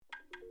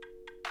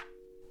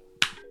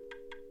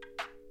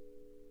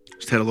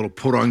had a little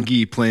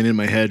Porangi playing in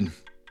my head.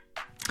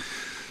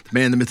 The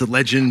man, the myth, the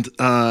legend,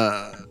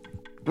 one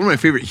of my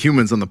favorite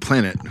humans on the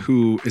planet,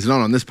 who is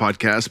not on this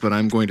podcast, but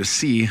I'm going to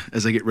see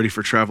as I get ready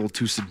for travel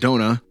to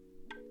Sedona.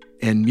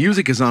 And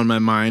music is on my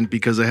mind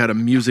because I had a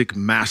music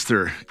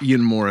master,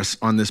 Ian Morris,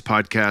 on this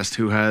podcast,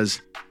 who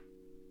has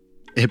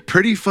a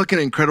pretty fucking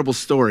incredible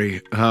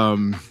story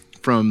from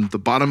the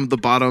bottom of the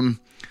bottom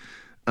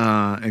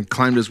and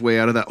climbed his way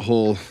out of that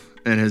hole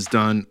and has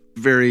done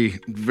very,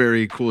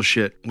 very cool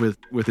shit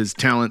with his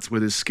talents,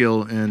 with his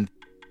skill, and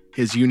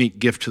his unique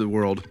gift to the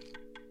world.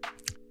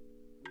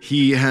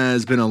 He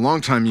has been a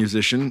longtime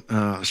musician,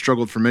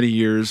 struggled for many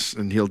years,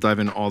 and he'll dive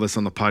into all this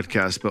on the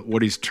podcast. But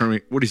what he's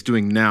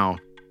doing now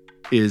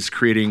is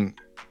creating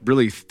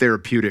really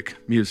therapeutic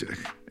music.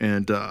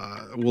 And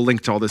we'll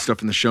link to all this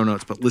stuff in the show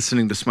notes. But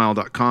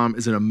listeningtosmile.com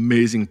is an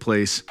amazing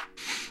place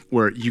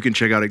where you can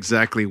check out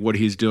exactly what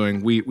he's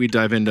doing. We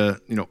dive into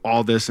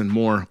all this and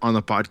more on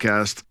the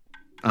podcast.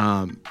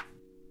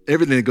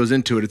 Everything that goes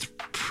into it, it's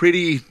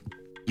pretty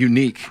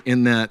unique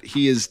in that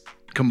he is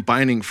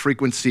combining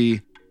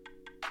frequency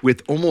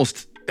with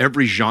almost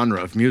every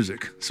genre of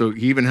music. So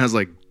he even has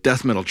like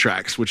death metal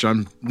tracks, which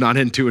I'm not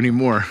into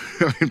anymore.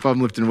 I mean, if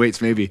I'm lifting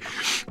weights, maybe,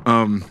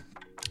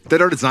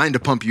 that are designed to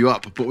pump you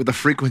up, but with the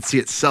frequency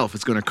itself,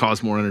 it's going to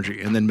cause more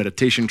energy. And then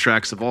meditation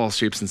tracks of all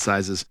shapes and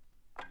sizes,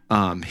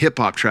 hip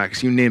hop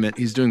tracks, you name it.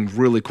 He's doing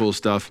really cool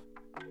stuff.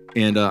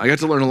 And I got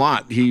to learn a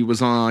lot. He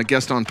was a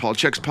guest on Paul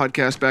Chek's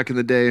podcast back in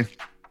the day,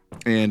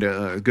 and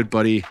a good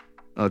buddy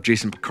of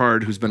Jason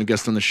Picard, who's been a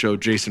guest on the show.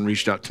 Jason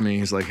reached out to me.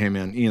 He's like, hey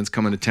man, Ian's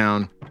coming to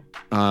town.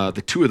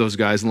 The two of those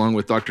guys, along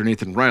with Dr.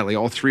 Nathan Riley,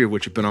 all three of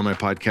which have been on my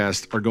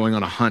podcast, are going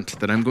on a hunt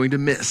that I'm going to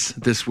miss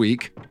this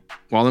week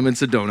while I'm in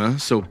Sedona.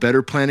 So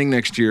better planning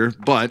next year,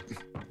 but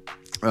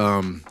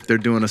they're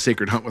doing a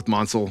sacred hunt with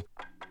Monsell,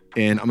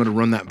 and I'm going to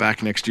run that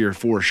back next year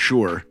for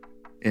sure.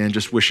 And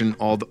just wishing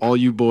all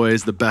you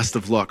boys the best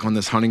of luck on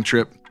this hunting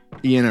trip.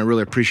 Ian, I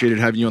really appreciated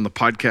having you on the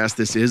podcast.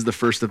 This is the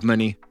first of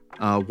many.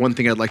 One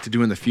thing I'd like to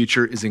do in the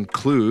future is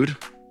include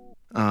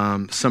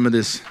some of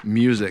this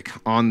music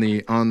on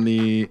the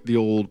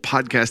old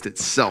podcast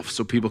itself,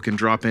 so people can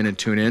drop in and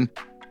tune in.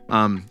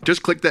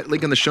 Just click that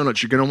link in the show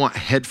notes. You're going to want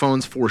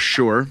headphones for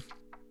sure,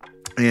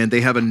 and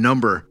they have a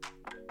number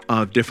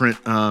of different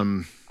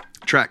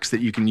tracks that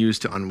you can use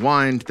to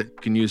unwind, that you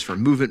can use for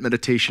movement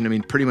meditation. I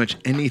mean, pretty much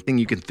anything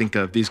you can think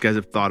of, these guys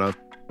have thought of.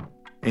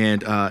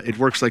 And it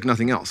works like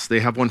nothing else. They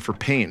have one for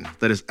pain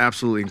that is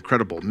absolutely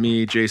incredible.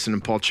 Me, Jason,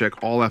 and Paul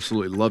Chek all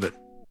absolutely love it.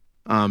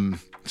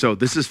 So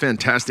this is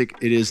fantastic.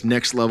 It is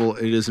next level.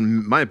 It is,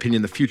 in my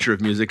opinion, the future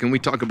of music. And we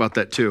talk about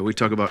that too. We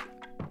talk about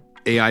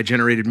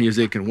AI-generated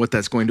music and what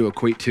that's going to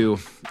equate to.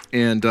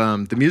 And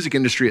the music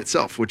industry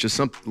itself, which is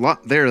a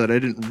lot there that I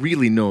didn't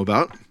really know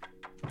about.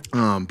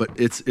 But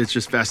it's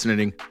just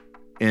fascinating.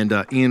 And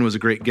Ian was a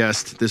great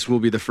guest. This will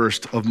be the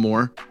first of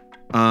more.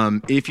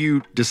 If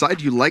you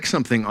decide you like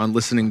something on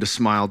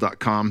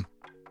listeningtosmile.com,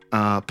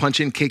 punch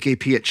in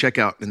KKP at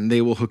checkout and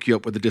they will hook you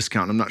up with a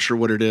discount. I'm not sure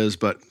what it is,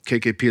 but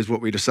KKP is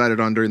what we decided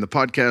on during the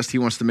podcast. He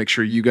wants to make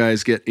sure you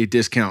guys get a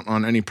discount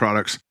on any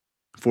products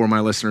for my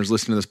listeners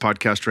listening to this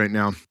podcast right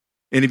now.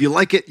 And if you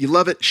like it, you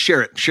love it,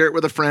 share it. Share it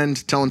with a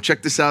friend. Tell them,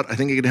 check this out. I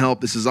think it can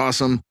help. This is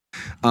awesome.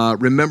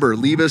 Remember,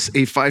 leave us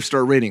a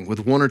 5-star rating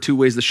with 1 or 2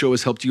 ways the show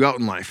has helped you out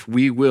in life.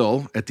 We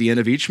will, at the end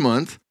of each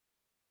month,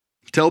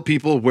 tell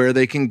people where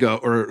they can go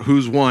or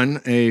who's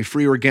won a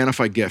free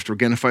Organifi gift.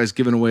 Organifi is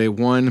giving away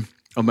one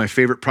of my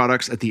favorite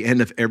products at the end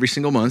of every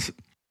single month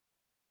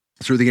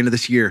through the end of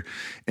this year.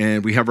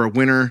 And we have our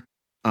winner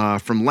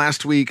from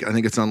last week. I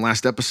think it's on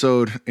last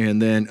episode.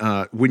 And then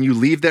when you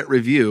leave that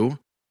review,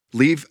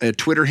 leave a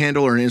Twitter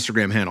handle or an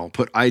Instagram handle.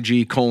 Put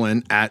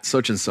IG:@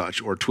 such and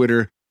such or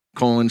Twitter:/@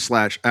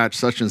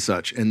 such and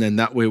such. And then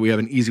that way we have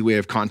an easy way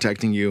of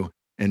contacting you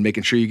and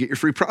making sure you get your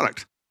free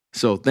product.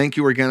 So thank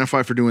you,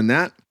 Organifi, for doing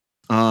that.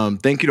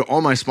 Thank you to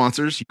all my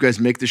sponsors. You guys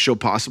make this show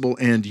possible,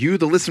 and you,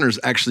 the listeners,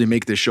 actually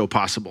make this show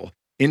possible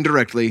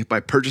indirectly by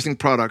purchasing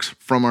products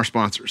from our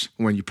sponsors.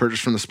 When you purchase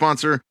from the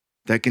sponsor,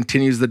 that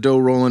continues the dough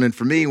rolling in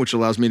for me, which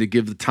allows me to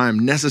give the time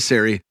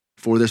necessary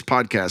for this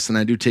podcast. And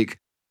I do take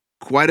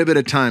quite a bit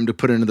of time to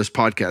put into this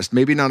podcast.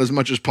 Maybe not as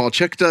much as Paul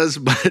Chek does,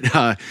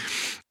 but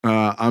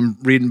I'm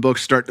reading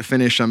books start to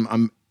finish.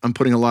 I'm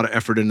putting a lot of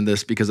effort into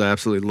this because I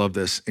absolutely love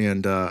this,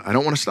 and I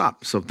don't want to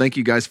stop. So thank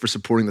you guys for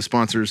supporting the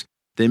sponsors.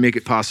 They make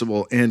it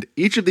possible. And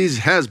each of these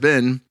has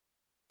been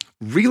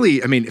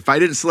really, I mean, if I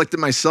didn't select it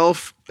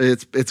myself,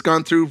 it's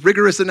gone through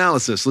rigorous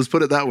analysis. Let's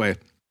put it that way.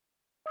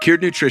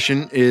 Cured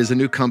Nutrition is a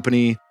new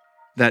company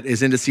that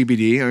is into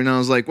CBD. And I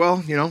was like,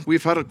 well,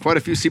 we've had quite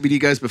a few CBD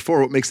guys before.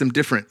 What makes them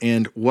different?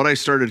 And what I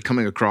started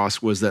coming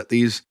across was that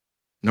these,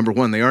 number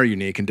one, they are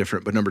unique and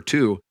different. But number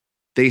two,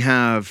 they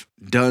have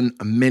done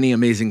many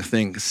amazing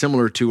things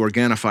similar to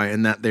Organifi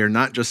in that they're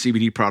not just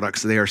CBD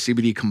products. They are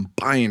CBD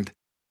combined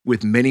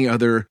with many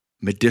other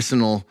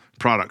medicinal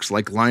products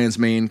like lion's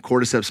mane,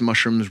 cordyceps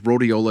mushrooms,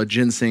 rhodiola,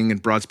 ginseng,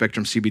 and broad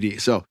spectrum CBD.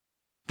 So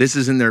this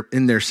is in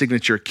their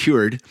signature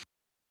Cured,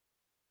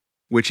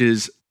 which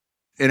is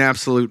an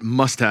absolute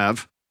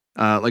must-have.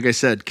 Like I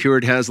said,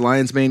 Cured has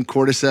lion's mane,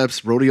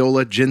 cordyceps,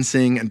 rhodiola,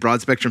 ginseng, and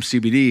broad spectrum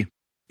CBD.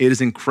 It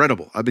is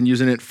incredible. I've been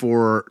using it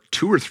for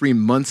 2 or 3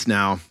 months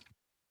now,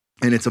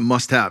 and it's a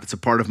must-have. It's a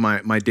part of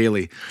my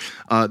daily.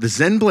 The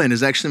Zen Blend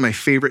is actually my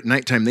favorite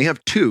nighttime. They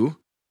have 2.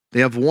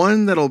 They have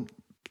one that'll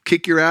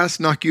kick your ass,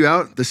 knock you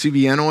out, the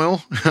CBN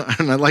oil,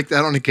 and I like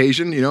that on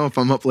occasion. If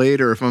I'm up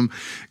late or if I'm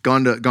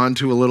gone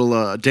to a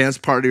little dance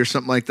party or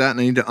something like that, and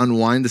I need to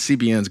unwind, the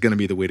CBN is going to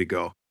be the way to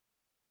go.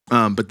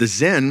 But the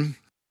Zen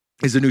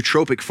is a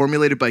nootropic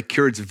formulated by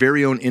Cured's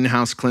very own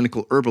in-house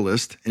clinical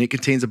herbalist, and it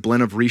contains a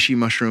blend of reishi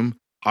mushroom,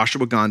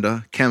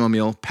 ashwagandha,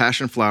 chamomile,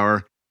 passion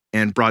flower,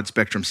 and broad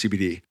spectrum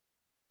CBD.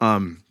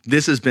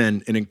 This has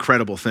been an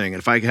incredible thing.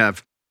 And if I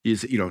have,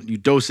 you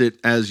dose it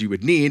as you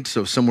would need,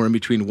 so somewhere in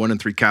between 1 and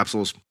 3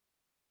 capsules.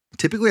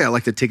 Typically, I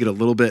like to take it a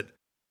little bit,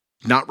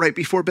 not right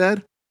before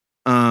bed.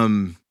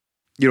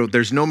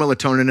 There's no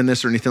melatonin in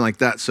this or anything like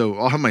that, so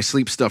I'll have my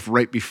sleep stuff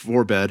right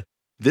before bed.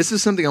 This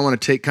is something I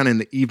want to take kind of in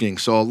the evening,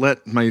 so I'll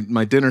let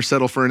my dinner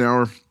settle for an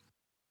hour,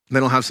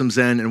 then I'll have some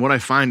Zen, and what I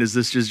find is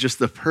this is just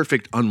the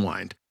perfect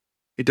unwind.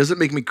 It doesn't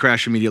make me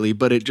crash immediately,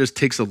 but it just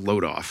takes a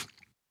load off.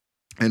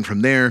 And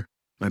from there,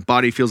 my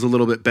body feels a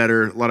little bit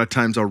better. A lot of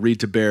times I'll read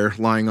to bear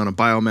lying on a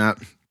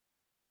biomat,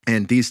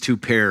 and these two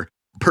pair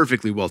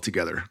perfectly well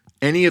together.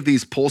 Any of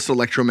these pulse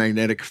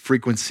electromagnetic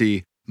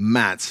frequency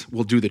mats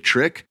will do the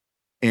trick,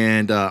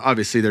 and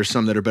obviously there's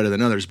some that are better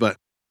than others, but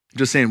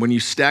just saying, when you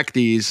stack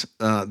these,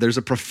 there's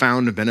a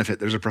profound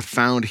benefit. There's a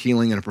profound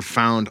healing and a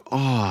profound,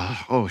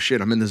 oh shit,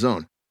 I'm in the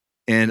zone.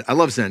 And I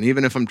love Zen.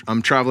 Even if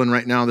I'm traveling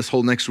right now this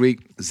whole next week,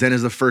 Zen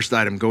is the first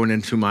item going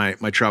into my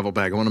travel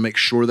bag. I want to make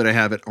sure that I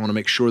have it. I want to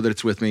make sure that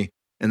it's with me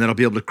and that I'll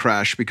be able to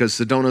crash, because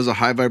Sedona is a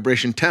high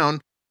vibration town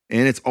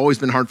and it's always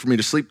been hard for me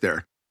to sleep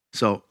there.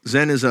 So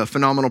Zen is a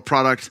phenomenal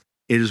product.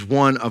 It is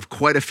one of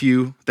quite a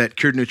few that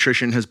Cured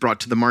Nutrition has brought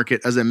to the market.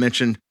 As I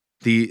mentioned,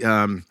 the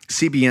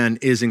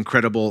CBN is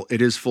incredible.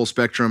 It is full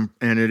spectrum,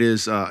 and it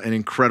is an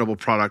incredible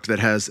product that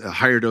has a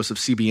higher dose of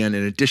CBN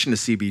in addition to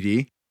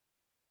CBD,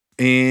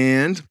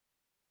 and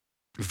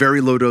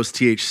very low dose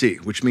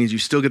THC, which means you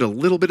still get a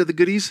little bit of the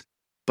goodies,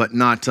 but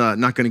not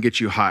going to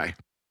get you high.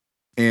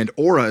 And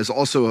Aura is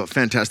also a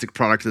fantastic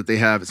product that they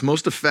have. It's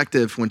most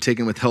effective when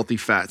taken with healthy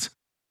fats.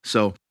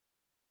 So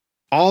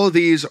all of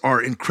these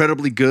are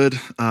incredibly good.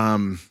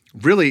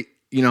 Really,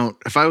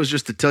 if I was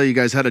just to tell you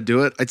guys how to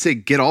do it, I'd say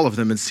get all of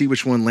them and see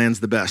which one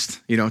lands the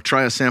best.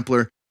 Try a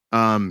sampler.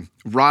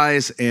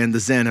 Rise and the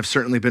Zen have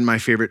certainly been my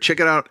favorite. Check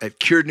it out at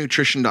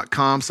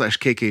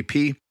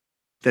curednutrition.com/KKP.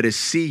 That is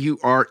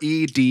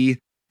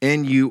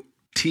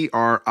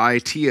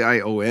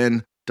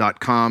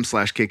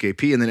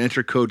CuredNutrition.com/KKP, and then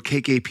enter code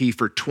KKP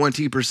for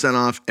 20%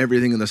 off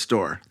everything in the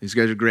store. These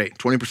guys are great.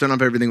 20%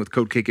 off everything with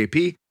code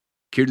KKP,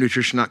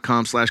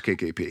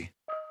 curednutrition.com/KKP.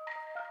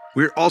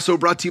 We're also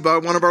brought to you by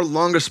one of our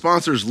longest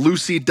sponsors,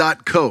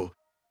 Lucy.co.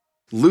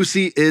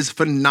 Lucy is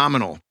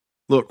phenomenal.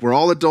 Look, we're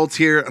all adults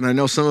here, and I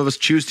know some of us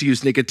choose to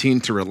use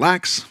nicotine to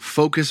relax,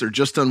 focus, or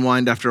just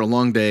unwind after a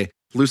long day.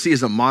 Lucy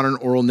is a modern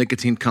oral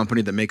nicotine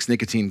company that makes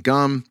nicotine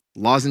gum,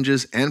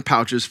 lozenges, and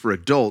pouches for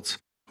adults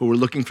who are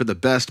looking for the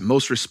best,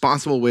 most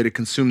responsible way to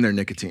consume their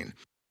nicotine.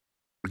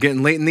 We're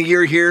getting late in the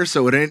year here,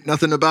 so it ain't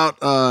nothing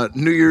about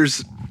New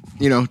Year's,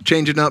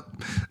 changing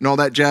up and all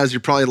that jazz. You're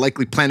probably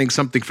likely planning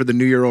something for the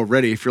new year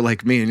already if you're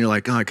like me and you're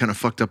like, I kind of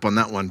fucked up on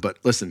that one. But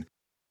listen,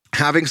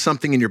 having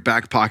something in your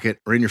back pocket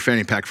or in your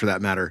fanny pack for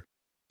that matter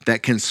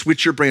that can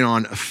switch your brain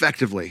on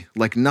effectively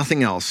like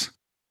nothing else,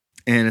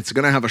 and it's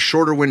going to have a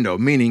shorter window,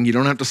 meaning you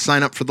don't have to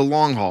sign up for the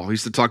long haul. I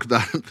used to talk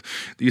about it.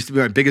 It used to be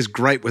my biggest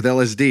gripe with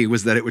LSD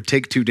was that it would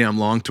take too damn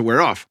long to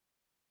wear off.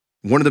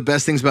 One of the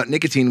best things about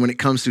nicotine when it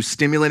comes to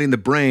stimulating the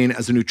brain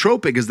as a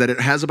nootropic is that it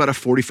has about a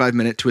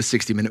 45-minute to a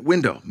 60-minute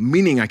window,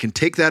 meaning I can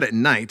take that at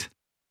night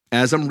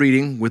as I'm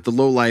reading with the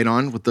low light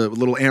on, with the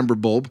little amber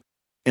bulb,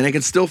 and I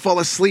can still fall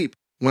asleep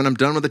when I'm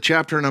done with a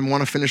chapter and I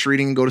want to finish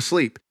reading and go to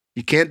sleep.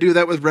 You can't do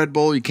that with Red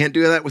Bull. You can't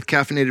do that with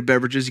caffeinated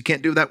beverages. You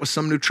can't do that with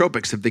some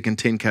nootropics if they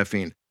contain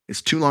caffeine.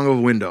 It's too long of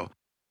a window.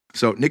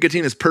 So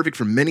nicotine is perfect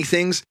for many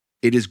things.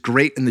 It is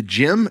great in the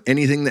gym.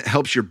 Anything that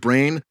helps your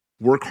brain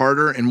work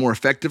harder and more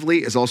effectively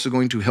is also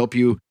going to help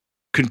you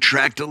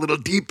contract a little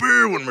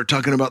deeper when we're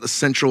talking about the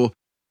central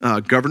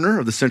governor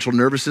of the central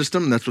nervous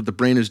system. That's what the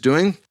brain is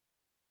doing.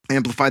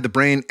 Amplify the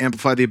brain,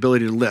 amplify the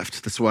ability to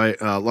lift. That's why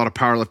a lot of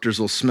powerlifters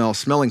will smell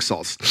smelling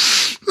salts.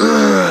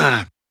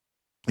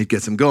 It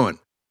gets them going.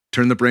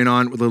 Turn the brain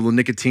on with a little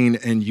nicotine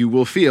and you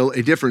will feel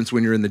a difference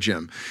when you're in the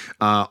gym.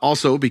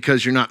 Also,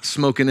 because you're not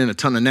smoking in a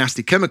ton of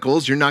nasty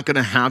chemicals, you're not going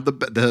to have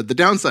the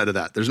downside of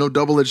that. There's no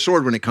double-edged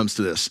sword when it comes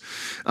to this.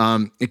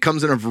 It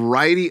comes in a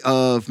variety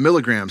of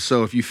milligrams.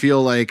 So if you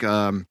feel like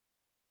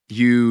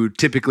you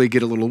typically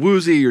get a little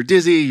woozy or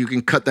dizzy, you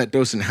can cut that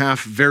dose in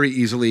half very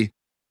easily.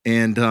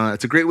 And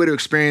it's a great way to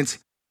experience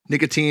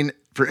nicotine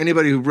for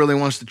anybody who really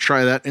wants to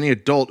try that, any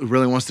adult who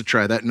really wants to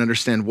try that and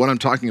understand what I'm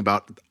talking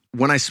about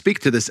when I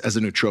speak to this as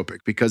a nootropic,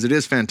 because it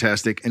is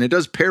fantastic and it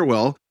does pair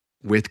well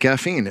with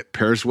caffeine. It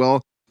pairs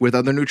well with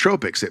other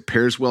nootropics. It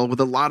pairs well with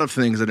a lot of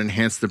things that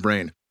enhance the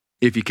brain.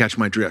 if you catch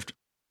my drift.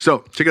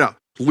 So check it out.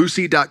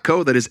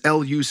 Lucy.co, that is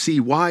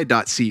Lucy.co,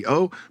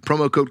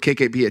 promo code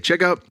KKP at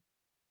checkout,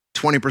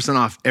 20%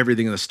 off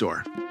everything in the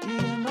store.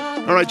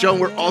 All right, Joe,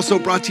 we're also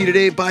brought to you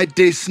today by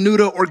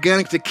Desnuda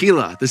Organic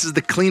Tequila. This is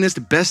the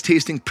cleanest,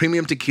 best-tasting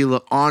premium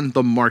tequila on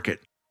the market.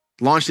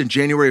 Launched in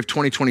January of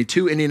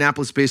 2022,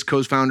 Indianapolis-based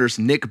co-founders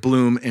Nick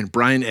Bloom and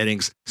Brian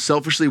Eddings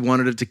selfishly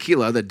wanted a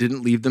tequila that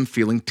didn't leave them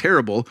feeling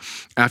terrible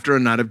after a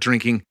night of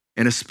drinking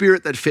and a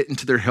spirit that fit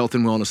into their health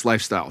and wellness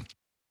lifestyle.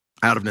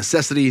 Out of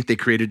necessity, they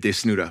created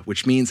Desnuda,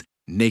 which means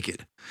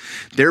naked.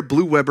 Their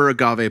Blue Weber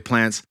agave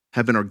plants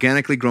have been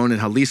organically grown in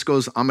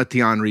Jalisco's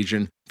Amatian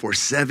region for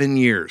 7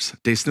 years.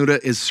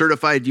 Desnuda is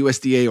certified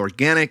USDA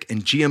organic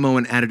and GMO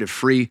and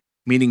additive-free,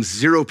 meaning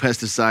zero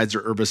pesticides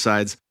or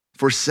herbicides,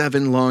 for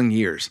 7 long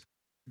years.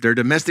 Their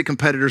domestic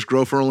competitors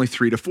grow for only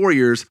 3 to 4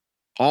 years,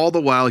 all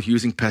the while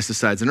using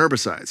pesticides and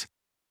herbicides.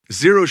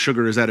 Zero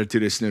sugar is added to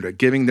Desnuda,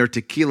 giving their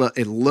tequila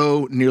a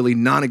low, nearly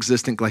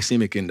non-existent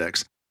glycemic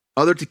index.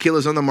 Other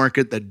tequilas on the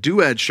market that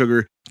do add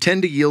sugar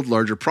tend to yield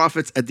larger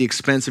profits at the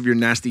expense of your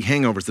nasty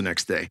hangovers the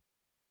next day.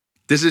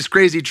 This is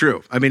crazy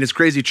true. I mean, it's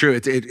crazy true.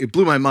 It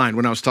blew my mind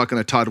when I was talking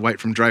to Todd White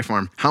from Dry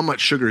Farm, how much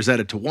sugar is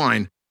added to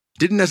wine.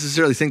 Didn't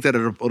necessarily think that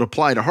it would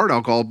apply to hard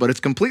alcohol, but it's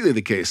completely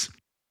the case.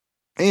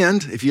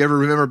 And if you ever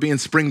remember being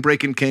spring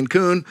break in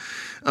Cancun,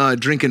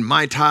 drinking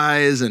Mai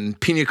Tais and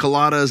pina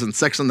coladas and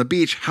sex on the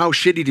beach, how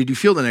shitty did you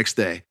feel the next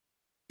day?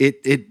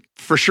 It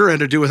for sure had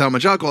to do with how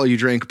much alcohol you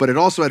drank, but it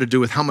also had to do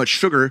with how much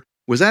sugar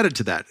was added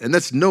to that. And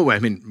that's no way. I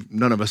mean,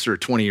 none of us are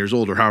 20 years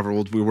old or however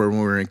old we were when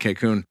we were in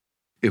Cancun,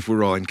 if we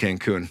were all in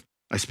Cancun.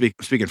 I'm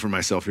speaking for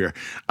myself here.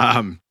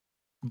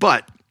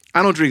 But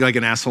I don't drink like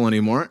an asshole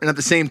anymore. And at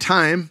the same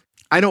time,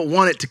 I don't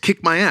want it to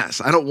kick my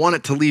ass. I don't want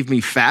it to leave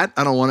me fat.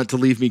 I don't want it to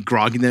leave me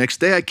groggy the next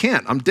day. I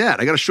can't. I'm dead.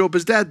 I got to show up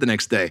as dad the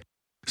next day.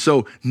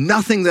 So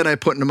nothing that I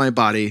put into my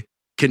body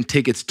can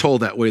take its toll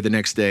that way the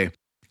next day.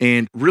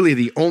 And really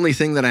the only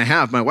thing that I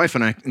have, my wife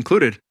and I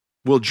included,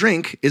 will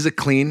drink is a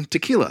clean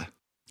tequila.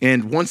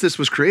 And once this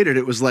was created,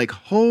 it was like,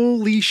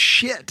 holy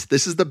shit,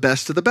 this is the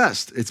best of the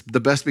best. It's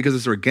the best because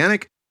it's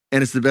organic,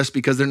 and it's the best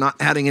because they're not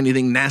adding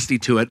anything nasty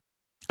to it.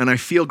 And I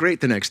feel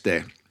great the next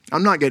day.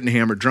 I'm not getting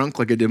hammered drunk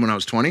like I did when I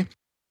was 20,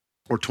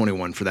 or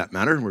 21 for that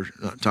matter. We're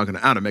not talking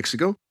out of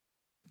Mexico.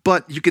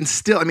 But you can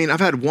still, I mean, I've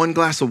had one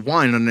glass of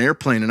wine on an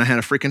airplane and I had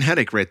a freaking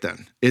headache right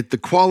then. The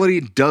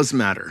quality does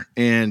matter,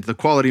 and the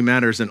quality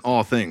matters in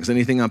all things.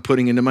 Anything I'm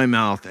putting into my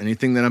mouth,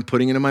 anything that I'm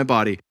putting into my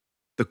body,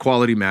 the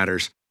quality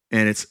matters.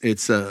 And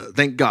it's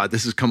thank God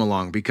this has come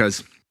along,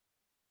 because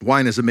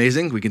wine is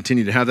amazing. We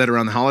continue to have that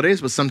around the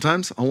holidays, but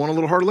sometimes I want a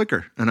little hard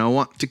liquor and I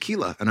want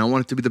tequila and I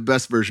want it to be the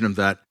best version of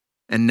that.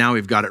 And now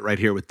we've got it right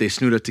here with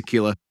Desnuda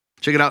Tequila.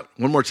 Check it out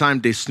one more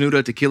time,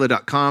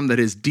 desnudatequila.com. That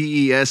is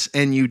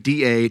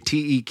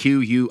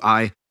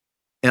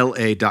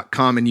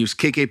DESNUDATEQUILA.com, and use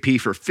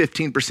KKP for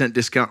 15%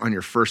 discount on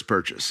your first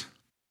purchase.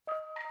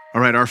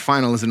 All right, our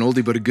final is an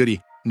oldie but a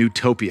goodie,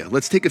 Nootopia.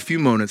 Let's take a few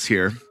moments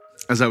here,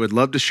 as I would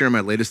love to share my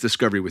latest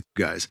discovery with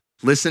you guys.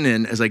 Listen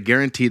in, as I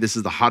guarantee this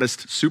is the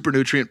hottest, super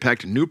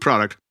nutrient-packed new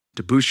product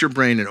to boost your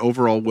brain and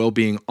overall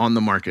well-being on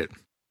the market.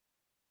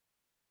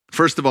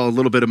 First of all, a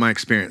little bit of my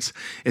experience.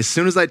 As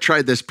soon as I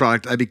tried this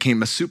product, I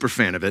became a super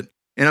fan of it,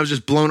 and I was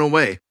just blown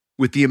away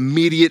with the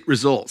immediate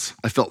results.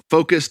 I felt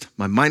focused,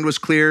 my mind was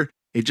clear,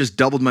 it just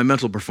doubled my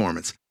mental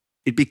performance.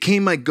 It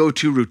became my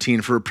go-to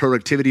routine for a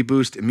productivity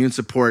boost, immune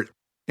support,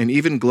 and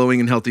even glowing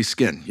and healthy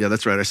skin. Yeah,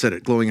 that's right, I said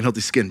it, glowing and healthy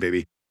skin,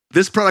 baby.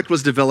 This product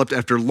was developed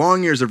after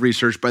long years of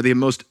research by the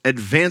most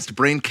advanced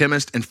brain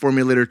chemist and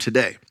formulator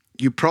today.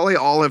 You probably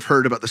all have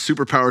heard about the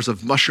superpowers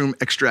of mushroom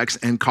extracts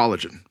and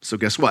collagen. So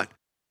guess what?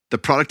 The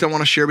product I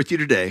want to share with you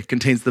today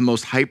contains the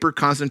most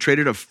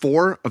hyper-concentrated of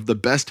 4 of the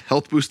best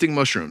health-boosting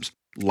mushrooms: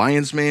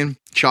 lion's mane,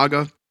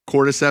 chaga,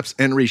 cordyceps,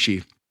 and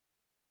reishi,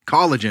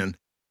 collagen,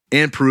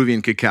 and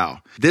Peruvian cacao.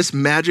 This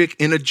magic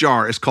in a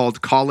jar is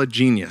called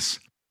Collagenius.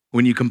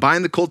 When you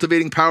combine the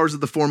cultivating powers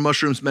of the 4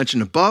 mushrooms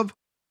mentioned above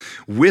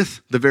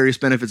with the various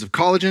benefits of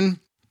collagen,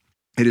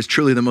 it is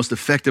truly the most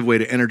effective way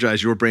to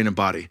energize your brain and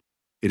body.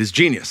 It is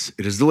genius.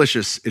 It is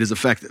delicious. It is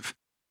effective.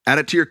 Add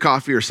it to your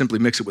coffee or simply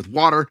mix it with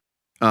water.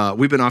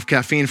 We've been off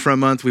caffeine for a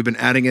month. We've been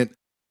adding it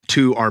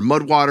to our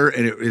mud water,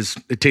 and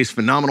it tastes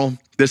phenomenal.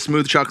 This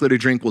smooth chocolatey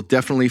drink will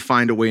definitely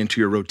find a way into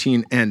your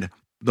routine, and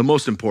the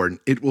most important,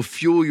 it will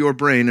fuel your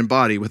brain and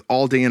body with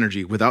all-day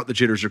energy without the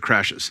jitters or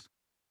crashes.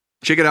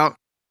 Check it out.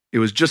 It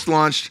was just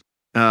launched,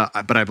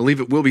 but I believe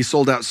it will be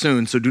sold out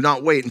soon, so do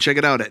not wait and check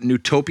it out at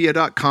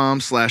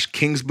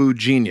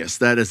nootopia.com/kingsboogenius.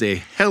 That is a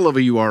hell of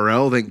a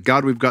URL. Thank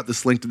God we've got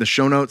this linked in the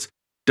show notes.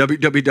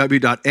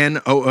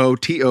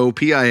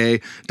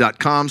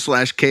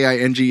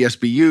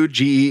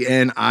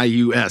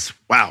 www.nootopia.com/KINGSBUGENIUS.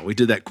 Wow, we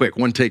did that quick.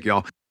 One take,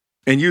 y'all.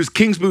 And use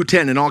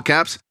Kingsboo10 in all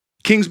caps.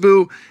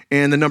 Kingsboo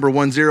and the number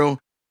 10,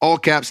 all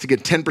caps, to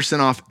get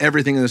 10% off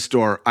everything in the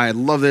store. I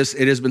love this.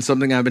 It has been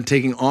something I've been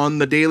taking on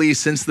the daily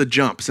since the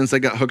jump, since I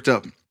got hooked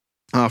up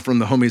from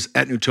the homies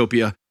at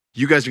Nootopia.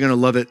 You guys are going to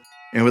love it.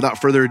 And without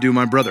further ado,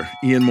 my brother,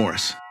 Ian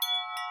Morris.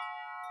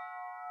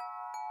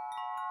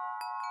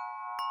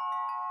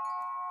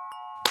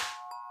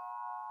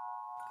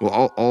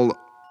 Well, I'll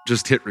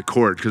just hit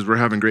record because we're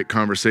having great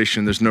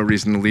conversation. There's no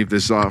reason to leave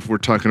this off. We're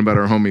talking about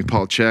our homie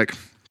Paul Chek,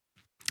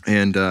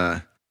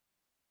 and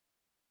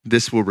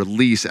this will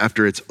release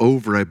after it's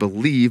over, I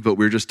believe. But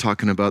we're just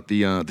talking about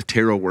the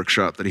tarot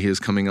workshop that he has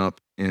coming up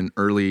in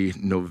early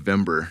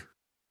November,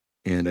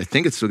 and I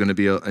think it's still going to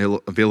be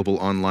available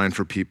online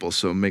for people.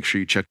 So make sure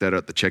you check that out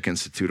at the Chek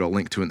Institute. I'll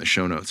link to it in the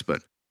show notes.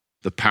 But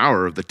the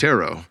power of the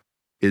tarot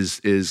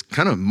is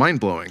kind of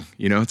mind-blowing.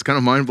 You know, it's kind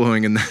of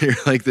mind-blowing in that you're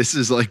like, this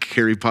is like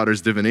Harry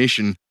Potter's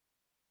divination,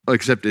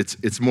 except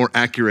it's more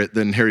accurate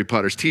than Harry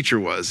Potter's teacher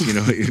was. You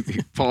know,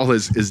 Paul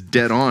is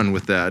dead on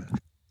with that.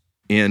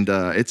 And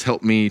it's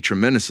helped me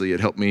tremendously.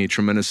 It helped me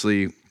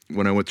tremendously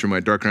when I went through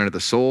my dark night of the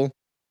soul.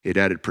 It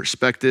added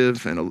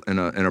perspective and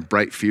a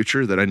bright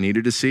future that I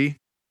needed to see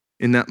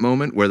in that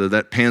moment, whether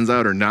that pans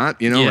out or not,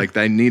 you know, like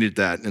I needed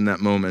that in that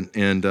moment.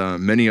 And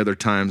many other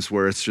times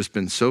where it's just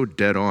been so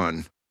dead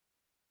on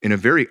in a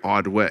very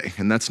odd way.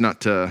 And that's not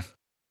to,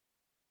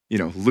 you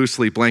know,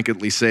 loosely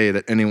blanketly say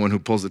that anyone who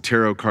pulls a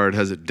tarot card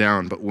has it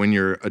down. But when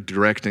you're a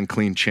direct and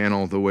clean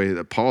channel the way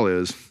that Paul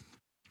is,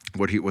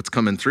 what's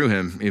coming through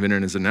him, even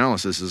in his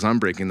analysis, as I'm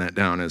breaking that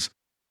down, is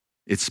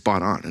it's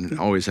spot on, and it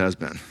always has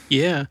been.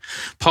 Yeah.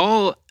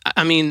 Paul,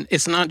 I mean,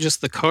 it's not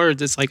just the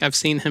cards. It's like I've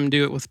seen him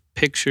do it with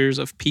pictures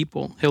of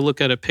people. He'll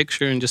look at a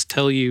picture and just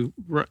tell you,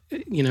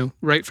 you know,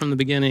 right from the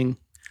beginning,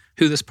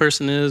 who this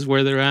person is,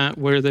 where they're at,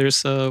 where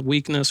there's a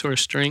weakness or a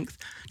strength,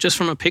 just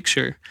from a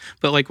picture.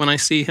 But like when I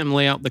see him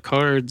lay out the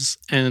cards,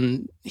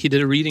 and he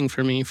did a reading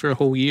for me for a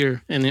whole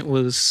year, and it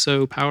was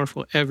so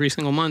powerful every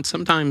single month,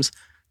 sometimes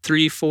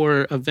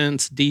 3-4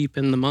 events deep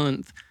in the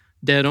month,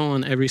 dead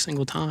on every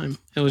single time.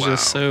 It was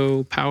just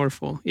so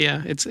powerful.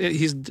 Yeah,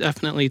 he's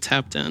definitely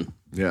tapped in.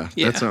 Yeah,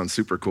 that sounds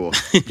super cool.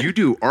 You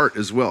do art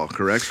as well,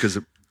 correct? Because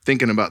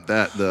thinking about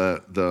that,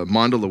 the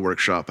mandala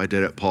workshop I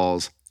did at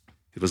Paul's,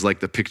 it was like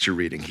the picture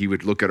reading. He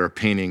would look at our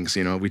paintings,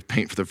 you know, we'd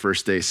paint for the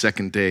first day,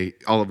 second day,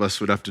 all of us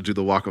would have to do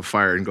the walk of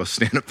fire and go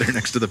stand up there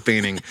next to the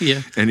painting.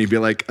 Yeah. And he'd be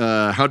like,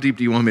 how deep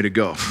do you want me to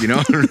go? You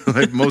know,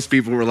 like most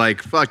people were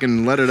like,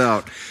 fucking let it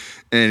out.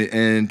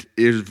 And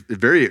it was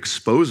very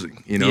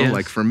exposing, you know,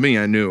 like for me,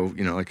 I knew,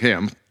 you know, like, hey,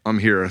 I'm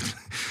here.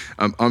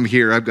 I'm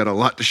here. I've got a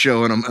lot to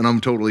show, and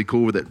I'm totally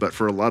cool with it. But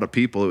for a lot of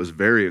people, it was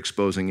very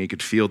exposing. You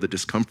could feel the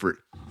discomfort,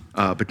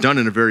 but done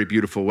in a very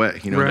beautiful way,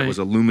 you know, that was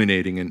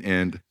illuminating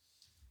and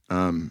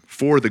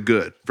for the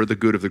good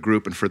of the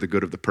group and for the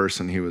good of the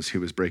person he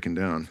was breaking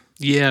down.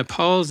 Yeah,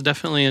 Paul's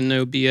definitely a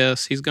no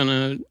BS. He's going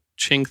to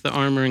chink the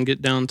armor and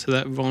get down to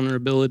that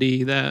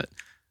vulnerability that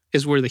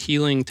is where the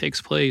healing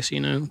takes place, you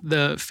know,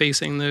 the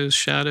facing those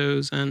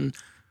shadows and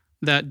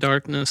that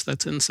darkness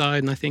that's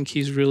inside. And I think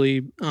he's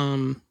really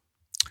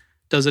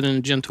does it in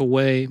a gentle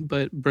way,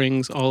 but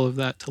brings all of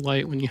that to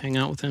light when you hang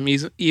out with him.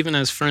 He's, even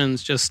as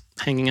friends, just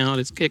hanging out,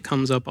 it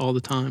comes up all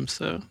the time.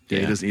 So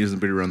he doesn't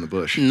beat around the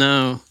bush.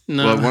 No.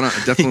 Well, I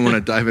definitely want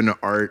to dive into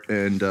art,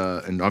 and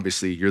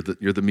obviously you're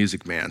the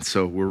music man,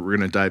 so we're going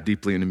to dive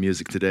deeply into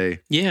music today.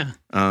 Yeah.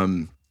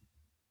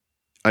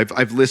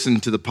 I've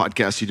listened to the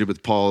podcast you did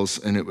with Paul's,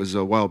 and it was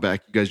a while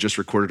back. You guys just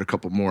recorded a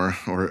couple more,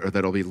 or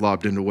that'll be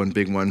lobbed into one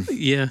big one.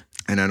 Yeah.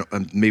 And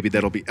maybe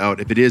that'll be out.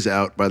 If it is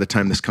out by the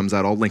time this comes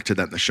out, I'll link to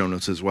that in the show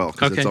notes as well,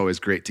 because it's always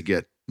great to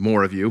get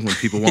more of you when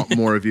people want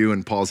more of you.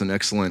 And Paul's an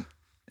excellent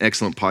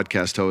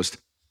podcast host.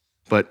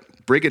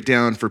 But break it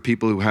down for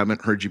people who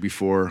haven't heard you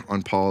before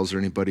on Paul's or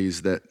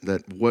anybody's.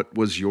 That what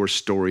was your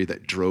story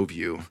that drove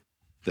you,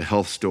 the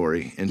health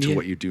story, into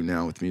what you do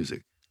now with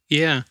music?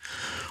 Yeah.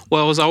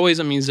 Well, I was always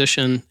a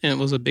musician, and it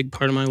was a big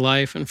part of my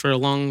life. And for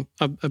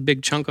a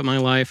big chunk of my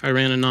life, I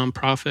ran a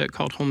nonprofit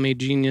called Homemade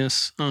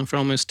Genius for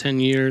almost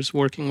 10 years,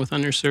 working with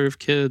underserved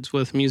kids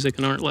with music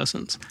and art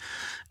lessons.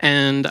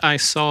 And I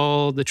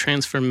saw the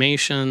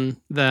transformation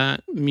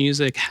that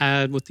music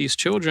had with these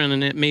children,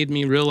 and it made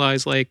me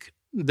realize, like,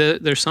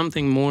 there's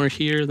something more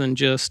here than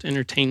just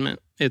entertainment.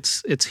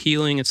 It's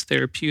healing, it's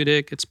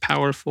therapeutic, it's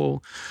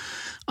powerful.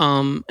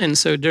 And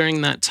so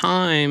during that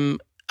time,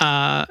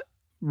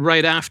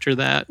 right after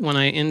that, when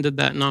I ended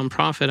that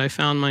nonprofit, I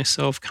found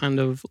myself kind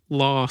of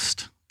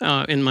lost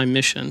in my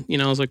mission. You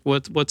know, I was like,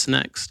 what's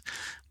next?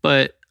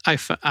 But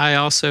I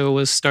also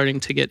was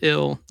starting to get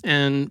ill,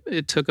 and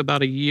it took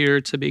about a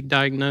year to be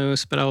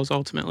diagnosed, but I was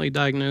ultimately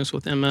diagnosed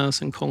with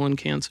MS and colon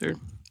cancer.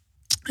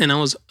 And I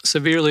was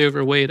severely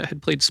overweight. I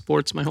had played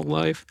sports my whole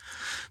life.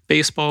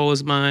 Baseball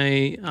was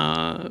my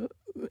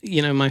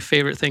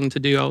favorite thing to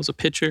do. I was a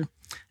pitcher.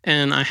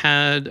 And I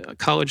had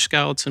college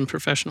scouts and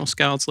professional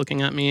scouts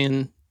looking at me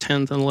in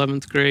 10th and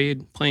 11th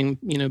grade playing,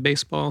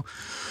 baseball.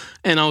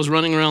 And I was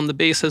running around the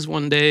bases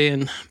one day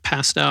and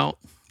passed out.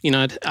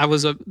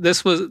 The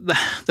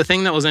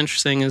thing that was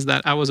interesting is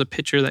that I was a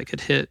pitcher that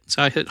could hit.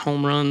 So I hit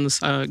home runs,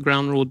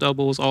 ground rule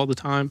doubles all the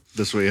time.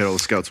 This way you had all the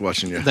scouts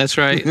watching you. That's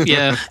right.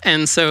 Yeah.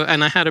 and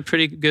I had a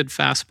pretty good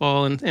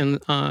fastball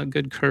and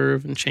good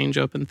curve and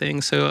changeup and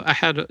things. So I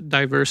had a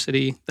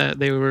diversity that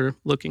they were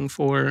looking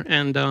for.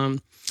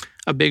 And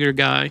a bigger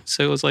guy.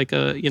 So it was like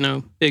a,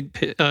 big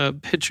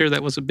pitcher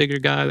that was a bigger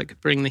guy that could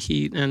bring the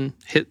heat and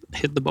hit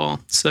the ball.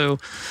 So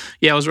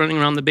yeah, I was running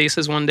around the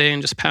bases one day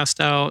and just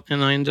passed out,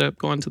 and I ended up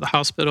going to the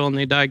hospital, and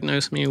they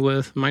diagnosed me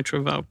with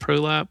mitral valve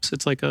prolapse.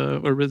 It's like a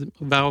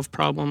valve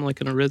problem,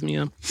 like an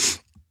arrhythmia.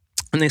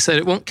 And they said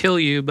it won't kill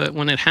you, but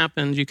when it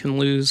happens, you can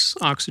lose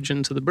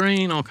oxygen to the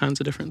brain, all kinds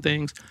of different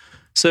things.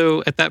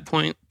 So at that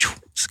point,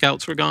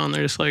 scouts were gone.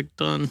 They're just like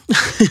done.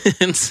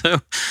 And so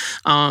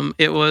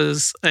it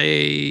was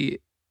a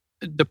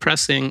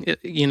depressing,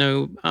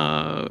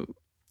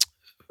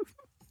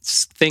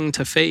 thing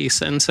to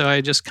face. And so I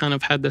just kind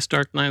of had this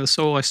dark night of the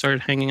soul. I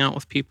started hanging out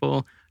with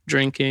people,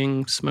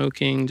 drinking,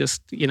 smoking,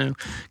 just,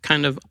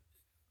 kind of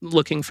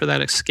looking for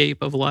that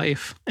escape of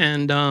life.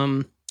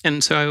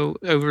 And so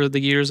over the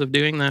years of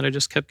doing that, I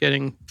just kept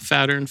getting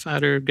fatter and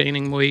fatter,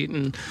 gaining weight,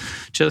 and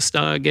just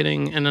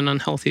getting in an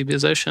unhealthy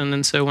position.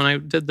 And so when I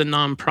did the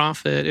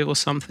nonprofit, it was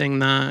something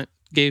that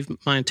gave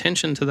my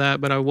attention to that,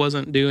 but I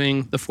wasn't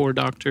doing the 4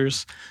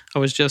 doctors. I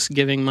was just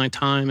giving my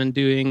time and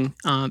doing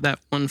that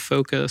one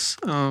focus.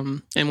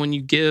 And when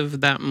you give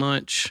that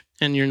much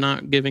and you're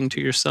not giving to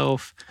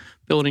yourself,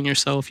 building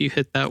yourself, you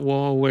hit that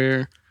wall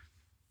where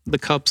the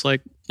cup's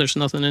like, there's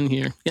nothing in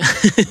here.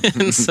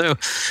 And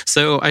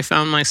so I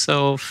found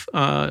myself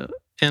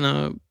in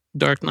a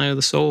dark night of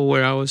the soul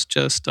where I was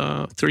just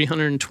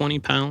 320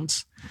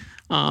 pounds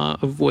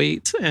of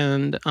weight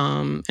and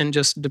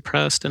just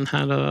depressed, and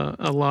had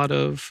a lot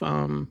of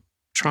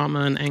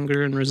trauma and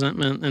anger and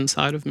resentment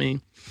inside of me.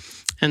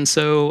 And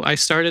so I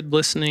started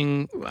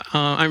listening.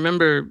 I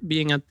remember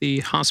being at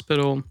the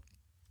hospital,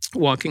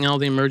 walking out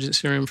of the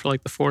emergency room for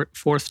like the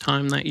fourth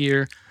time that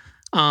year.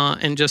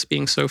 And just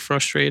being so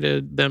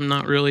frustrated, them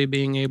not really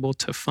being able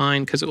to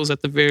find, because it was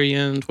at the very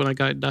end when I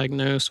got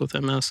diagnosed with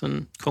MS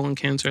and colon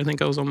cancer. I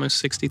think I was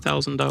almost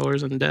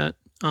 $60,000 in debt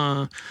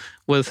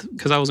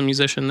because I was a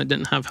musician that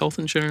didn't have health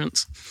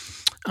insurance.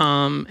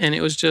 And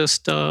it was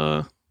just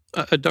a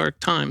dark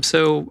time.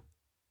 So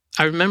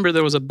I remember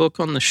there was a book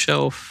on the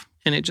shelf,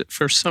 and it just,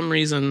 for some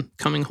reason,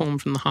 coming home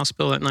from the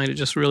hospital that night, it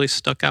just really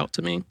stuck out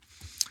to me.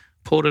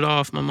 Pulled it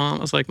off. My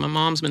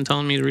mom's been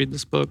telling me to read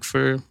this book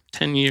for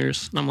 10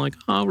 years. And I'm like,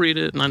 I'll read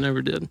it. And I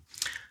never did.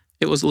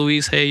 It was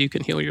Louise Hay, You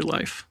Can Heal Your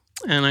Life.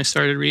 And I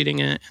started reading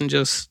it, and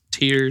just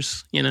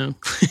tears,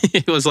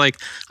 It was like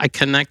I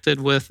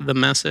connected with the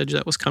message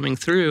that was coming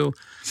through.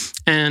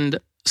 And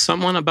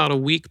someone about a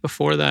week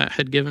before that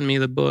had given me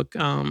the book,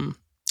 The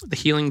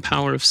Healing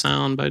Power of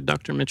Sound by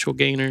Dr. Mitchell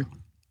Gaynor.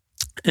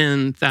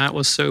 And that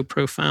was so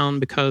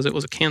profound because it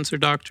was a cancer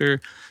doctor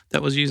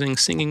that was using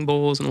singing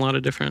bowls and a lot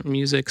of different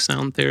music,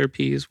 sound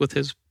therapies with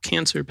his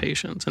cancer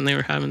patients. And they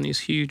were having these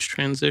huge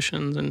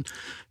transitions and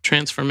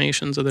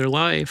transformations of their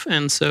life.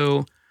 And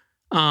so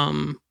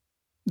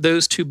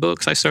those 2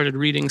 books I started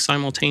reading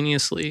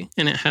simultaneously,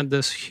 and it had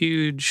this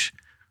huge,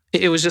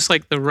 it was just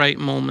like the right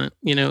moment,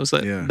 it was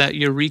like that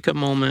eureka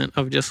moment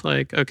of just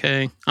like,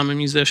 okay, I'm a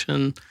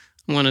musician.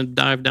 I'm going to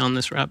dive down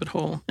this rabbit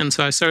hole. And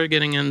so I started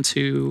getting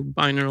into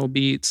binaural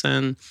beats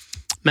and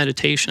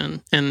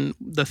meditation. And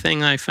the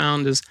thing I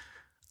found is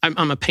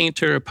I'm a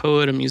painter, a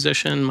poet, a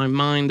musician. My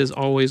mind is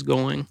always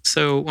going.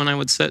 So when I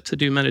would set to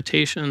do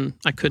meditation,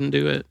 I couldn't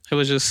do it. I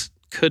was just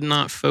could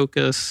not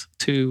focus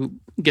to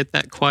get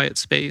that quiet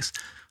space.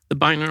 The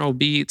binaural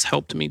beats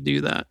helped me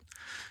do that.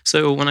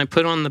 So when I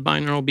put on the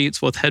binaural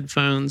beats with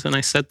headphones and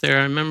I sat there,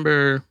 I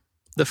remember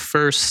the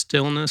first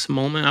stillness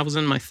moment. I was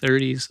in my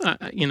 30s.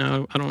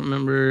 I don't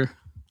remember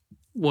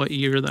what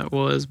year that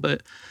was,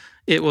 but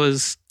it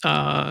was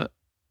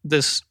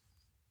this,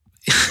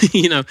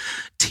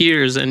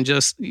 tears, and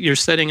just you're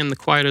sitting in the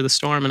quiet of the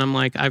storm. And I'm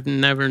like, I've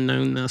never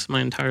known this my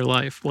entire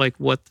life, like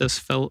what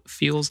this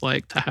feels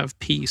like to have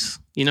peace.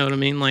 You know what I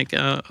mean? Like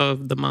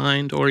of the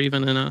mind, or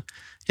even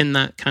in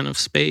that kind of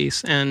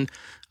space. And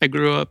I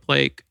grew up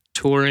like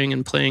touring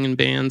and playing in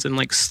bands and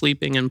like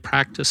sleeping in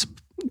practice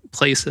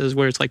places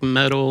where it's like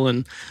metal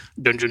and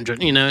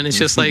and it's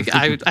just like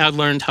I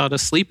learned how to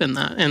sleep in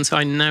that. And so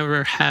I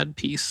never had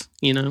peace,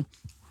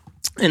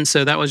 and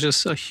so that was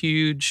just a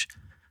huge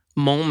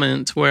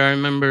moment where I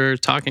remember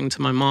talking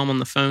to my mom on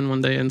the phone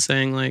one day and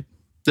saying like,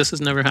 this has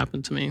never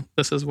happened to me.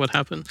 This is what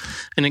happened,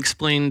 and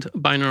explained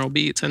binaural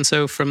beats. And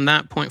so from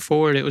that point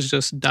forward, it was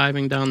just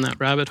diving down that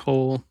rabbit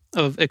hole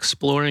of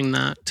exploring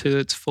that to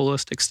its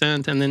fullest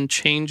extent, and then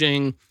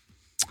changing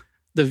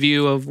the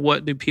view of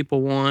what do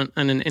people want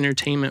in an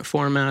entertainment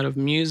format of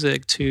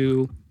music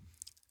to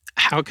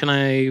how can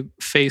I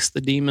face the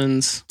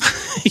demons,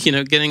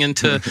 getting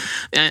into,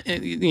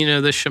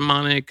 the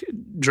shamanic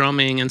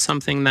drumming and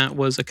something that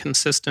was a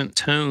consistent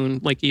tone,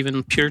 like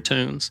even pure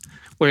tones,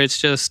 where it's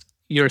just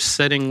you're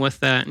sitting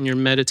with that and you're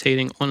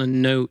meditating on a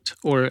note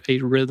or a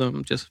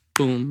rhythm, just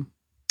boom,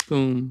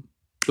 boom,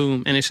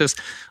 boom. And it's just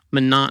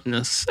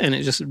monotonous, and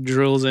it just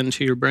drills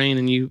into your brain,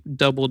 and you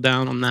double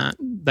down on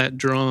that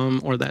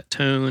drum or that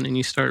tone, and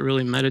you start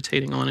really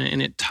meditating on it.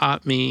 And it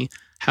taught me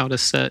how to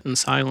sit in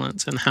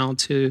silence and how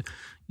to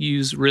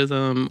use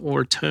rhythm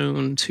or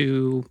tone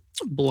to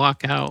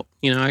block out.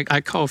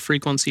 I call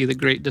frequency the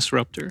great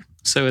disruptor.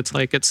 So it's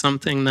like it's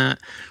something that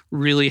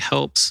really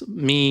helps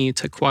me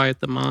to quiet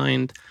the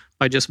mind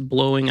by just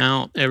blowing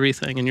out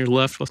everything and you're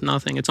left with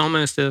nothing. It's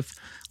almost if,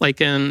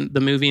 like in the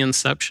movie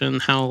Inception,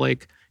 how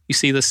like you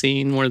see the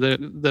scene where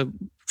the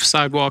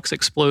sidewalks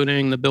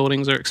exploding, the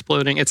buildings are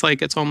exploding. It's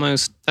like it's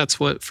almost that's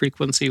what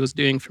frequency was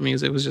doing for me,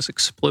 is it was just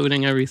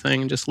exploding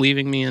everything and just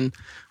leaving me in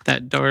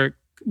that dark,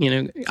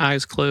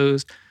 eyes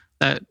closed,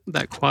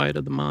 that quiet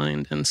of the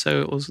mind. And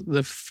so it was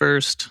the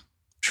first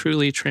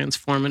truly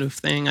transformative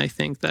thing I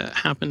think that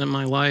happened in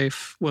my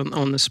life when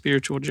on the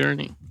spiritual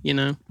journey.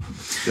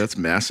 That's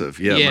massive.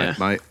 Yeah.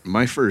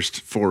 My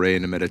first foray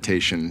into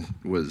meditation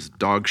was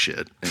dog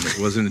shit, and it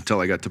wasn't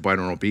until I got to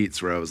binaural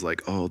beats where I was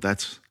like, oh,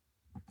 that's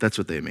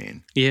what they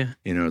mean. Yeah.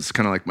 It's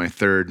kind of like my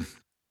third.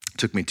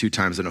 Took me 2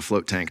 times in a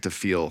float tank to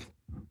feel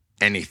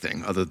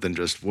anything other than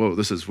just, whoa,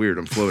 this is weird,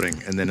 I'm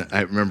floating. And then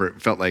I remember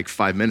it felt like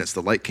 5 minutes,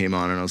 the light came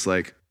on and I was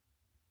like,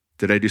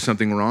 did I do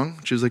something wrong?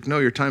 She was like, no,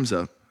 your time's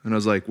up. And I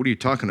was like, what are you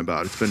talking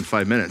about? It's been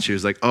 5 minutes. She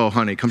was like, oh,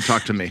 honey, come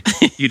talk to me.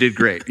 You did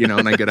great.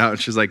 And I get out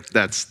and she's like,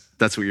 that's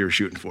what you were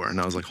shooting for.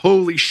 And I was like,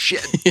 holy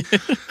shit.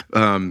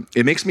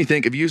 It makes me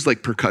think, have you used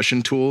like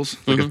percussion tools,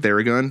 like a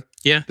Theragun?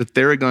 Yeah. The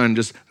Theragun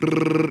just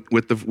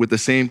with the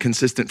same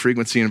consistent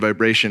frequency and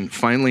vibration,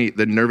 finally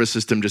the nervous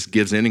system just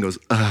gives in and goes,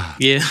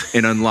 yeah,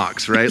 and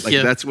unlocks, right? Like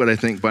Yeah. That's what I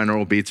think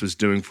binaural beats was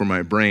doing for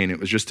my brain. It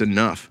was just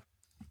enough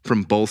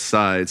from both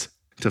sides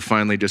to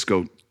finally just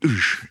go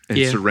and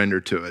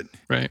surrender to it.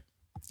 Right.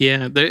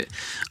 Yeah.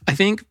 I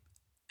think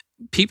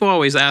people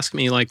always ask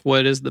me like,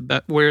 where is the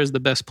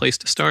best place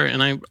to start?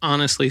 And I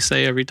honestly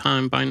say every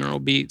time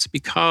binaural beats,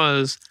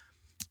 because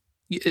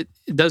it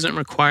doesn't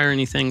require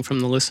anything from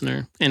the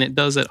listener, and it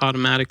does it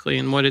automatically.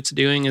 And what it's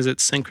doing is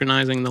it's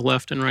synchronizing the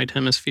left and right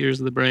hemispheres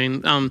of the brain.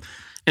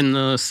 In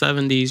the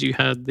 70s, you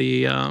had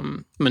the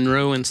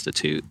Monroe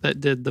Institute that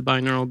did the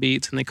binaural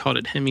beats, and they called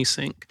it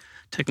HemiSync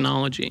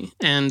technology.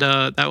 And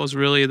that was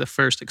really the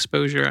first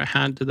exposure I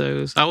had to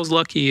those. I was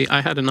lucky.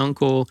 I had an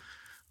uncle.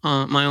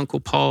 My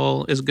uncle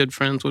Paul is good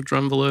friends with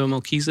Drumvalo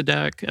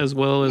Melchizedek, as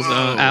well as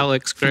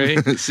Alex Gray.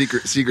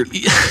 secret,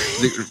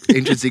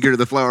 ancient secret of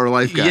the Flower of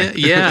Life guy.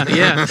 Yeah.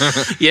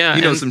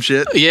 He knows some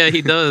shit. Yeah,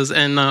 he does.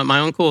 And my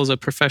uncle is a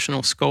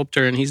professional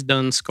sculptor, and he's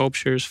done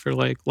sculptures for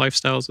like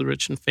Lifestyles of the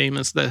Rich and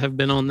Famous that have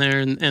been on there.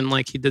 And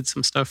like he did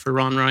some stuff for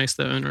Ron Rice,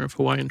 the owner of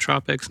Hawaiian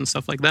Tropics and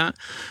stuff like that.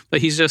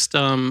 But he's just,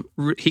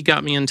 he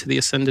got me into the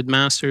Ascended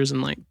Masters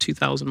in like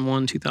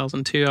 2001,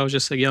 2002. I was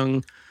just a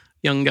young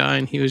guy,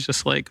 and he was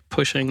just like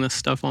pushing this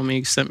stuff on me.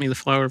 He sent me the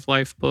Flower of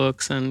Life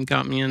books and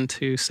got me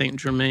into Saint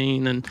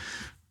Germain and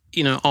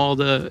all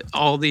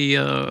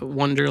the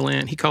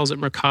Wonderland. He calls it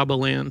Merkaba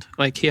Land.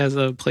 Like he has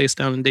a place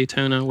down in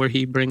Daytona where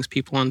he brings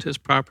people onto his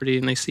property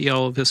and they see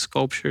all of his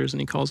sculptures,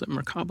 and he calls it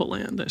Merkaba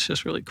Land. That's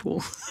just really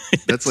cool.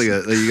 That's like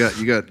you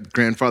got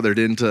grandfathered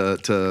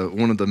into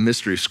one of the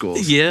mystery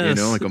schools. Yes.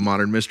 Like a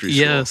modern mystery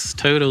school. Yes,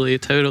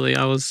 totally.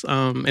 I was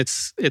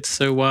it's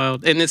so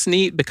wild. And it's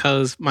neat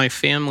because my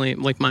family,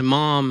 like my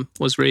mom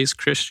was raised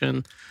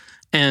Christian,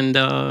 and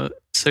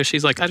so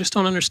she's like, I just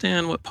don't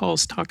understand what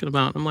Paul's talking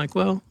about. I'm like,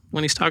 well,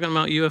 when he's talking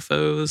about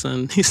UFOs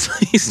and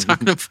he's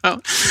talking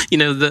about,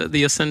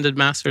 the Ascended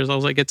Masters, I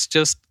was like, it's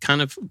just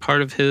kind of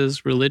part of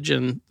his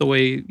religion, the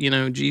way,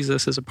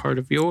 Jesus is a part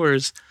of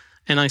yours.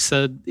 And I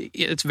said,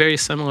 it's very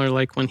similar.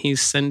 Like when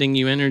he's sending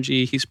you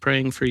energy, he's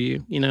praying for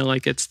you,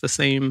 like it's the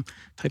same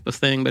type of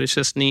thing, but it's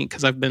just neat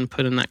because I've been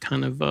put in that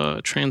kind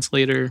of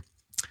translator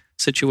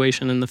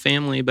situation in the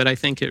family. But I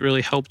think it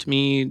really helped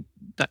me.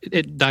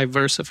 It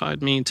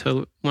diversified me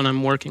to when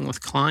I'm working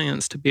with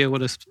clients to be able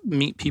to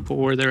meet people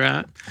where they're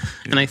at.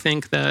 Yeah. And I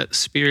think that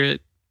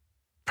Spirit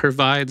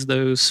provides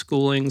those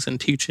schoolings and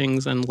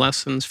teachings and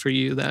lessons for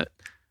you that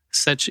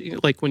set you,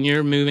 like when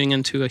you're moving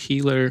into a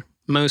healer,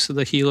 most of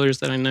the healers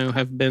that I know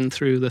have been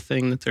through the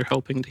thing that they're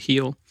helping to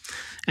heal.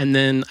 And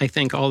then I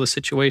think all the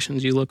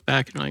situations you look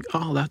back and you're like,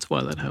 oh, that's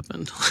why that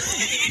happened.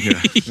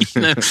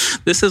 Yeah.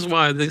 This is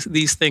why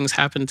these things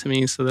happened to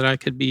me, so that I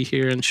could be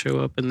here and show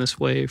up in this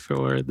way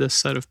for this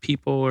set of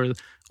people,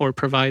 or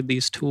provide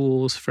these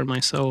tools for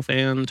myself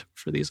and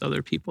for these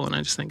other people. And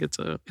I just think it's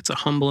a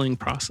humbling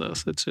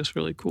process. It's just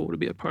really cool to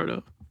be a part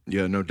of.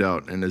 Yeah, no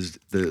doubt. And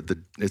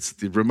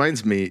it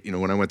reminds me,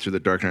 when I went through the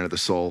dark night of the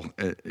soul,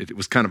 it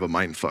was kind of a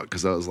mind fuck,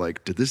 because I was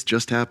like, did this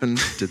just happen?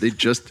 Did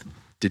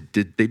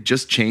they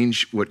just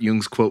change what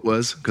Jung's quote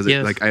was? Because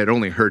Yes. I had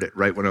only heard it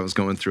right when I was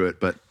going through it,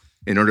 but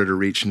in order to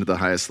reach into the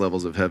highest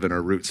levels of heaven,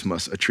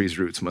 a tree's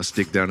roots must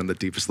dig down in the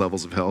deepest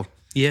levels of hell.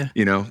 Yeah.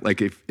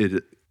 If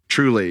it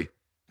truly,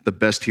 the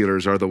best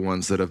healers are the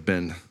ones that have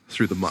been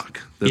through the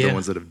muck. They're the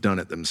ones that have done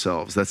it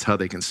themselves. That's how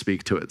they can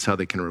speak to it. It's how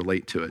they can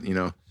relate to it.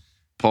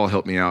 Paul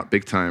helped me out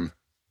big time.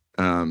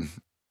 And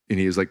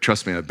he was like,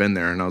 trust me, I've been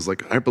there. And I was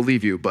like, I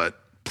believe you, but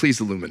please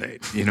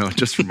illuminate,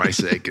 just for my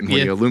sake. And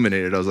when you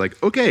illuminated, I was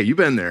like, okay, you've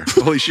been there.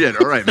 Holy shit.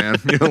 All right, man.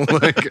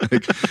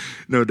 Like,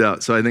 no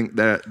doubt. So I think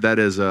that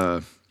is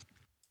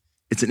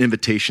it's an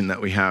invitation that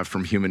we have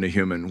from human to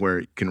human, where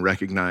you can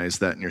recognize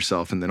that in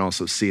yourself and then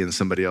also see in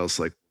somebody else,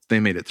 like, they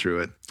made it through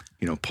it.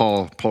 You know,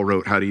 Paul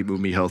wrote How Do You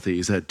Move Me Healthy.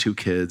 He's had 2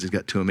 kids. He's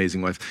got 2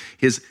 amazing wives.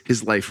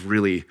 His life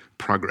really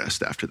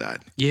progressed after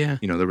that. Yeah.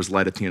 You know, there was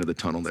light at the end of the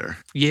tunnel there.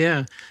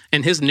 Yeah.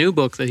 And his new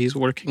book that he's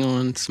working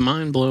on, it's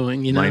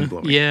mind-blowing, you know?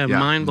 Mind-blowing. Yeah, Yeah,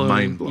 mind-blowing.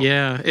 mind-blowing.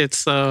 Yeah, it's,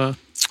 so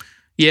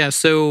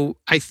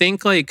I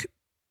think like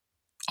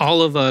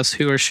all of us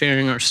who are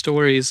sharing our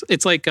stories,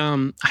 it's like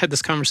I had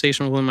this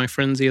conversation with one of my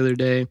friends the other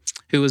day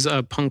who was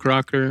a punk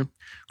rocker,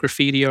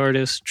 graffiti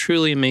artist,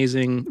 truly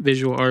amazing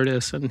visual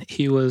artist, and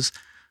he was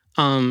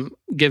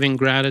giving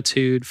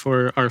gratitude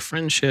for our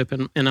friendship.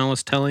 And I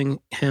was telling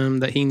him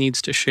that he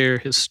needs to share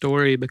his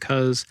story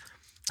because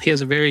he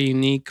has a very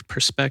unique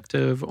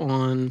perspective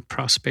on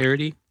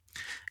prosperity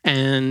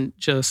and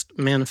just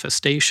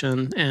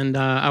manifestation. And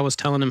I was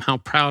telling him how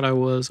proud I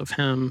was of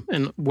him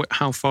and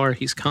how far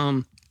he's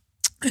come.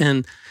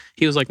 And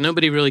he was like,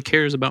 nobody really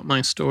cares about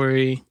my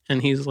story.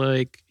 And he's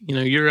like, you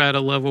know, you're at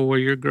a level where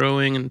you're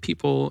growing and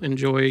people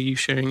enjoy you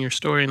sharing your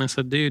story. And I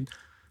said, dude,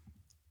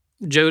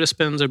 Joe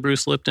Dispenza,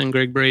 Bruce Lipton,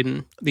 Greg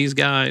Braden, these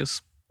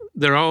guys,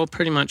 they're all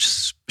pretty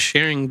much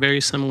sharing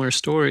very similar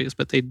stories,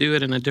 but they do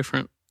it in a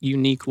different,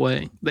 unique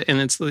way.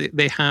 And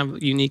they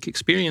have unique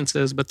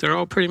experiences, but they're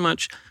all pretty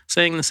much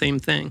saying the same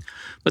thing.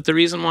 But the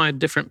reason why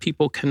different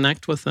people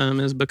connect with them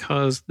is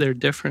because they're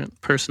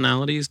different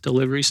personalities,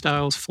 delivery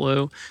styles,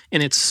 flow.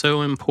 And it's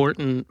so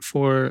important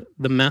for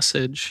the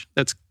message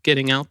that's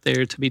getting out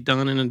there to be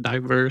done in a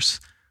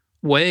diverse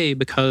way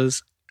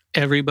because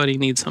everybody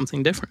needs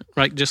something different,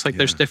 right? Just like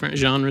there's different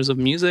genres of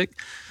music,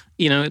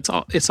 you know,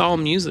 it's all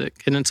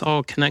music and it's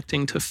all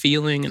connecting to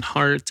feeling and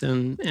heart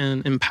and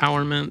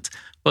empowerment,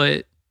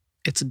 but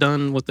it's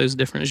done with those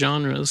different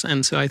genres.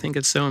 And so I think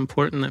it's so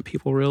important that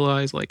people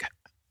realize like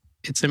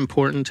it's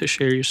important to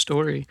share your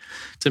story.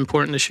 It's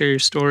important to share your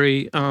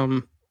story.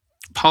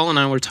 Paul and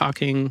I were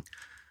talking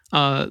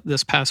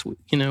this past,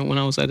 you know, when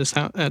I was at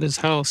his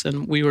house,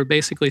 and we were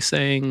basically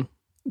saying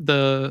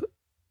the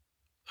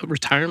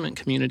retirement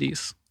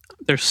communities,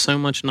 there's so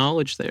much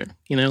knowledge there.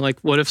 You know, like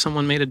what if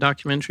someone made a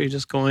documentary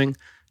just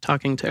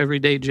talking to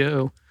everyday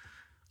Joe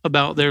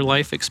about their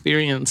life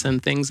experience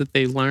and things that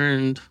they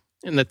learned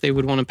and that they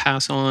would want to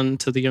pass on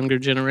to the younger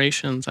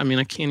generations. I mean,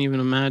 I can't even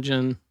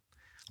imagine.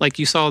 Like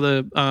you saw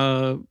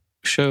the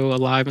show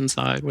Alive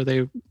Inside,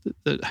 where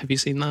have you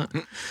seen that?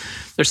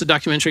 There's a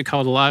documentary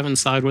called Alive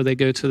Inside where they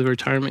go to the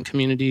retirement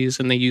communities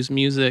and they use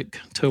music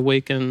to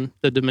awaken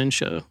the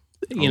dementia.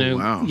 You know,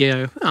 wow.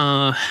 Yeah.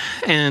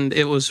 And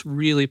it was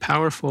really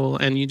powerful.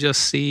 And you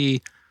just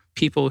see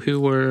people who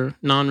were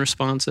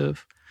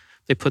non-responsive.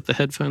 They put the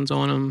headphones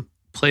on them,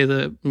 play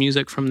the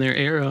music from their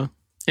era,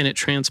 and it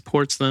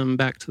transports them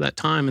back to that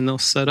time. And they'll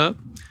set up,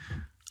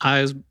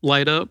 eyes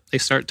light up. They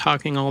start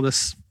talking all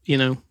this, you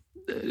know,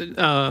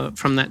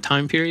 from that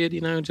time period,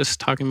 you know, just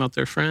talking about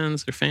their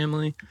friends, their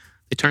family.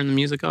 They turn the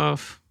music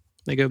off.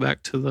 They go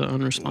back to the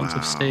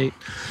unresponsive state.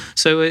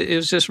 So it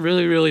was just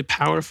really, really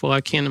powerful.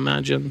 I can't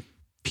imagine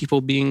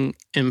people being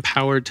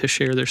empowered to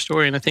share their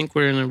story. And I think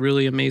we're in a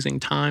really amazing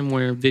time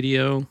where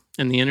video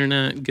and the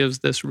internet gives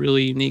this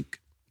really unique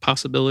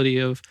possibility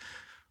of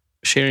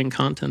sharing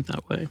content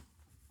that way.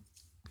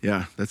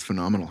 Yeah, that's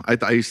phenomenal.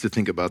 I used to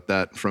think about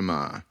that from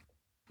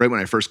right when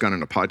I first got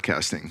into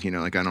podcasting. You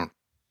know, like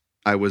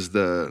I was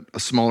a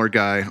smaller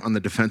guy on the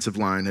defensive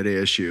line at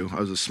ASU. I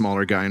was a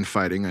smaller guy in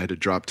fighting. I had to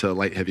drop to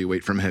light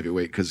heavyweight from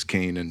heavyweight because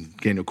Kane and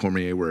Daniel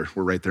Cormier were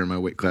right there in my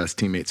weight class,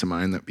 teammates of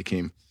mine that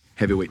became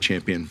heavyweight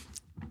champion.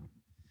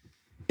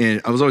 And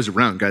I was always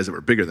around guys that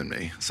were bigger than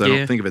me, so I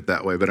don't think of it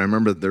that way. But I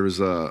remember there was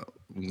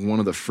one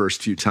of the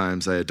first few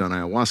times I had done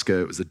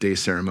ayahuasca. It was a day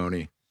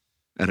ceremony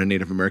at a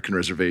Native American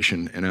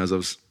reservation, and as I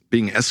was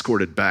being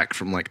escorted back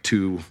from like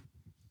 2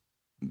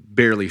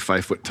 barely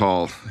 5 foot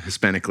tall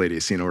Hispanic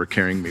ladies, you know, were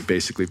carrying me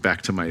basically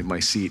back to my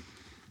seat.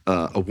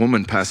 A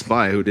woman passed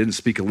by who didn't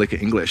speak a lick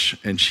of English,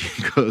 and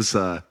she goes,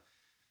 "The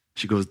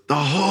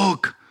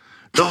Hulk,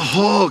 the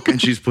Hulk," and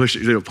she's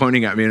pushing, you know,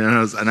 pointing at me, and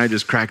I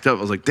just cracked up.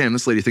 I was like, "Damn,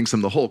 this lady thinks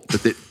I'm the Hulk."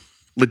 But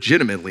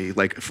legitimately,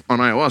 like on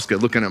ayahuasca,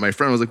 looking at my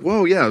friend, I was like,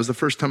 "Whoa, yeah!" It was the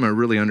first time I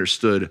really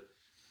understood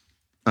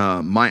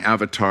my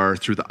avatar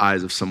through the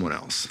eyes of someone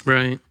else.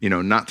 Right. You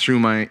know, not through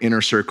my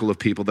inner circle of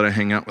people that I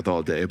hang out with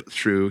all day, but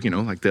through, you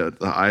know, like the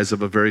eyes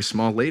of a very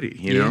small lady,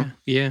 you know?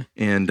 Yeah.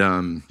 And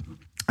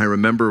I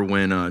remember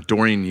when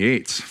Dorian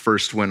Yates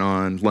first went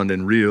on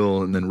London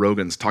Real, and then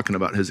Rogan's talking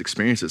about his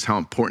experiences, how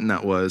important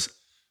that was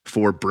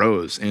for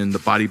bros in the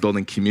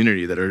bodybuilding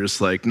community that are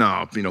just like,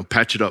 no, you know,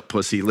 patch it up,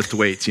 pussy, lift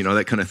weights, you know,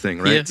 that kind of thing,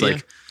 right? Yeah, it's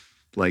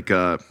like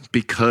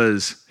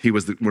because he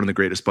was one of the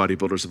greatest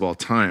bodybuilders of all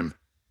time,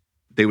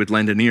 they would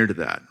lend an ear to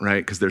that,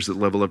 right? Because there's a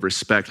level of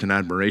respect and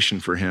admiration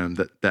for him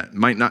that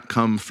might not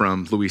come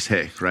from Louise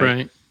Hay, right?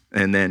 Right.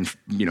 And then,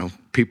 you know,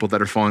 people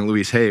that are following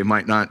Louise Hay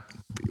might not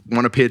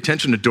want to pay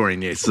attention to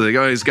Dorian Yates. So they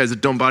go, oh, this guy's a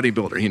dumb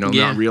bodybuilder, you know,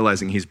 not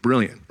realizing he's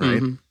brilliant,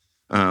 right?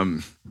 Mm-hmm.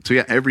 So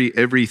yeah,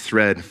 every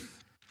thread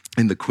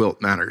in the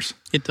quilt matters.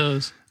 It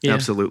does. Yeah.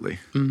 Absolutely.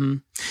 Mm-hmm.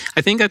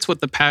 I think that's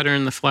what the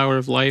pattern, the flower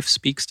of life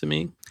speaks to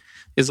me,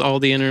 is all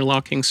the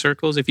interlocking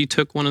circles. If you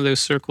took one of those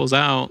circles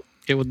out,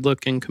 it would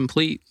look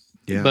incomplete.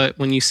 Yeah. But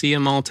when you see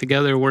them all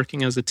together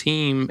working as a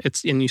team,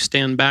 and you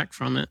stand back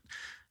from it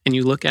and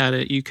you look at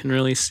it, you can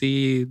really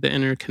see the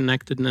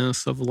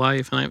interconnectedness of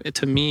life. And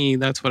to me,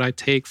 that's what I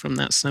take from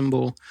that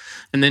symbol.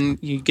 And then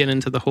you get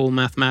into the whole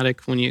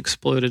mathematic. When you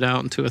explode it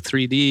out into a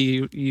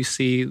 3D, you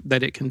see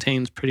that it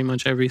contains pretty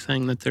much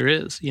everything that there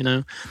is,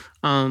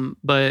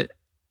 but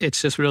it's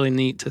just really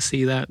neat to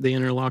see that the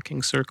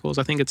interlocking circles.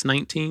 I think it's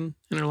 19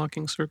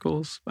 interlocking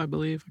circles, I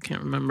believe. I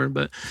can't remember,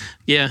 but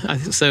yeah.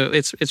 So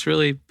it's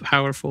really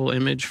powerful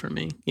image for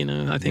me.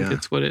 I think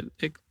it's what it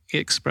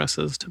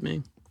expresses to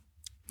me.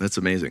 That's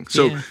amazing.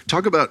 So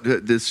talk about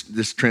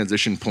this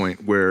transition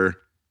point where,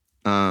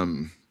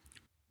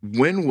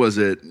 when was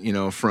it,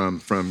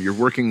 from you're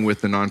working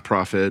with the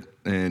nonprofit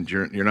and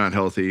you're not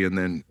healthy, and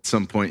then at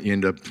some point you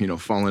end up,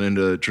 falling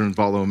into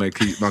Drunvalo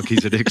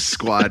Melchizedek's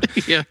squad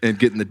and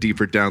getting the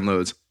deeper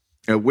downloads.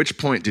 At which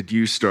point did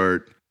you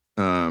start,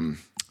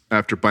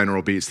 after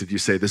binaural beats, did you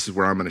say, this is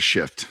where I'm going to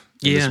shift?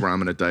 This is where I'm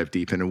going to dive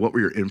deep in? And what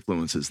were your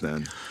influences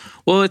then?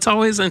 Well, it's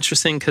always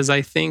interesting because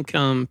I think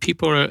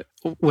people are,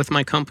 with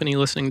my company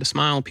Listening to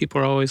Smile,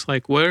 people are always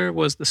like, where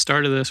was the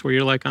start of this where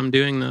you're like, I'm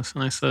doing this?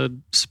 And I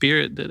said,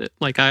 Spirit did it.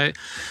 Like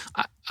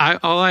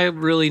all I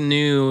really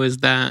knew is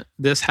that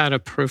this had a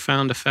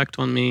profound effect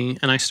on me.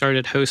 And I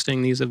started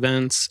hosting these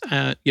events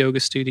at yoga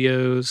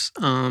studios.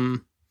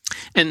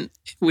 And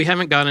we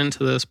haven't got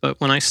into this, but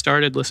when I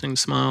started Listening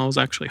to Smile, I was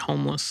actually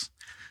homeless.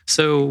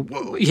 So,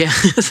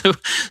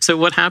 so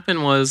what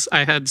happened was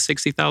I had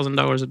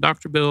 $60,000 of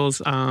doctor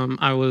bills.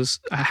 I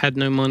had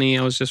no money.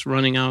 I was just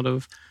running out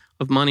of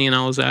money, and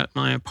I was at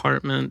my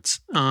apartment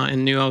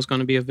and knew I was going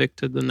to be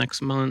evicted the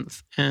next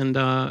month. And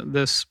I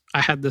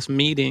had this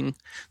meeting.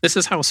 This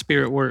is how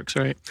Spirit works,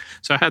 right?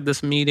 So I had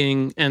this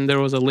meeting, and there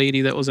was a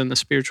lady that was in the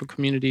spiritual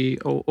community,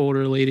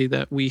 older lady,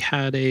 that we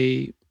had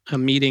a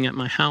meeting at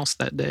my house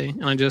that day.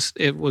 And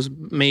it was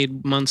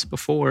made months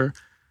before.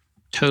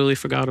 Totally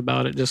forgot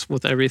about it, just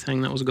with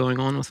everything that was going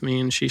on with me.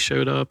 And she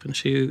showed up, and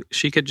she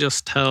could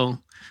just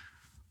tell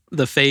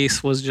the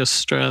face was just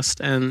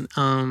stressed. And,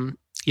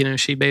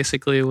 she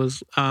basically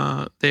was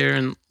there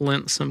and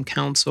lent some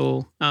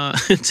counsel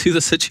to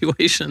the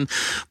situation.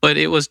 But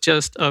it was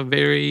just a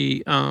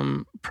very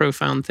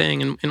profound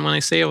thing. And when I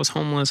say I was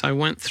homeless, I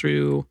went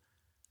through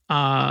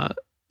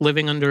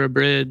living under a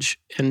bridge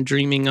and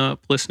dreaming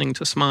up Listening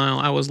to Smile.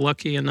 I was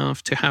lucky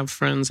enough to have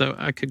friends that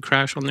I could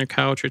crash on their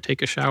couch or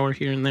take a shower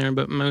here and there,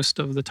 but most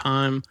of the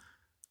time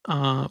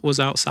was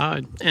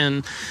outside.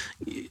 And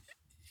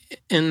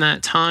in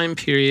that time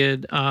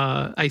period,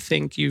 I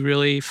think you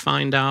really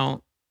find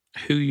out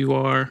who you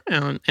are.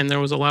 And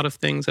there was a lot of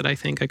things that I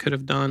think I could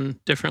have done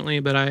differently,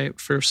 but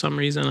for some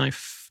reason, I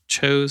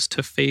chose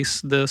to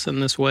face this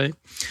in this way.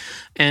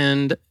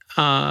 And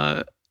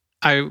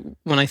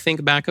when I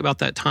think back about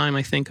that time,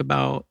 I think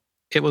about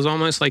it was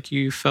almost like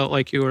you felt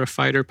like you were a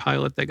fighter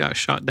pilot that got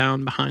shot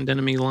down behind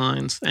enemy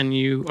lines and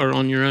you are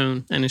on your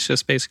own. And it's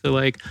just basically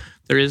like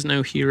there is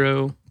no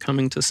hero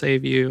coming to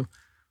save you.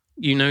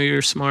 You're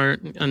a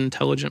smart,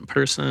 intelligent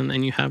person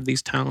and you have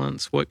these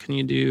talents. What can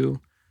you do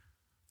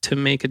to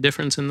make a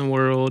difference in the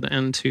world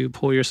and to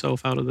pull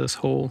yourself out of this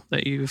hole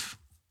that you've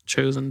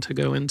chosen to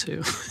go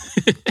into?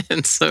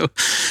 And so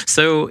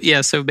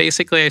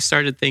basically I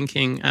started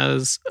thinking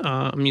as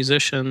a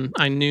musician.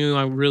 I knew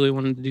I really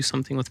wanted to do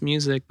something with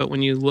music, but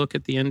when you look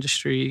at the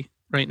industry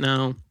right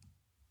now,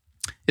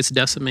 it's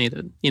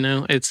decimated.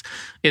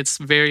 It's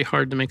very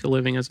hard to make a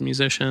living as a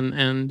musician.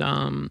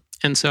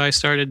 And so I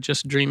started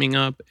just dreaming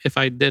up, if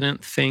I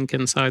didn't think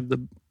inside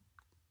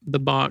the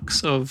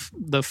box of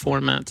the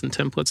formats and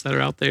templates that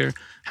are out there,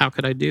 how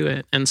could I do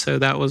it? And so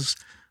that was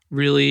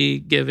really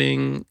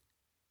giving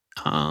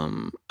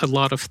a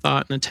lot of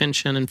thought and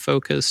attention and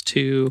focus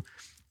to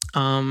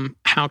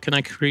how can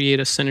I create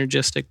a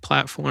synergistic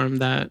platform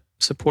that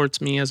supports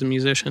me as a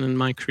musician and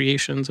my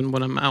creations and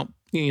what I'm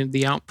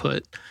the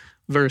output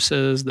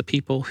versus the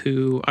people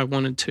who I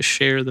wanted to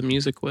share the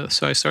music with.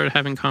 So I started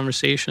having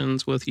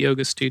conversations with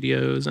yoga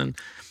studios and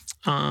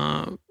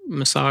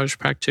massage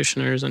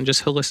practitioners and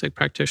just holistic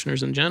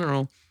practitioners in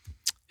general.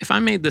 If I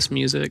made this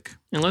music,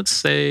 and let's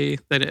say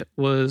that it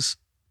was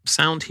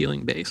sound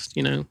healing based,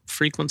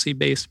 frequency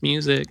based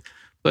music,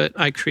 but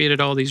I created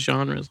all these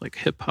genres like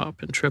hip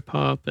hop and trip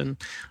hop and,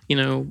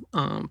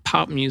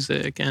 pop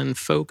music and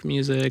folk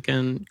music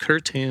and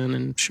kirtan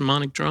and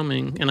shamanic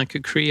drumming, and I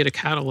could create a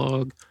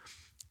catalog.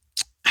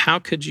 How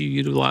could you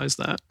utilize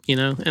that?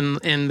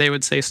 And they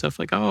would say stuff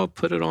like, "Oh,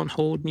 put it on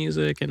hold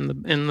music in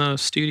the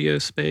studio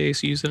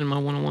space, use it in my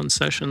one-on-one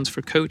sessions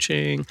for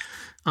coaching,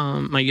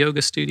 my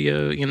yoga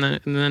studio." And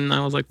then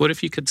I was like, "What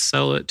if you could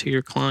sell it to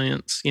your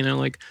clients?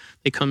 Like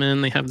they come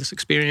in, they have this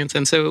experience."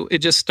 And so it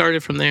just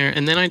started from there.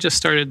 And then I just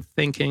started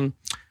thinking,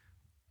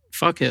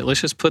 "Fuck it,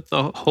 let's just put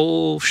the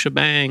whole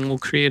shebang. We'll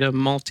create a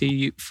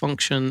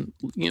multi-function,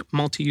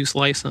 multi-use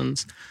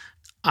license.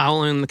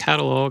 I'll own the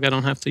catalog. I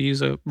don't have to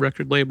use a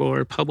record label or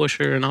a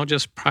publisher, and I'll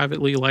just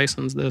privately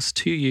license this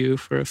to you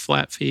for a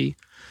flat fee.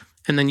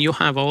 And then you'll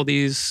have all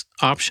these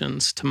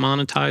options to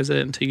monetize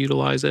it and to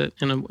utilize it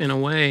in a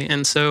way."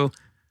 And so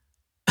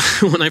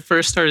when I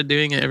first started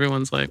doing it,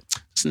 everyone's like,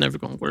 it's never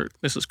going to work.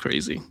 This is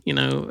crazy,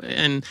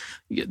 and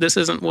this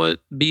isn't what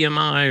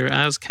BMI or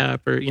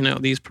ASCAP or,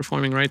 these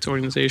performing rights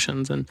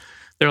organizations. And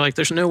they're like,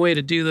 there's no way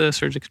to do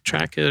this or to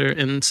track it.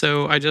 And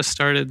so I just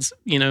started,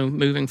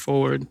 moving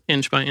forward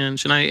inch by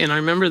inch. And I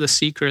remember The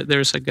Secret.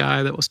 There's a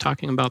guy that was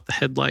talking about the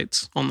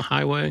headlights on the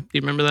highway. Do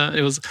you remember that?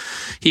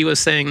 He was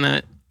saying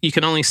that you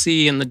can only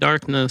see in the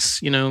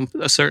darkness,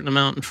 a certain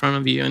amount in front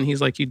of you. And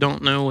he's like, you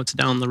don't know what's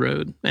down the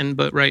road.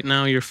 But right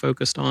now you're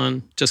focused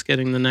on just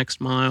getting the next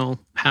mile,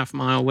 half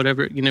mile,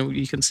 whatever,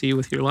 you can see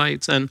with your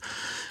lights. And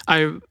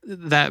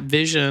that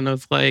vision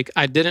of like,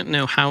 I didn't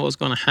know how it was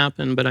going to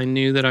happen, but I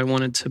knew that I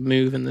wanted to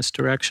move in this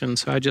direction.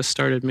 So I just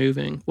started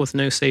moving with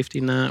no safety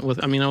net. I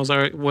was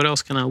already, what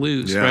else can I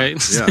lose? Right.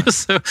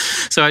 Yeah.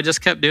 So I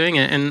just kept doing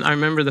it. And I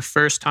remember the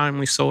first time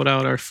we sold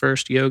out our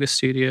first yoga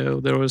studio,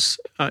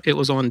 it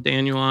was on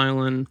Daniel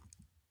Island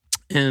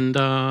and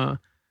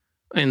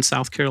in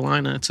South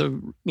Carolina. It's a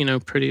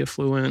pretty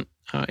affluent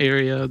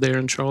area there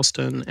in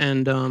Charleston.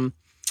 And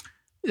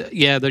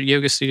the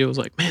yoga studio was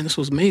like, man, this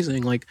was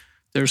amazing. Like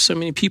there's so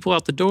many people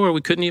out the door,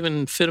 we couldn't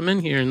even fit them in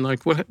here. And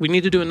like, we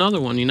need to do another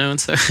one, And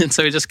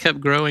so it just kept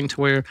growing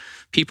to where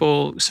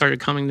people started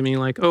coming to me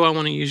like, oh, I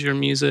want to use your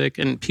music.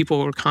 And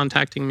people were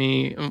contacting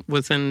me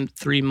within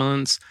 3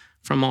 months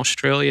from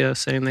Australia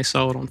saying they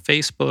saw it on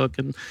Facebook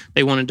and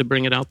they wanted to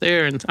bring it out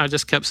there. And I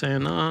just kept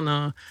saying,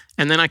 no.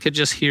 And then I could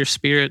just hear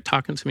Spirit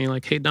talking to me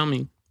like, hey,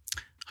 dummy,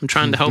 I'm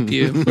trying to help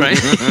you, right?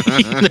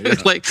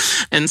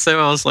 And so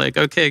I was like,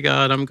 okay,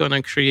 God, I'm going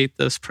to create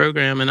this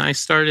program. And I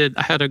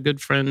had a good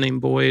friend named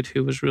Boyd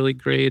who was really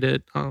great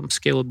at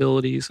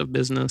scalabilities of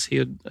business. He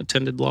had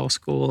attended law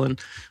school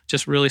and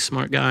just really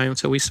smart guy. And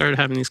so we started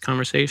having these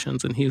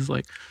conversations and he was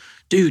like,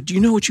 dude, do you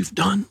know what you've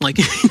done? Like,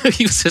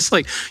 he was just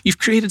like, you've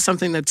created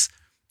something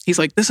he's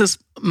like, this is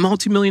a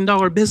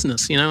multi-million-dollar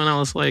business, And I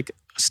was like,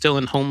 still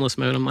in homeless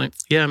mode. I'm like,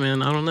 yeah,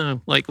 man, I don't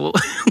know. Like, we'll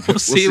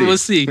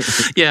see.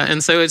 Yeah.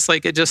 And so it's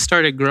like, it just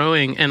started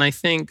growing. And I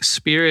think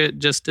Spirit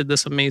just did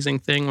this amazing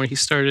thing where he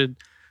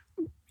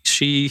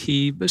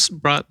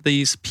brought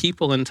these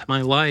people into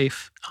my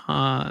life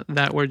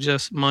that were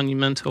just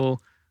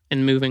monumental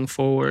in moving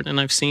forward. And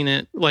I've seen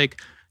it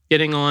like,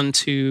 getting on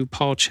to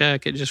Paul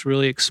Chek, it just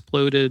really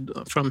exploded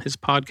from his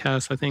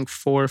podcast. I think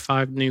 4 or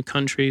 5 new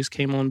countries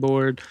came on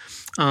board.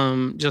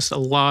 Just a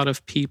lot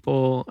of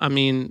people.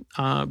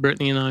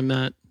 Brittany and I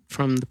met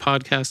from the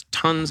podcast.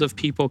 Tons of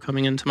people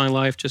coming into my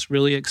life, just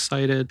really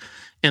excited.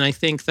 And I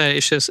think that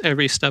it's just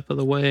every step of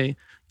the way,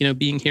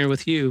 being here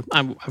with you.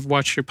 I've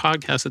watched your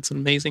podcast. It's an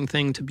amazing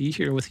thing to be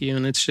here with you.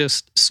 And it's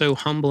just so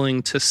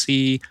humbling to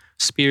see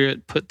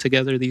Spirit put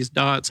together these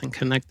dots and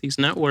connect these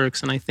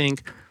networks. And I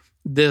think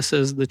this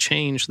is the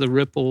change, the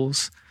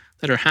ripples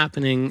that are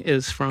happening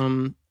is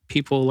from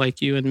people like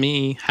you and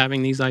me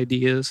having these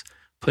ideas,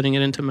 putting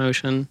it into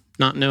motion,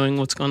 not knowing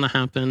what's going to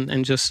happen,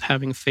 and just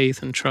having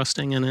faith and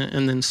trusting in it.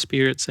 And then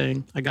Spirit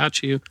saying, I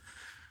got you,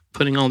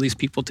 putting all these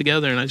people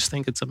together. And I just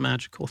think it's a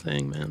magical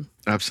thing, man.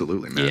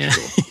 Absolutely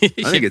magical. Yeah.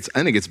 I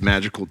think it's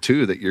magical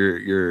too that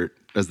you're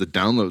as the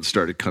downloads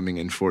started coming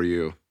in for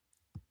you,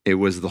 it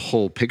was the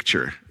whole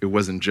picture. It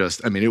wasn't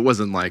just, it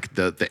wasn't like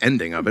the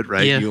ending of it,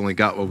 right? Yeah. You only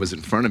got what was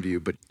in front of you,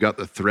 but you got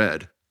the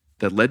thread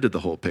that led to the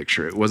whole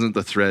picture. It wasn't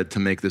the thread to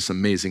make this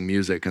amazing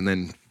music and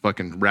then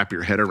fucking wrap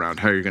your head around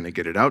how you're going to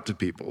get it out to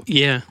people.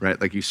 Yeah. Right?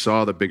 Like you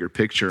saw the bigger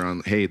picture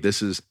on, hey,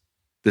 this is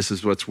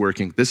what's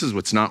working. This is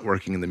what's not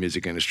working in the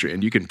music industry.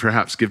 And you can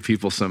perhaps give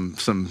people some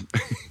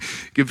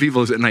give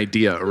people an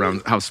idea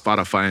around how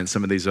Spotify and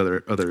some of these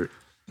other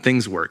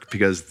things work,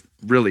 because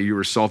really you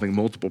were solving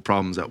multiple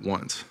problems at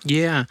once.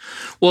 Yeah.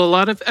 Well,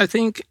 I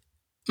think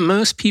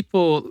most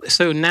people,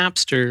 so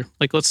Napster,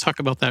 like let's talk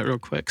about that real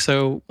quick.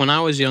 So when I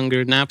was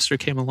younger, Napster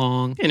came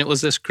along and it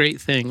was this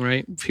great thing,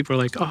 right? People are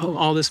like, oh,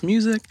 all this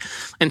music.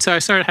 And so I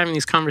started having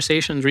these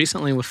conversations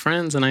recently with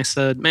friends and I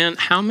said, man,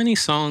 how many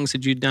songs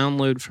did you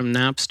download from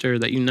Napster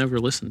that you never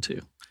listened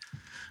to?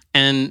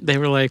 And they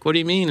were like, what do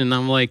you mean? And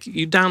I'm like,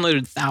 you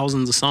downloaded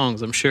thousands of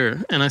songs, I'm sure.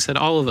 And I said,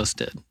 all of us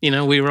did.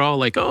 We were all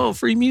like, oh,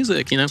 free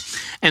music,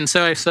 And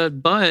so I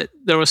said, but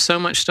there was so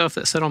much stuff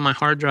that sat on my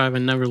hard drive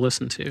and never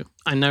listened to.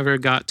 I never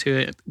got to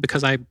it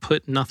because I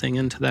put nothing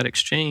into that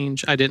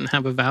exchange. I didn't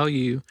have a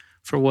value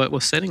for what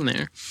was sitting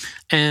there.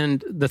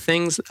 And the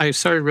things I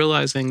started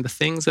realizing, the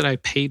things that I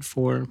paid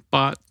for,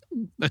 bought,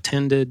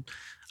 attended,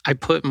 I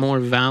put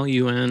more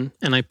value in,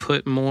 and I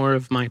put more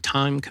of my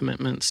time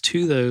commitments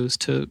to those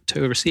to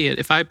oversee it.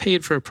 If I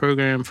paid for a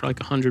program for like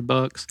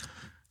 $100,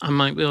 I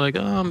might be like,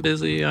 oh, I'm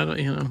busy. I'm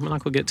not going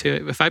to get to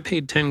it. If I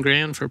paid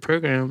 $10,000 for a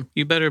program,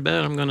 you better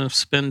bet I'm going to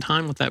spend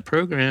time with that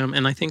program.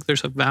 And I think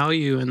there's a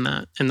value in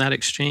that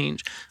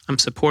exchange. I'm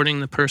supporting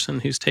the person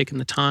who's taken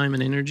the time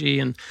and energy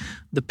and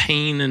the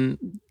pain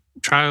and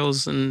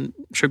trials and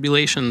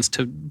tribulations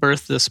to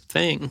birth this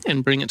thing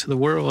and bring it to the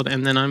world.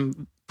 And then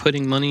I'm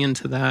putting money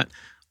into that.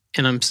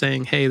 And I'm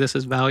saying, hey, this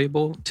is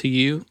valuable to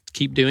you.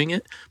 Keep doing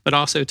it. But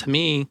also to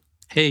me,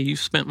 hey, you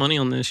spent money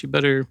on this. You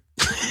better,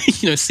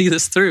 see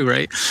this through,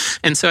 right?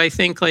 And so I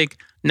think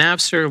like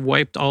Napster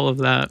wiped all of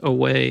that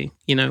away,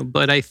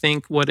 but I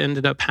think what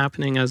ended up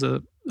happening as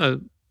a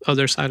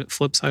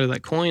flip side of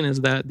that coin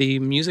is that the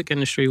music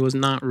industry was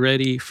not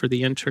ready for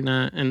the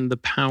internet and the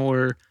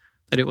power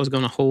that it was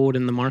going to hold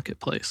in the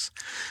marketplace.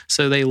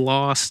 So they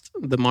lost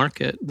the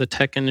market. The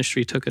tech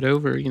industry took it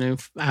over,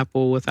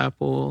 Apple with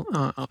Apple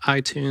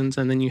iTunes,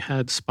 and then you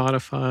had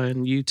Spotify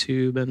and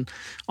YouTube and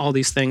all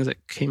these things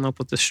that came up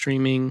with the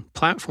streaming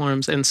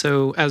platforms. And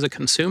so as a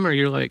consumer,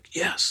 you're like,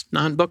 yes,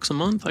 $9 a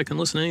month, I can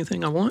listen to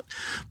anything I want.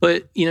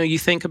 But, you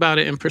think about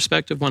it in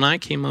perspective. When I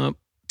came up,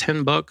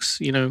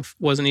 $10,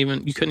 wasn't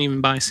even, you couldn't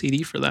even buy a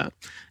CD for that.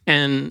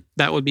 And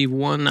that would be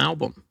one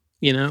album,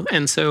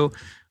 And so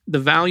the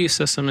value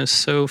system is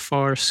so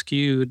far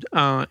skewed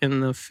in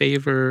the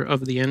favor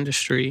of the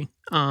industry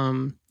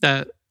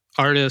that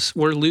artists,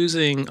 we're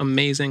losing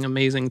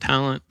amazing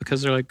talent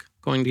because they're like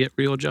going to get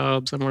real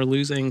jobs, and we're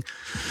losing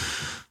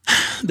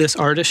this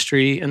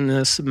artistry and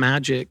this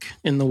magic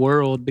in the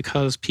world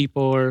because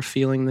people are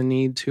feeling the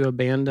need to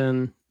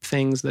abandon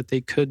things that they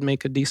could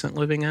make a decent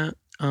living at,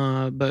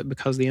 but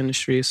because the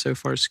industry is so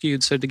far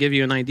skewed. So to give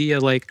you an idea,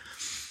 like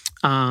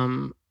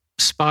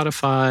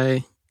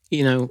Spotify,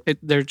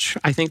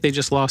 I think they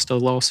just lost a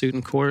lawsuit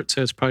in court,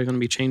 so it's probably going to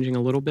be changing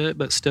a little bit.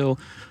 But still,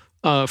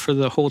 for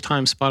the whole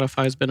time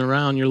Spotify's been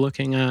around, you're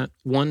looking at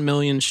 1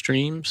 million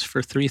streams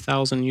for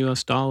 $3,000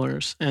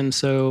 US. And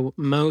so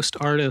most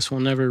artists will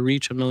never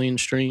reach 1 million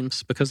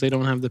streams because they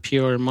don't have the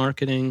PR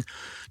marketing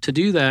to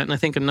do that. And I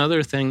think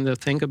another thing to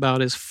think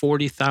about is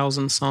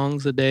 40,000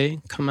 songs a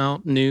day come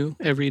out new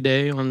every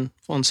day on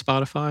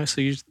Spotify.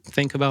 So you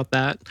think about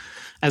that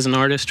as an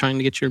artist trying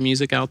to get your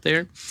music out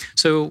there.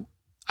 So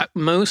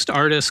most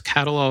artists'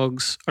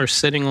 catalogs are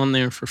sitting on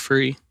there for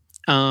free,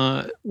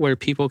 where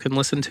people can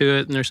listen to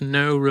it, and there's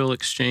no real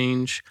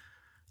exchange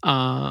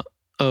of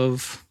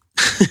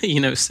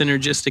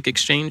synergistic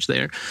exchange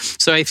there.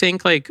 So I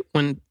think like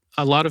when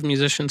a lot of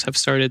musicians have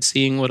started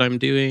seeing what I'm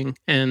doing,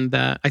 and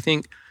that I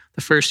think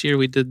the first year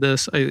we did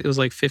this, it was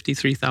like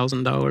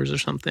 $53,000 or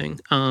something.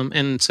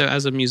 And so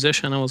as a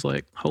musician, I was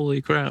like,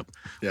 holy crap.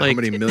 Yeah, like,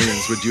 how many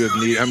millions would you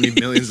have needed? How many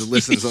millions of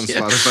listens on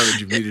Spotify would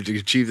you have needed to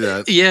achieve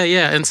that? Yeah.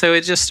 And so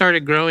it just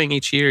started growing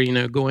each year,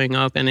 going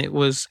up, and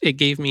it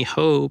gave me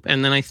hope.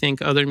 And then I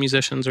think other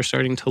musicians are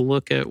starting to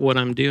look at what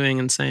I'm doing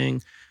and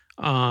saying,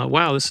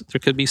 wow, there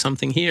could be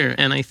something here.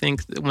 And I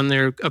think when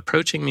they're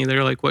approaching me,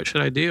 they're like, what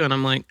should I do? And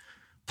I'm like,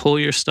 pull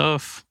your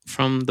stuff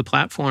from the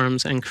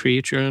platforms and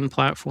create your own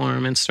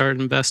platform and start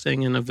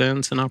investing in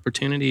events and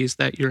opportunities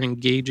that you're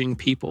engaging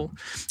people.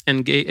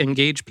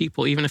 Engage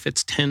people, even if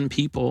it's 10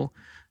 people,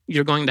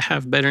 you're going to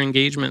have better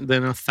engagement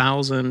than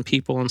 1,000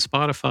 people on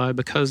Spotify,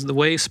 because the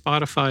way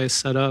Spotify is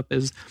set up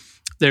is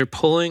they're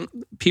pulling,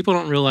 people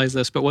don't realize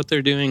this, but what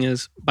they're doing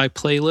is by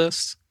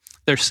playlists,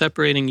 they're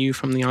separating you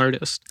from the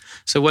artist.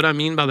 So what I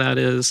mean by that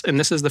is, and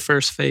this is the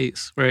first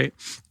phase, right?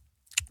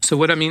 So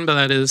what I mean by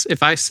that is,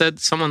 if I said,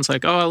 someone's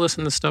like, oh, I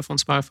listen to stuff on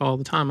Spotify all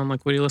the time. I'm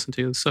like, what do you listen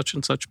to? Such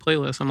and such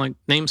playlist. I'm like,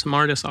 name some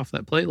artists off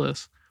that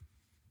playlist.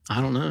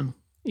 I don't know.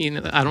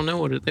 I don't know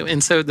what it is.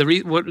 And so the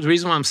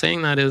reason why I'm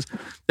saying that is,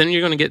 then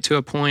you're going to get to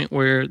a point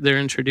where they're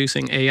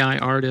introducing AI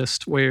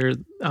artists, where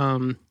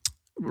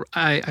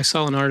I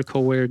saw an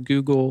article where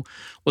Google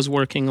was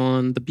working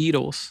on the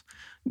Beatles.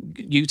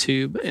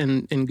 YouTube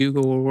and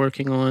Google were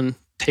working on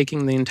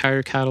taking the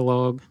entire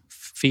catalog,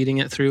 feeding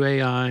it through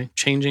AI,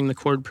 changing the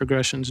chord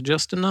progressions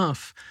just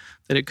enough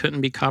that it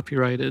couldn't be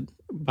copyrighted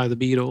by the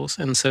Beatles.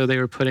 And so they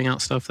were putting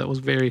out stuff that was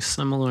very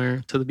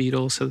similar to the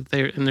Beatles. So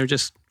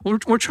that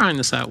we're trying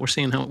this out. We're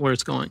seeing where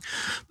it's going.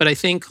 But I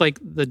think like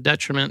the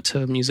detriment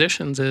to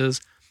musicians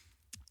is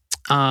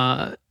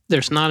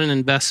there's not an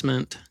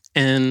investment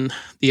in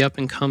the up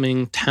and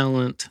coming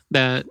talent.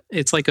 That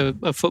it's like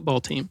a football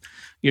team.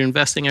 You're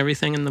investing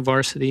everything in the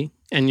varsity,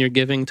 and you're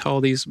giving to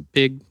all these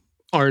big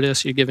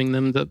artists, you're giving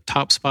them the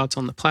top spots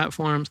on the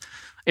platforms.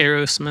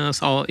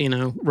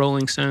 Aerosmith,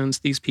 Rolling Stones,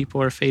 these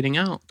people are fading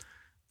out.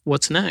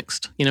 What's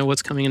next?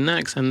 What's coming in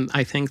next? And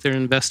I think they're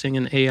investing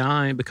in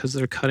AI because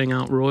they're cutting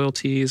out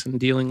royalties and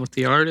dealing with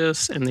the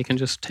artists, and they can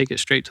just take it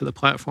straight to the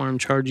platform,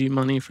 charge you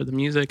money for the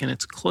music, and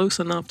it's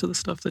close enough to the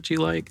stuff that you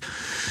like.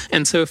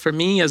 And so for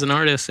me as an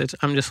artist,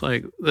 I'm just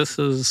like, this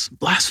is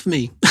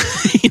blasphemy.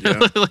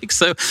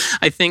 So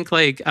I think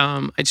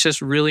it's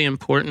just really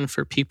important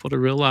for people to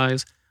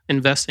realize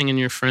investing in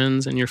your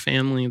friends and your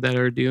family that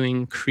are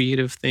doing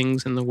creative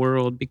things in the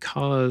world,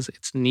 because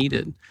it's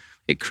needed.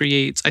 It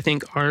creates, I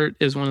think art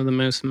is one of the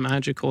most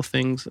magical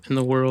things in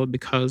the world,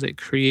 because it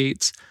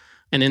creates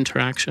an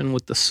interaction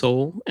with the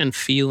soul and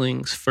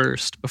feelings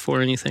first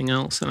before anything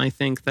else. And I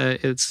think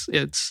that it's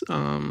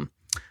a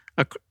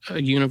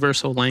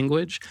universal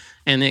language,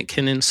 and it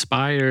can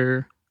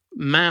inspire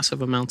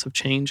massive amounts of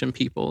change in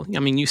people. I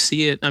mean, you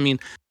see it. I mean,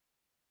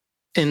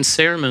 in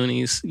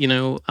ceremonies,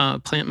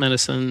 plant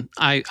medicine,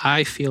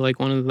 I feel like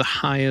one of the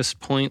highest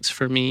points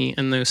for me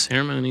in those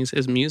ceremonies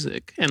is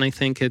music. And I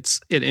think it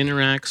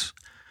interacts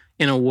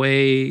in a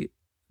way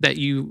that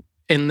you,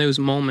 in those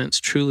moments,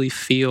 truly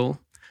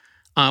feel.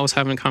 I was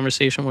having a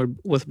conversation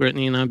with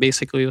Brittany, and I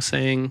basically was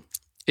saying,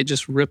 it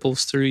just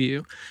ripples through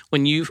you.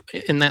 When you,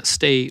 in that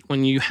state,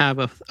 when you have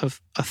a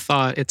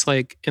thought, it's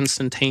like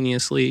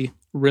instantaneously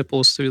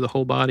ripples through the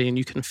whole body, and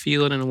you can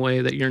feel it in a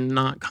way that you're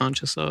not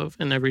conscious of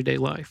in everyday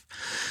life.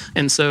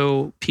 And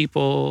so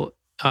people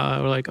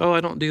are like, oh,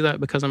 I don't do that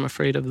because I'm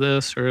afraid of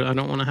this, or I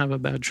don't want to have a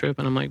bad trip.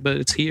 And I'm like, but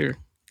it's here.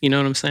 You know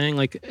what I'm saying?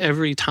 Like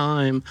every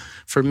time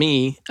for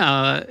me,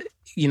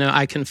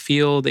 I can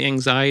feel the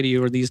anxiety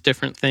or these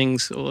different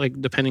things, like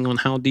depending on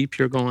how deep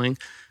you're going,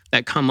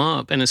 that come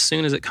up. And as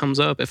soon as it comes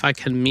up, if I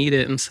can meet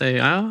it and say,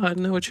 oh, I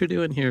know what you're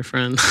doing here,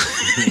 friend,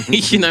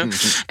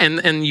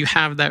 and you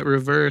have that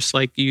reverse,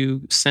 like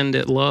you send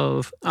it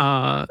love,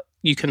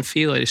 you can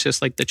feel it. It's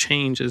just like the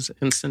change is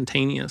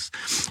instantaneous.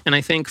 And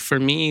I think for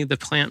me, the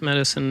plant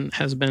medicine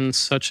has been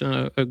such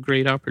a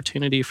great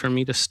opportunity for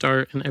me to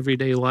start in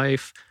everyday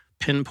life,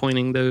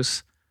 pinpointing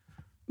those,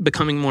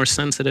 becoming more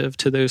sensitive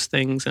to those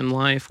things in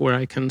life where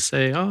I can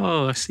say,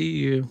 oh, I see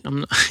you.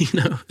 I'm,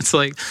 it's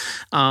like,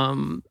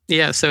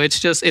 so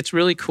it's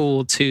really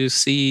cool to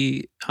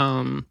see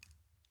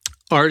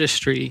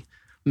artistry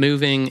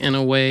moving in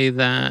a way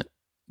that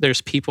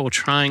there's people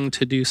trying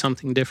to do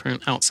something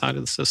different outside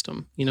of the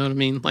system. You know what I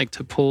mean? Like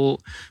to pull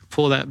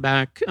that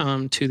back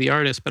to the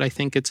artist. But I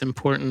think it's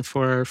important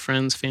for our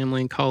friends,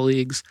 family, and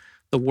colleagues,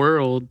 the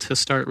world, to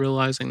start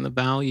realizing the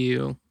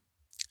value.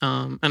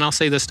 And I'll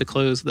say this to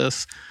close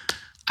this.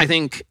 I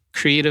think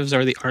creatives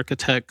are the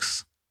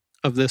architects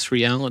of this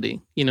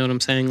reality. You know what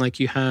I'm saying? Like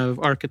you have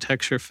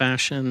architecture,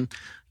 fashion,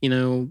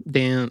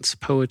 dance,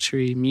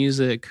 poetry,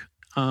 music,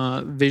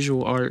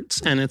 visual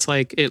arts. And it's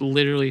like it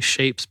literally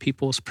shapes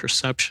people's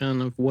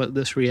perception of what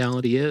this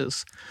reality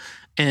is.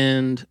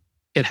 And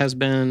it has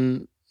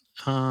been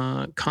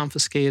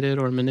confiscated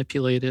or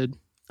manipulated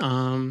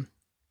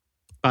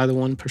by the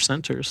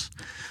 1%ers.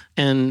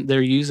 And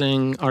they're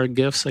using our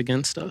gifts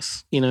against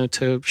us,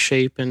 to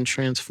shape and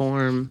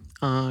transform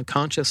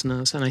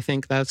consciousness. And I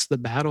think that's the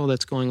battle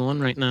that's going on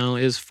right now,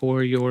 is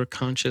for your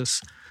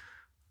conscious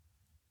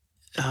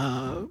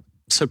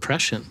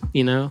suppression,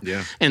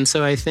 Yeah. And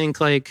so I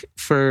think like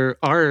for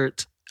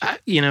art,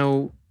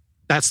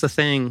 that's the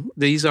thing.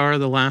 These are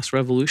the last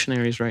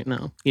revolutionaries right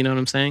now. You know what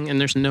I'm saying? And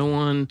there's no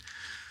one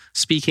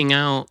speaking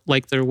out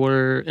like there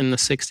were in the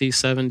 60s,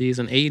 70s,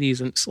 and 80s.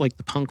 And it's like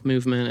the punk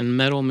movement and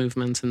metal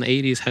movements in the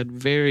 80s had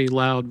very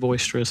loud,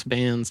 boisterous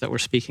bands that were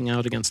speaking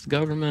out against the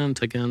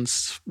government,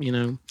 against,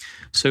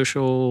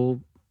 social,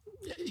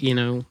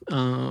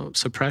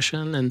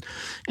 suppression.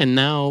 And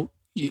now,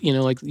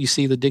 like you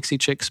see the Dixie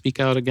Chicks speak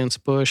out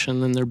against Bush,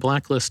 and then they're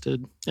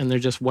blacklisted and they're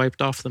just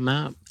wiped off the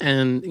map.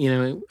 And,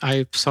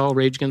 I saw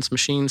Rage Against the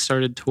Machine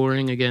started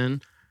touring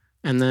again.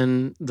 And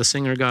then the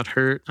singer got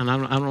hurt, and I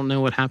don't know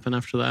what happened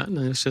after that. And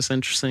it's just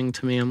interesting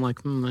to me. I'm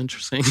like,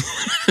 interesting.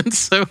 And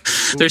so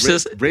there's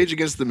this Rage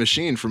Against the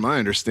Machine, from my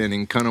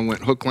understanding, kind of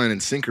went hook, line,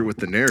 and sinker with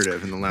the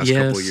narrative in the last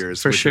couple of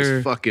years, for which sure.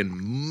 is fucking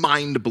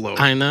mind blowing.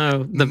 I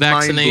know the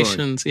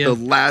vaccinations. Yeah, the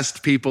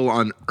last people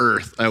on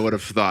Earth, I would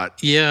have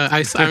thought. Yeah,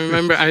 I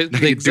remember.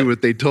 They do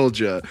what they told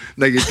you.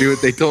 They do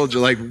what they told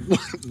you. Like,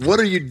 what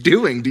are you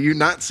doing? Do you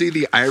not see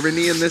the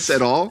irony in this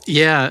at all?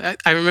 Yeah,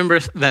 I remember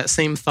that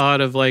same thought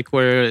of like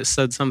where it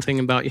said something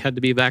about you had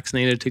to be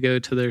vaccinated to go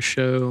to their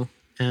show,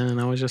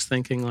 and I was just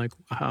thinking like,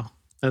 wow,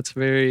 that's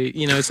very,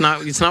 it's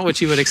not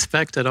what you would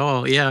expect at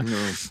all. Yeah.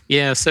 No.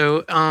 Yeah.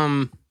 So,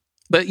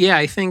 but yeah,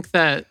 I think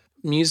that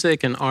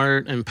music and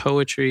art and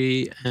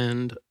poetry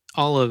and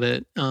all of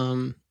it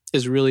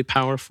is really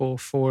powerful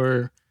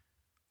for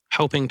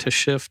helping to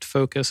shift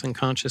focus and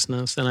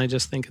consciousness. And I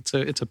just think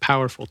it's a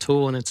powerful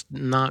tool, and it's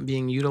not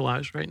being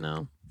utilized right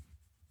now.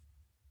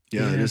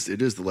 Yeah,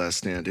 it is the last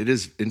stand. It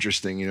is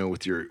interesting,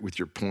 with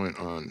your point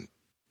on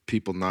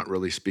people not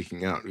really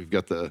speaking out. We've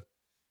got the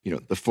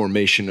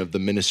formation of the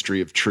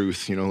Ministry of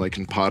Truth, like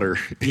in Potter.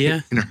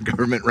 Yeah. In our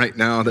government right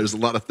now, there's a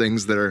lot of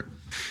things that are,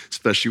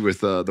 especially with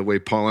the way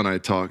Paul and I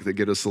talk, that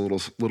get us a little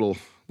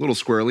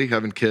squirrely,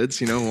 having kids,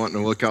 wanting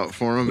to look out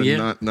for them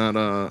and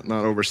not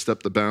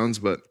overstep the bounds.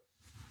 But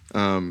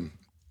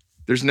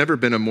there's never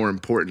been a more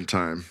important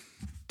time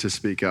to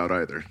speak out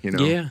either,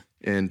 Yeah.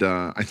 And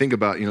I think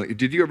about,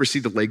 did you ever see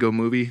the Lego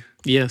movie?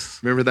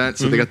 Yes. Remember that?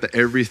 So they got the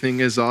everything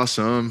is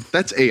awesome.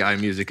 That's AI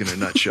music in a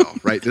nutshell,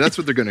 right? That's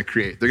what they're going to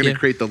create. They're going to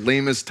create the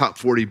lamest top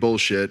 40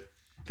 bullshit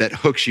that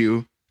hooks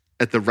you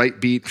at the right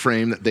beat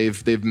frame that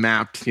they've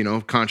mapped,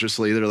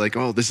 consciously. They're like,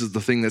 oh, this is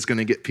the thing that's going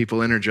to get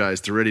people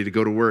energized. They're ready to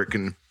go to work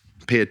and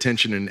pay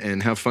attention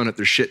and have fun at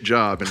their shit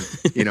job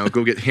and,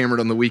 go get hammered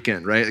on the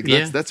weekend, right?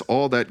 Like that's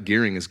all that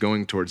gearing is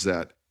going towards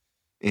that.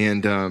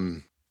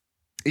 And,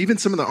 even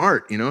some of the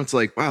art, it's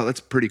like, wow, that's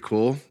pretty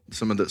cool.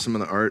 Some of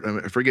the art,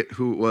 I forget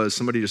who it was.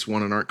 Somebody just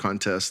won an art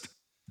contest.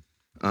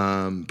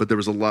 But there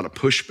was a lot of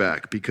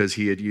pushback because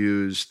he had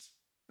used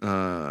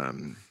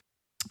AI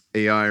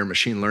or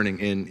machine learning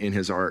in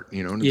his art,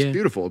 and it's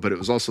beautiful, but it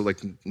was also like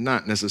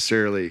not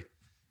necessarily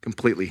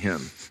completely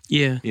him.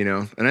 Yeah.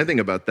 And I think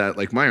about that,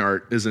 like my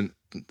art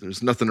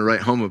there's nothing to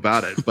write home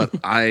about it, but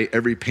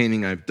every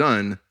painting I've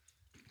done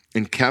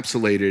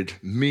encapsulated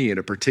me at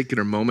a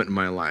particular moment in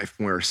my life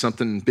where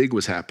something big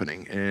was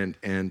happening. And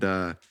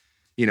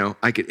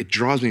it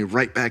draws me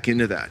right back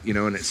into that,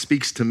 and it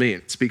speaks to me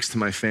and it speaks to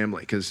my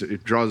family because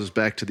it draws us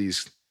back to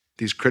these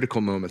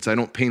critical moments. I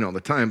don't paint all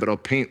the time, but I'll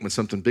paint when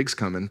something big's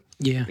coming.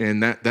 Yeah.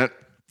 And that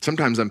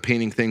sometimes I'm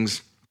painting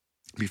things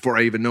before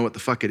I even know what the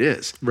fuck it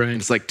is. Right. And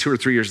it's like 2 or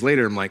 3 years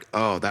later, I'm like,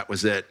 oh, that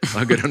was it.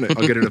 I'll get on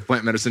a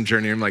plant medicine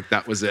journey. I'm like,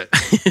 that was it.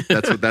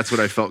 That's what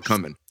I felt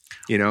coming.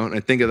 And I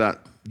think of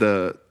that,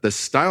 the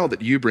style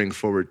that you bring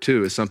forward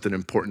too is something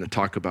important to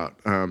talk about.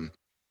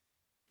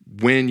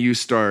 When you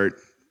start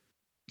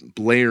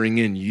layering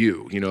in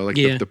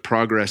the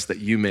progress that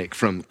you make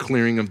from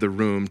clearing of the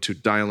room to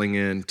dialing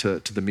in to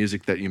the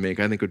music that you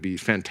make, I think would be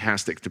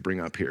fantastic to bring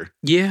up here.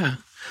 Yeah.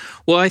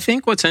 Well, I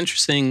think what's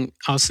interesting,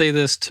 I'll say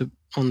this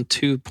on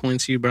 2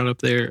 points you brought up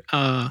there.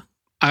 I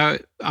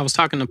was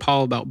talking to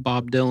Paul about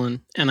Bob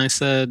Dylan, and I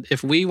said,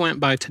 if we went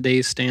by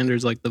today's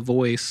standards like The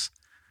Voice,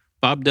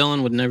 Bob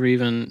Dylan would never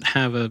even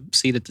have a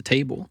seat at the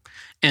table.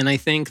 And I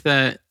think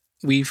that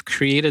we've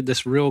created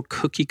this real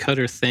cookie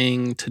cutter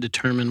thing to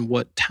determine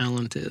what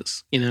talent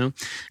is,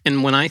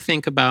 And when I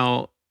think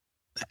about,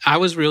 I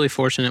was really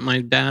fortunate.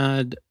 My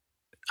dad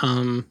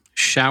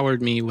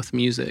showered me with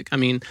music. I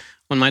mean,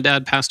 when my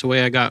dad passed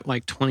away, I got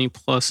like 20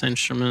 plus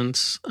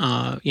instruments,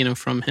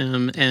 from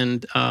him,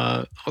 and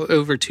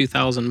over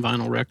 2,000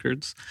 vinyl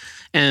records.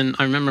 And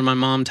I remember my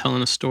mom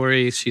telling a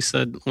story. She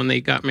said when they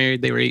got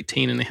married, they were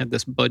 18 and they had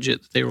this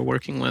budget that they were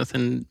working with.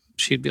 And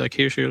she'd be like,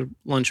 here's your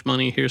lunch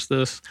money, here's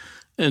this.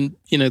 And,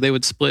 they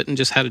would split and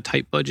just had a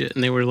tight budget.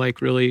 And they were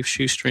like really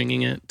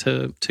shoestringing it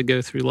to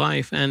go through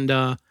life.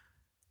 And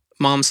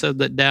Mom said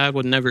that Dad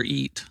would never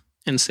eat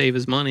and save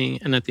his money.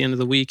 And at the end of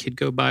the week, he'd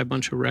go buy a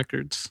bunch of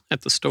records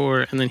at the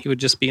store. And then he would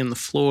just be on the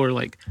floor,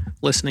 like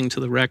listening to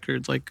the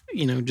records, like,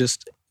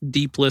 just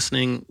deep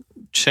listening,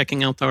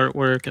 checking out the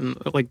artwork. And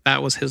like,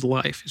 that was his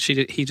life.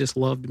 He just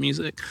loved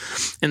music.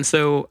 And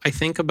so I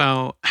think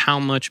about how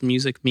much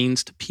music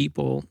means to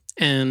people.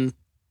 And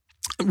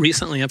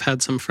recently I've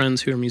had some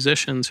friends who are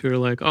musicians who are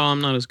like, oh,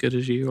 I'm not as good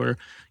as you, or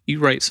you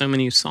write so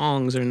many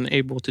songs and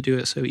able to do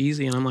it so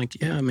easy. And I'm like,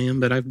 yeah, man,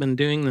 but I've been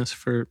doing this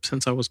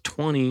since I was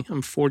 20.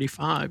 I'm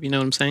 45. You know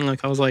what I'm saying?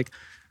 Like, I was like,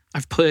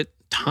 I've put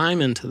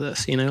time into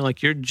this,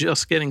 like you're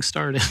just getting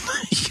started,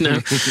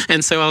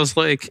 And so I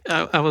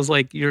was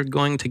like, you're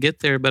going to get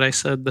there. But I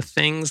said, the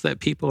things that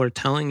people are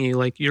telling you,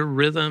 like your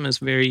rhythm is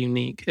very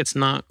unique. It's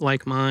not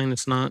like mine.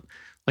 It's not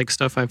like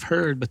stuff I've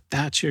heard, but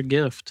that's your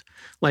gift.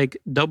 Like,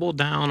 double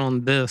down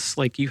on this.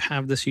 Like, you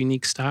have this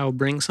unique style.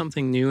 Bring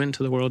something new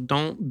into the world.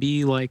 Don't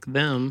be like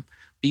them.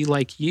 Be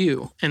like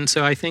you. And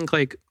so I think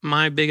like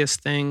my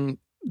biggest thing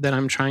that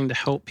I'm trying to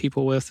help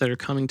people with that are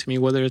coming to me,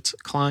 whether it's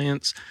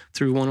clients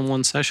through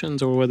one-on-one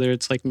sessions or whether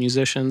it's like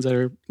musicians that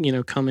are,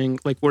 coming,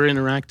 like we're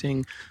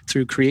interacting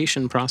through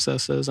creation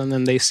processes, and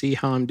then they see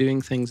how I'm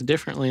doing things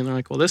differently. And they're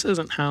like, well, this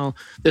isn't how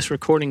this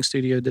recording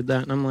studio did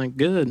that. And I'm like,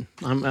 good.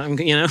 I'm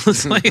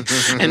it's like,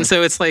 and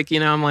so it's like,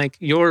 I'm like,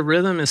 your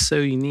rhythm is so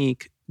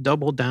unique.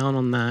 Double down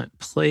on that.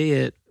 Play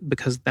it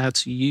because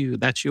that's you.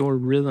 That's your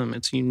rhythm.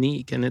 It's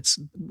unique, and its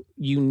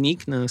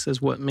uniqueness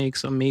is what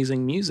makes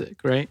amazing music,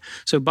 right?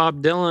 So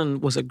Bob Dylan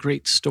was a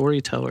great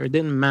storyteller. It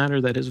didn't matter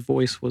that his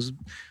voice was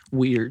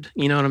weird,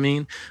 you know what I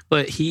mean?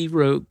 But he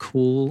wrote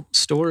cool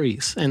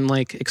stories and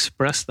like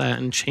expressed that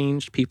and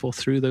changed people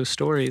through those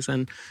stories.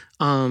 And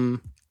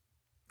don't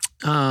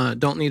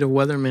need a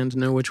weatherman to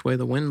know which way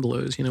the wind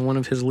blows, one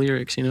of his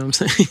lyrics, you know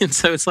what I'm saying? And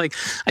so it's like,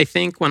 I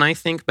think when I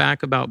think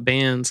back about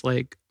bands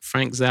like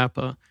Frank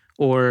Zappa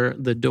or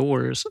The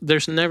Doors,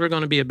 there's never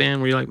going to be a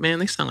band where you're like, man,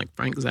 they sound like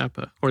Frank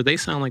Zappa or they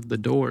sound like The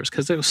Doors,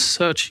 because there was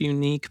such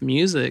unique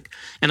music.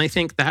 And I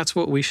think that's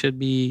what we should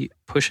be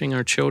pushing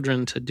our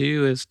children to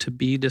do, is to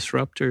be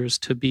disruptors,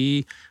 to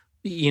be,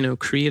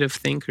 creative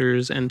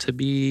thinkers, and to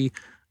be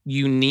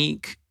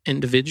unique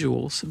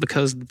individuals,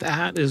 because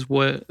that is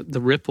what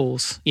the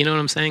ripples, you know what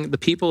I'm saying? The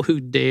people who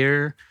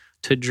dare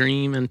to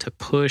dream and to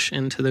push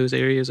into those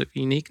areas of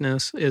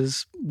uniqueness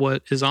is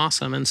what is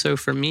awesome. And so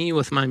for me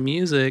with my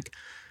music,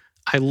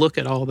 I look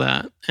at all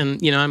that,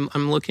 and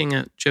I'm looking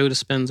at Joe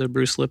Dispenza,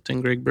 Bruce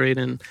Lipton, Greg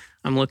Braden.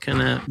 I'm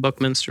looking at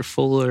Buckminster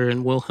Fuller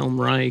and Wilhelm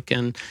Reich,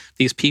 and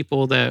these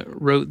people that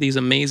wrote these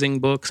amazing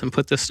books and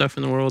put this stuff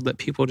in the world that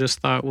people just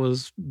thought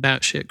was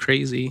batshit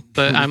crazy.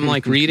 But I'm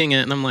like reading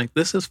it and I'm like,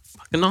 this is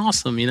fucking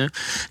awesome,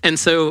 And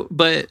so,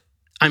 but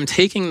I'm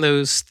taking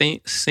those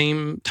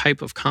same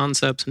type of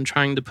concepts and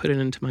trying to put it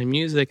into my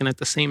music, and at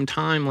the same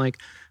time, like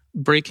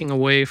breaking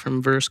away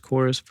from verse,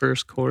 chorus,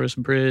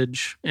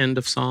 bridge, end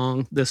of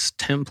song, this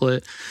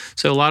template.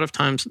 So a lot of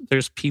times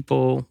there's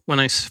people, when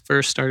I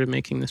first started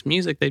making this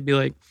music, they'd be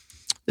like,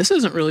 this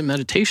isn't really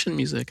meditation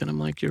music. And I'm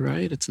like, you're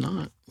right, it's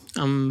not.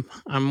 I'm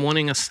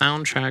wanting a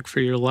soundtrack for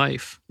your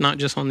life, not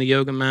just on the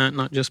yoga mat,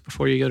 not just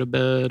before you go to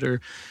bed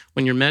or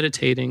when you're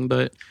meditating,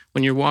 but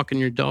when you're walking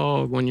your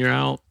dog, when you're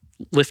out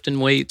lifting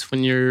weights,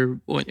 when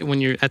you're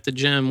at the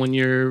gym, when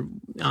you're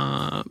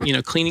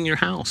cleaning your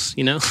house,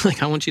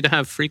 like I want you to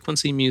have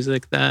frequency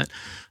music that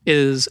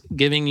is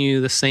giving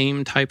you the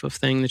same type of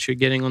thing that you're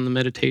getting on the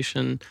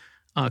meditation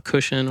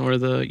cushion or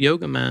the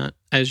yoga mat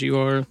as you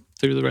are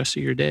through the rest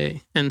of your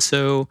day. And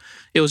so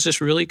it was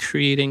just really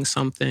creating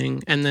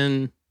something and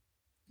then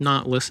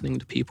not listening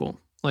to people.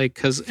 Like,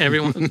 because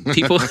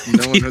people,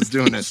 no one was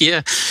doing it.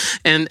 Yeah.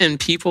 And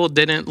people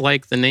didn't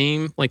like the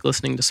name, like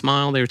listening to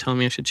Smile. They were telling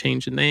me I should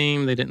change the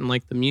name. They didn't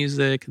like the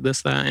music,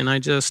 this, that. And I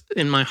just,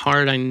 in my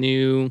heart, I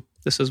knew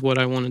this is what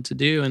I wanted to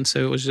do. And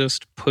so it was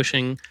just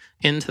pushing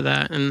into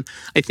that. And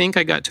I think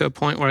I got to a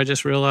point where I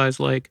just realized,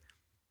 like,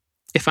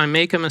 if I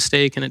make a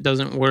mistake and it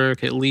doesn't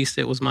work, at least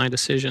it was my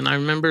decision. I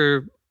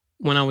remember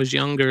when I was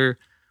younger,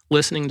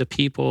 listening to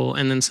people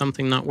and then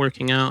something not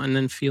working out and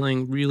then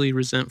feeling really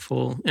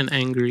resentful and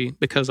angry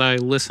because I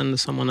listened to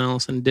someone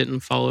else and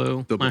didn't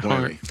follow my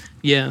heart.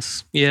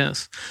 Yes.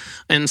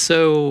 And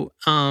so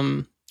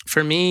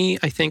for me,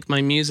 I think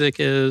my music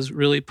is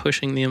really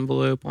pushing the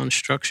envelope on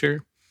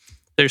structure.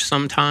 There's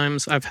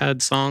sometimes I've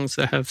had songs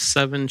that have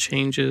 7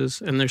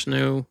 changes and there's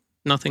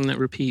nothing that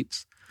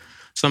repeats.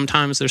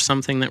 Sometimes there's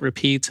something that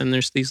repeats and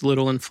there's these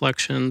little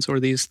inflections or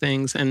these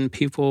things and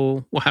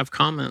people will have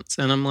comments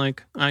and I'm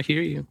like, I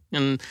hear you.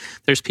 And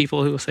there's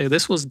people who will say,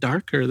 this was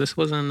darker. This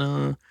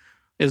wasn't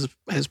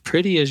as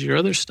pretty as your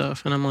other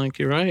stuff. And I'm like,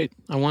 you're right.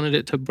 I wanted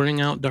it to bring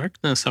out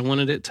darkness. I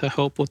wanted it to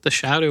help with the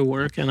shadow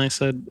work. And I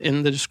said,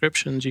 in the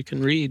descriptions, you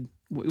can read.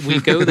 We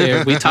go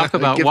there. We talk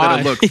about Give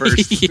why. That a look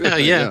first.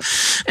 yeah.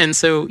 And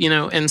so,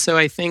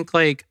 I think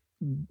like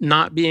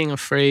not being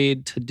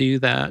afraid to do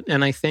that.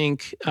 And I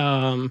think,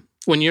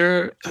 when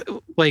you're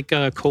like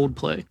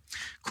Coldplay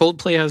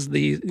has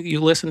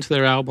you listen to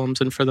their albums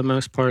and for the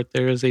most part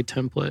there is a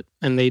template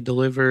and they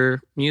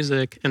deliver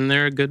music and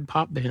they're a good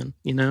pop band,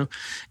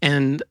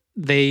 and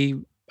they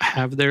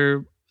have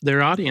their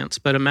audience.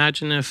 But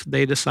imagine if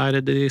they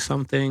decided to do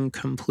something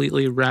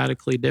completely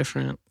radically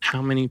different,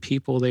 how many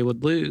people they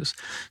would lose.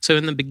 So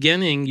in the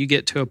beginning, you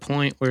get to a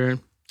point where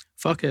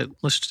fuck it,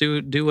 let's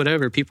do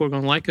whatever. People are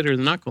going to like it or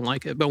they're not going to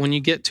like it. But when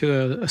you get to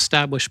an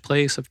established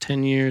place of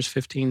 10 years,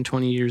 15,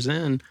 20 years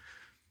in,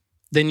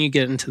 then you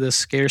get into this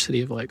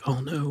scarcity of like,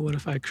 oh no, what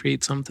if I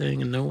create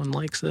something and no one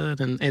likes it?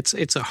 And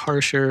it's a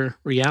harsher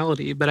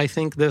reality. But I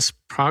think this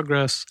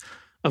progress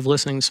of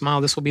listening to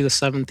Smile, this will be the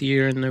 7th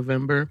year in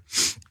November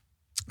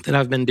that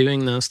I've been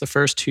doing this. The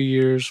first 2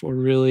 years were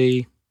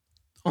really,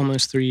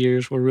 almost 3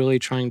 years, were really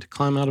trying to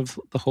climb out of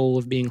the hole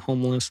of being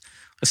homeless,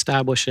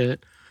 establish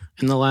it.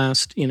 And the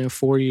last,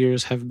 4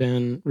 years have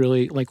been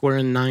really like we're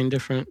in 10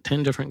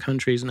 different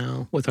countries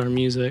now with our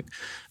music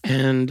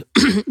and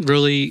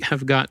really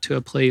have got to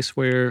a place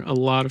where a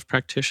lot of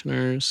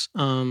practitioners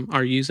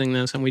are using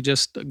this. And we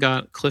just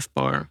got Cliff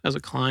Bar as a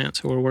client.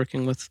 So we're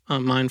working with a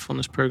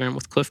mindfulness program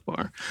with Cliff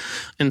Bar.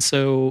 And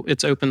so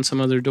it's opened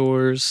some other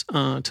doors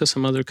to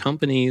some other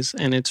companies.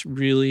 And it's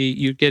really,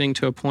 you're getting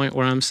to a point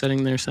where I'm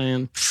sitting there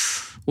saying,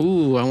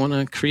 ooh, I want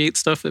to create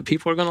stuff that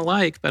people are going to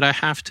like, but I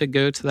have to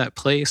go to that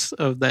place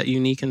of that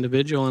unique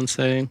individual and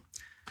say,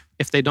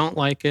 if they don't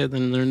like it,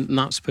 then they're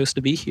not supposed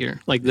to be here.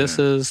 Like this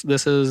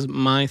is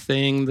my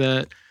thing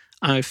that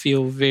I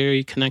feel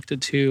very connected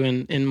to,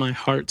 and in my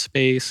heart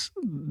space,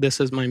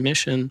 this is my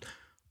mission.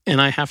 And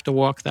I have to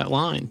walk that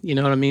line, you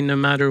know what I mean? No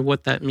matter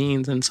what that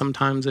means. And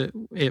sometimes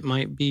it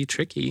might be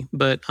tricky,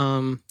 but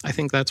I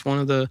think that's one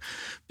of the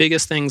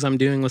biggest things I'm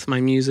doing with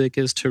my music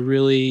is to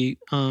really,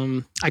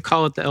 I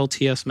call it the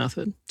LTS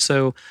method.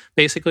 So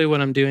basically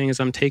what I'm doing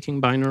is I'm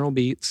taking binaural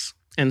beats.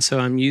 And so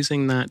I'm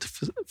using that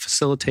to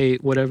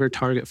facilitate whatever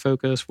target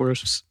focus we're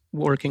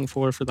working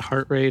for the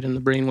heart rate and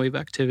the brainwave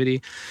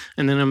activity.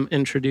 And then I'm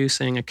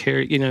introducing a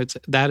carrier,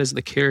 that is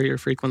the carrier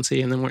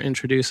frequency. And then we're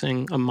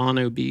introducing a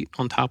mono beat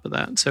on top of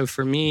that. So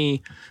for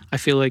me, I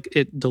feel like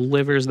it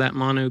delivers that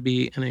mono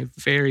beat in a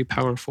very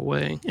powerful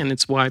way. And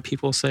it's why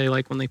people say,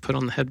 like, when they put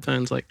on the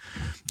headphones, like,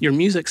 your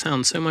music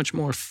sounds so much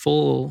more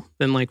full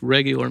than like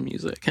regular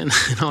music. And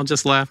I'll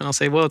just laugh and I'll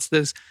say, well, it's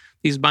these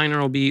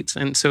binaural beats.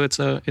 And so it's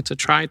a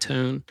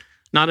tritone,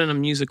 not in a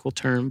musical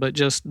term, but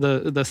just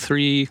the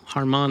 3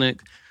 harmonic,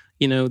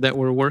 that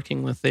we're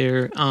working with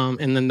there.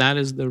 And then that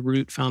is the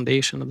root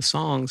foundation of the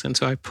songs. And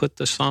so I put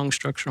the song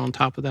structure on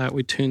top of that.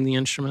 We tune the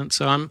instruments.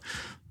 So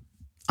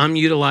I'm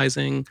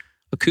utilizing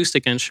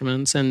acoustic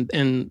instruments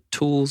and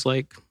tools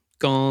like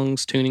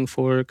gongs, tuning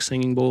forks,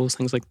 singing bowls,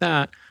 things like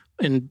that,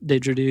 and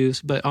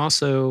didgeridoos, but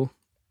also,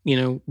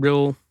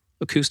 real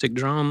acoustic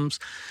drums.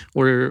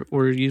 We're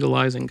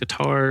utilizing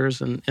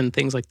guitars and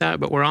things like that,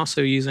 but we're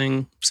also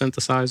using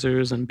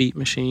synthesizers and beat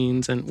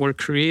machines, and we're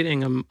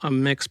creating a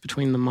mix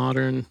between the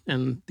modern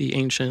and the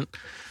ancient,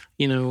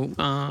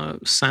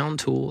 sound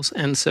tools.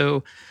 And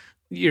so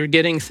you're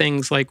getting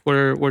things like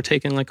we're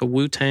taking like a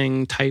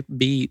Wu-Tang type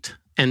beat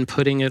and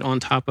putting it on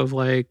top of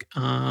like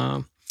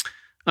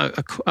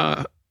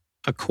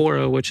a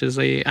kora, which is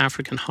a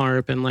African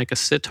harp, and like a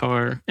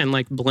sitar, and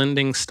like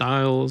blending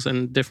styles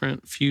and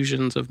different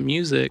fusions of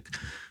music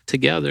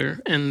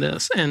together in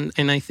this. And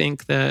I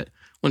think that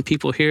when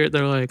people hear it,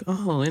 they're like,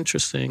 oh,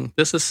 interesting.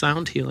 This is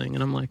sound healing.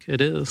 And I'm like,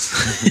 it is.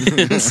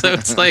 And so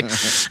it's like,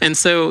 and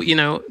so, you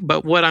know,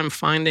 but what I'm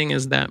finding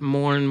is that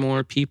more and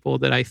more people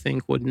that I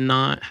think would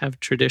not have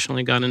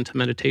traditionally got into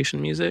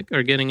meditation music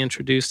are getting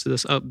introduced to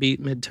this upbeat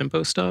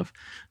mid-tempo stuff.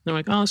 They're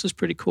like, oh, this is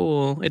pretty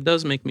cool. It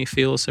does make me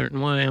feel a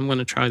certain way. I'm going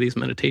to try these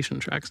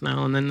meditation tracks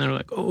now. And then they're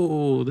like,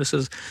 oh, this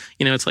is,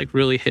 you know, it's like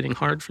really hitting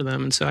hard for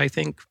them. And so I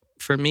think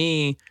for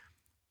me,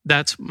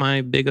 that's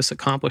my biggest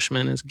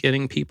accomplishment, is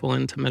getting people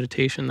into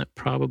meditation that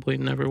probably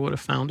never would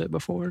have found it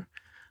before.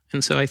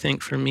 And so I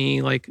think for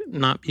me, like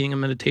not being a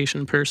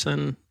meditation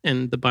person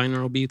and the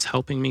binaural beats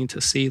helping me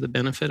to see the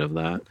benefit of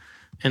that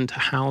and to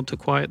how to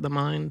quiet the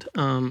mind,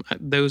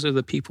 those are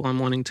the people I'm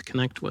wanting to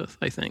connect with,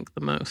 I think, the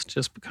most,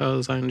 just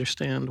because I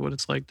understand what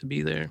it's like to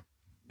be there.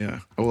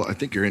 Yeah. Well, I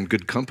think you're in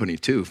good company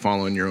too,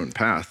 following your own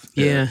path.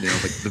 Yeah. You know,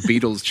 like the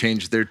Beatles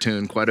changed their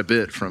tune quite a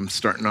bit from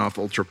starting off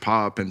ultra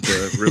pop into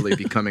really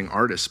becoming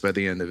artists by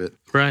the end of it.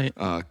 Right.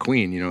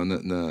 Queen, you know, in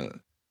the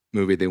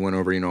movie, they went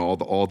over, you know,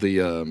 all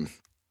the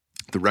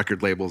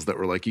record labels that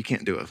were like, you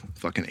can't do a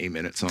fucking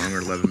 8-minute song or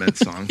 11-minute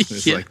song.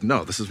 It's like,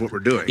 no, this is what we're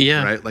doing.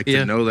 Yeah. Right. Like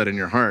to know that in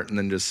your heart and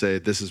then just say,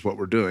 this is what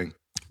we're doing.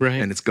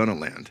 Right. And it's gonna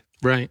land.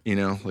 Right. You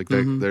know, like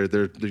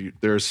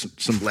there's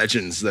some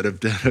legends that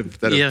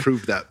have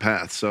proved that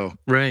path. So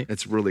right.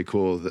 It's really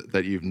cool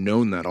that you've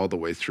known that all the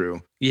way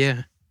through.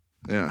 Yeah.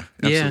 Yeah,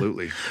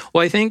 absolutely. Yeah.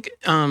 Well, I think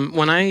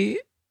when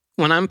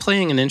I'm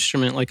playing an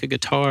instrument like a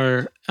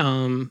guitar,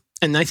 and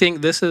I think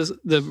this is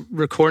the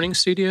recording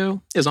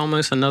studio is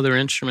almost another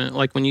instrument.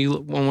 Like when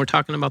we're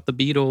talking about the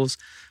Beatles,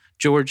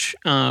 George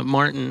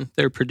Martin,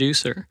 their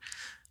producer,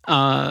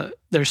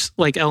 there's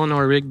like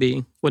Eleanor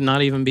Rigby would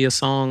not even be a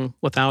song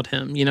without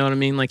him. You know what I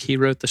mean? Like he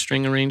wrote the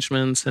string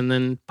arrangements and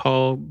then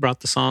Paul brought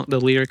the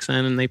lyrics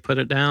in and they put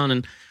it down.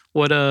 And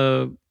what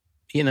a,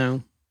 you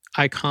know,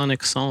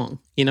 iconic song.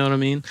 You know what I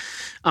mean?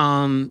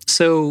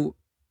 So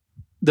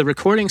the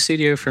recording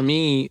studio for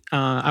me,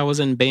 I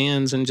was in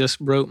bands and just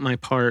wrote my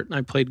part.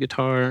 I played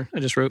guitar. I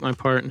just wrote my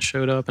part and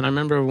showed up. And I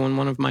remember when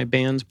one of my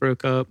bands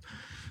broke up,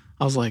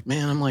 I was like,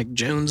 man, I'm like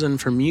jonesing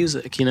for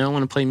music, you know, I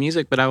want to play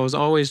music, but I was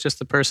always just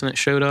the person that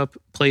showed up,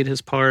 played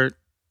his part,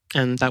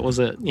 and that was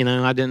it. You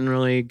know, I didn't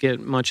really get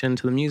much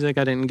into the music.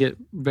 I didn't get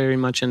very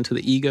much into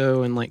the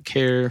ego and like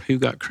care who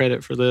got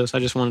credit for this. I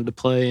just wanted to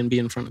play and be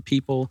in front of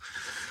people.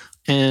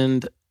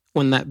 And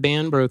when that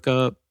band broke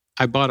up,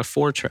 I bought a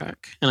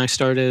 4-track and I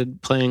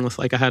started playing with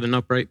I had an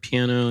upright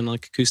piano and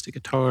like acoustic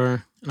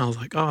guitar. And I was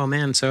like, oh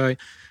man. So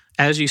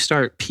as you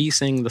start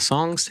piecing the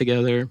songs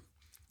together,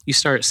 you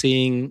start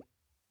seeing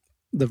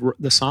the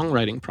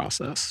songwriting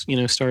process, you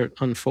know, start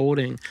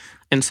unfolding.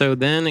 And so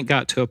then it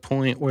got to a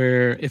point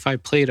where if I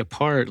played a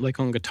part like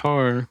on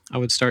guitar, I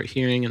would start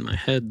hearing in my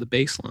head the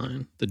bass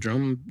line, the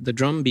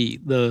drum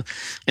beat,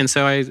 and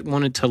so I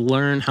wanted to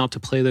learn how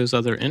to play those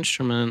other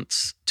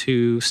instruments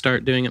to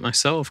start doing it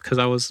myself, because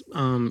I was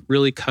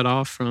really cut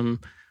off from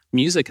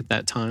music at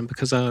that time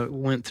because I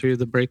went through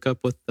the breakup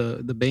with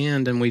the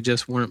band and we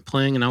just weren't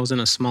playing, and I was in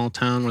a small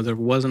town where there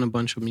wasn't a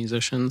bunch of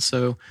musicians,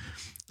 so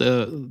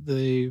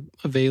the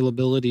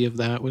availability of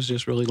that was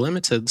just really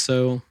limited.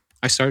 So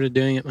I started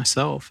doing it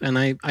myself. And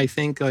I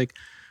think like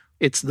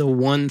it's the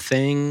one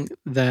thing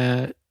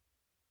that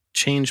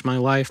changed my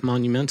life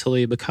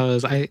monumentally,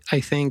 because I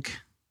think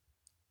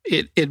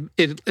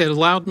it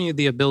allowed me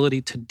the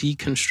ability to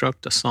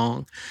deconstruct a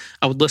song.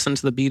 I would listen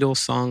to the Beatles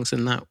songs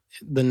and that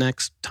the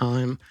next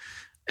time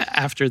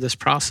after this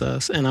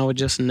process, and I would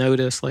just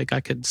notice like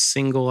I could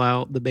single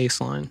out the bass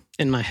line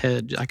in my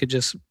head. I could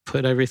just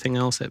put everything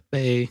else at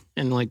bay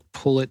and like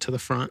pull it to the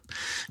front.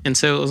 And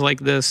so it was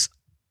like this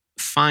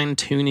fine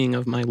tuning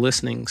of my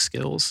listening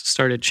skills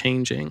started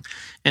changing.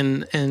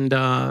 And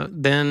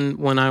then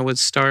when I would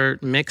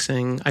start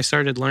mixing, I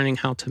started learning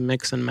how to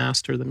mix and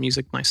master the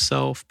music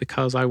myself,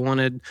 because I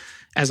wanted,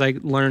 as I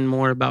learned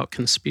more about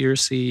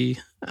conspiracy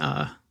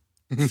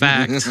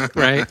fact,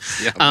 right?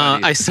 Yeah,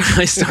 I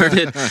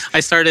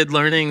started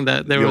learning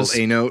that there was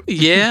A note.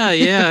 Yeah.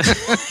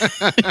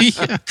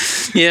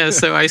 Yeah.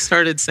 So I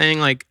started saying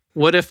like,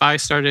 what if I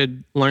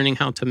started learning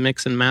how to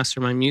mix and master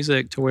my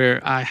music to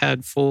where I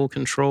had full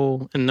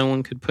control and no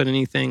one could put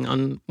anything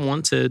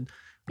unwanted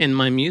in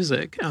my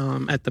music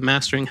at the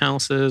mastering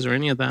houses or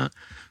any of that.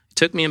 It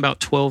took me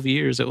about 12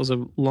 years. It was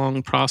a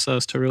long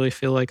process to really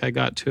feel like I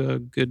got to a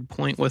good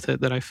point with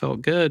it, that I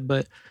felt good.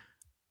 But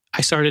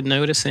I started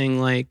noticing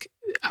like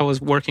I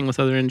was working with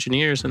other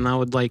engineers and I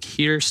would like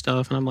hear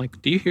stuff and I'm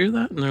like, do you hear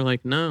that? And they're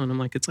like, no. And I'm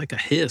like, it's like a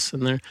hiss.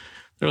 And they're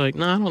like,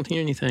 no, I don't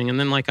hear anything. And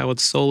then like I would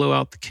solo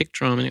out the kick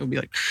drum and it would be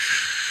like,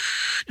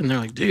 and they're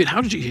like, dude,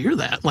 how did you hear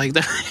that? Like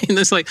that. And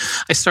it's like,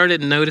 I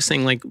started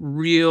noticing like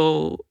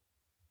real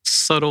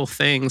subtle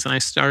things, and I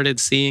started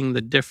seeing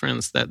the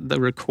difference that the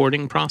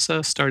recording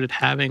process started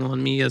having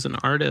on me as an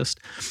artist.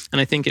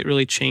 And I think it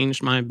really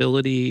changed my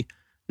ability,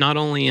 not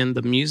only in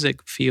the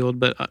music field,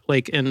 but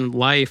like in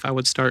life. I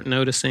would start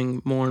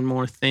noticing more and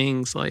more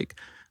things like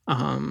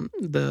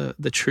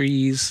the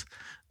trees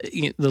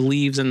the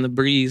leaves and the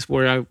breeze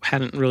where I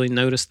hadn't really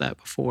noticed that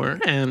before.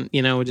 And,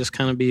 it would just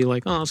kind of be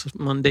like, oh, it's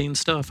mundane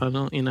stuff. I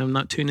don't, I'm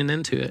not tuning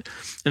into it.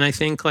 And I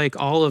think like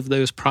all of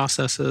those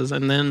processes,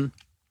 and then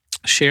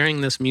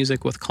sharing this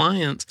music with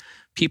clients,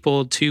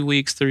 people 2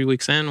 weeks, 3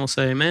 weeks in will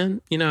say,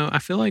 man, I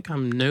feel like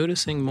I'm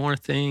noticing more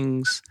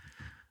things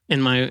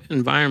in my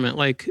environment.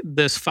 Like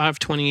this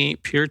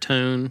 528 pure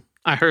tone,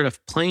 I heard a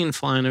plane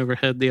flying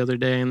overhead the other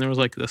day, and there was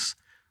like this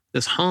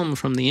hum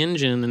from the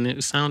engine, and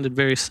it sounded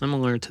very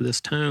similar to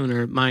this tone.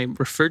 Or my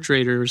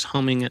refrigerator is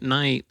humming at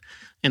night,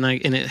 and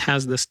it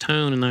has this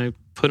tone, and I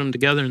put them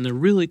together, and they're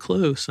really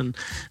close. And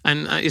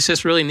it's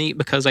just really neat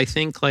because I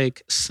think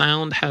like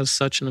sound has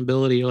such an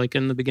ability. Like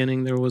in the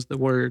beginning, there was the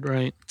word,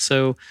 right?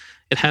 So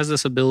it has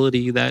this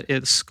ability that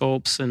it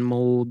sculpts and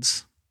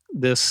molds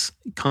this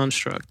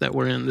construct that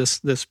we're in,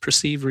 this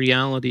perceived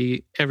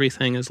reality.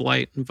 Everything is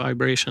light and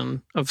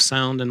vibration of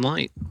sound and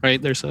light,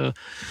 right? There's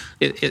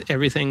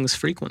everything's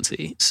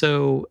frequency.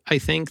 So I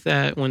think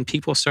that when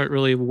people start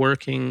really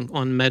working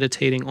on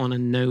meditating on a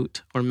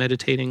note or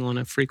meditating on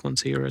a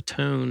frequency or a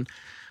tone,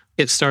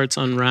 it starts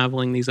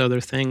unraveling these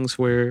other things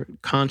where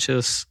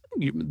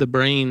the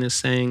brain is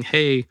saying,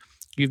 hey,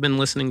 you've been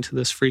listening to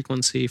this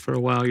frequency for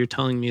a while. You're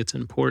telling me it's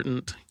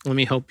important. Let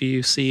me help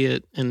you see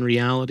it in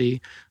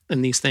reality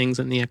and these things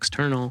in the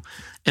external.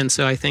 And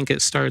so I think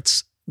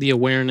the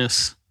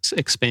awareness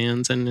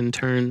expands, and in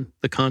turn,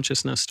 the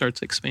consciousness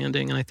starts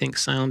expanding. And I think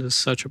sound is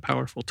such a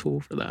powerful tool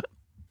for that.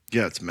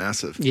 Yeah, it's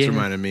massive. Yeah. It's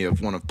reminded me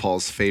of one of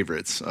Paul's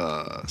favorites,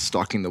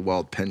 Stalking the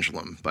Wild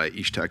Pendulum by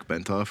Ishtak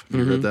Bentov. Have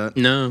you read that?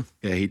 No.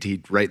 Yeah,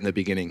 he right in the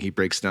beginning, he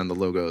breaks down the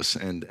logos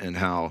and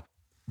how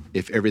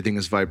if everything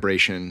is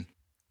vibration,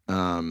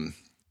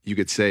 you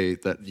could say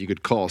that you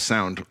could call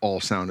sound, all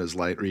sound is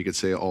light, or you could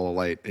say all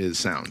light is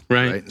sound.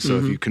 Right? So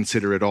if you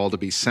consider it all to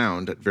be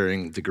sound at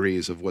varying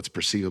degrees of what's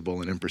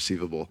perceivable and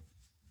imperceivable,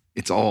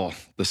 it's all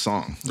the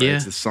song. Right? Yeah.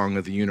 It's the song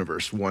of the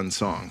universe, one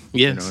song.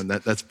 Yes. And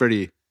that's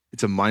pretty,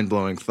 it's a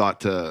mind-blowing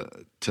thought to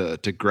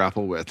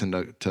grapple with and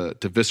to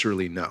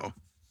viscerally know.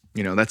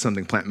 That's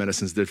something plant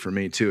medicines did for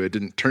me too. It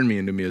didn't turn me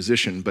into a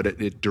musician, but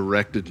it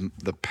directed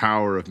the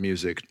power of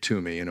music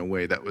to me in a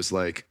way that was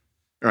like,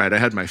 all right, I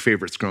had my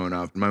favorites growing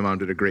up. My mom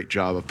did a great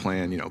job of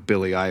playing,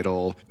 Billy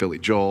Idol, Billy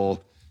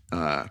Joel,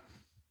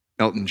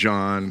 Elton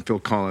John, Phil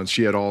Collins.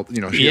 She had all,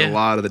 she had a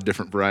lot of the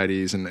different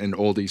varieties and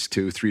oldies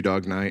too, Three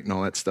Dog Night and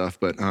all that stuff.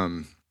 But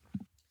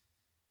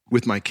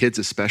with my kids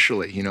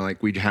especially,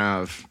 like we'd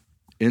have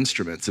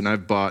instruments, and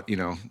I've bought,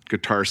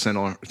 Guitar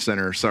Center,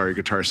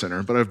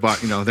 but I've bought,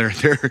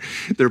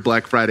 their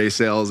Black Friday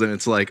sales, and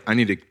it's like, I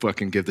need to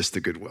fucking give this to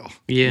Goodwill.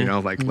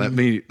 Yeah. Let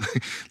me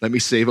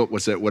save up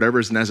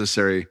whatever's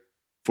necessary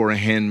for a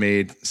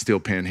handmade steel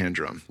pan hand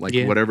drum.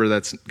 Whatever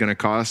that's going to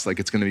cost,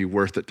 it's going to be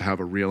worth it to have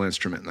a real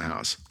instrument in the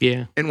house.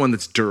 Yeah. And one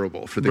that's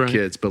durable for the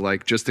kids,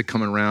 but just to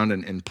come around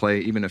and play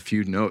even a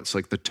few notes,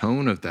 the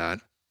tone of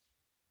that,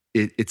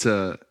 it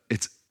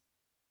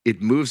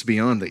moves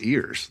beyond the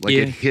ears.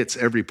 It hits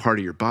every part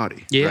of your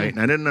body. Yeah. Right.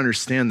 And I didn't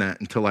understand that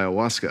until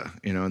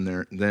ayahuasca,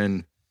 and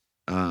then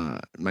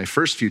my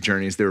first few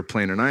journeys, they were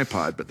playing an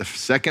iPod, but the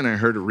second I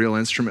heard a real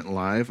instrument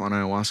live on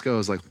ayahuasca, I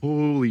was like,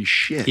 holy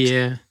shit.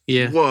 Yeah.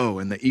 Yeah. Whoa.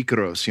 And the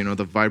Icaros,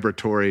 the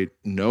vibratory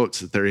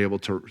notes that they're able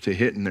to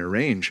hit in their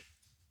range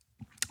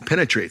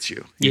penetrates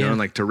you, you know,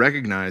 and to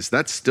recognize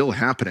that's still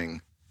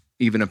happening.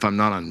 Even if I'm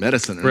not on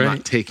medicine and I'm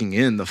not taking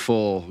in the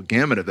full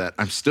gamut of that,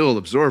 I'm still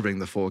absorbing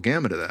the full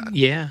gamut of that.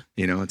 Yeah.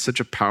 It's such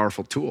a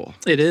powerful tool.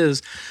 It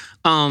is.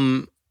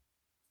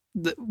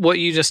 What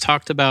you just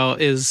talked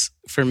about is,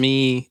 for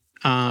me,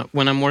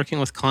 when I'm working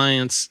with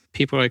clients,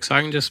 people are like, so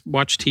I can just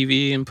watch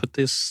TV and put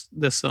this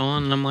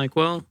on? And I'm like,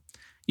 well,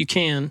 you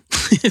can.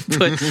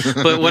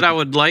 but what I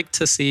would like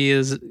to see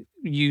is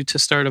you to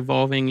start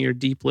evolving your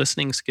deep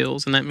listening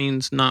skills. And that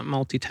means not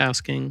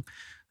multitasking,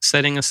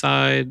 setting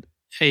aside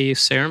a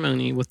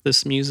ceremony with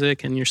this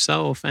music and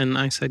yourself. And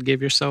I said,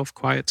 give yourself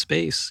quiet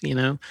space,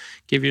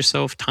 give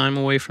yourself time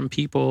away from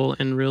people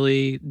and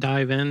really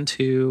dive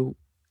into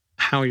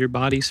how your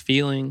body's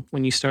feeling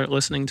when you start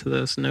listening to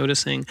this,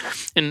 noticing.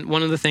 And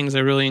one of the things I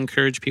really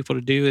encourage people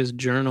to do is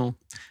journal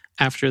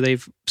after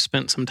they've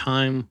spent some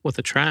time with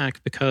a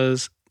track,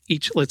 because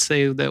let's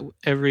say that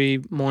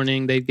every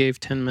morning they gave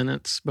 10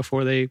 minutes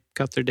before they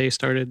got their day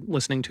started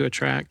listening to a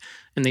track,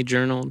 and they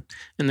journaled,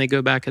 and they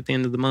go back at the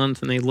end of the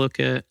month and they look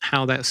at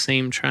how that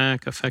same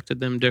track affected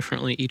them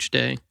differently each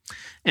day,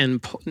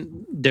 and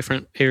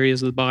different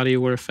areas of the body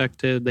were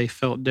affected. They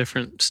felt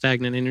different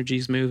stagnant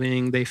energies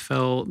moving. They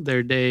felt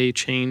their day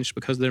changed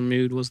because their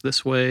mood was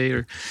this way,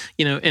 or,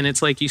 and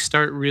it's like you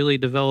start really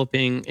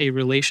developing a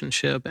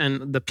relationship.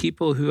 And the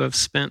people who have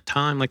spent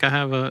time, like I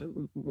have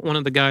one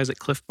of the guys at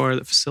Cliff Bar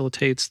that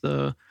facilitates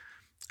the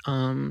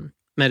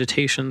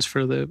meditations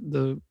for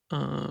the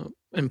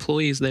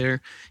employees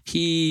there.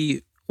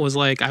 He was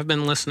like, I've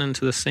been listening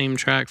to the same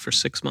track for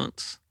 6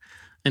 months.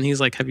 And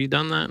he's like, have you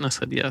done that? And I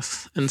said,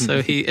 yes. And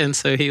so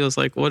he was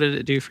like, what did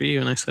it do for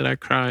you? And I said, I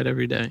cried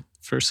every day.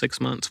 for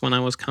 6 months when I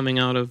was coming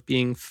out of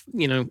being,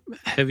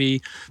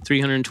 heavy,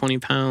 320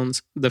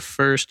 pounds. The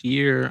first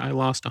year I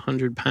lost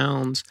 100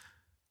 pounds.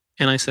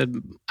 And I said,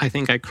 I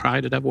think I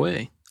cried it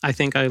away. I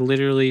think I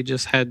literally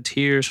just had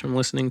tears from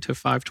listening to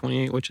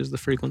 528, which is the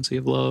frequency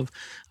of love.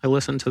 I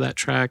listened to that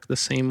track, the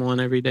same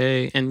one every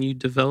day, and you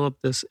develop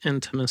this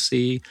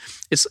intimacy.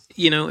 It's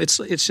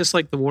just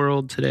like the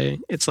world today.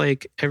 It's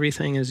like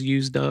everything is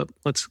used up.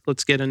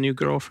 Let's get a new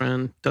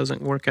girlfriend.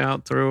 Doesn't work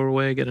out, throw her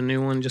away, get a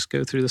new one, just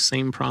go through the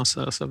same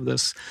process of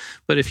this.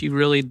 But if you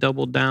really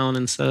doubled down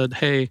and said,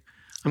 hey,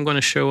 I'm going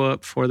to show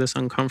up for this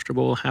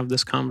uncomfortable, have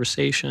this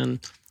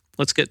conversation.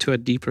 Let's get to a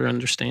deeper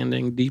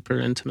understanding, deeper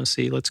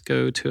intimacy. Let's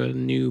go to a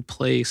new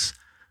place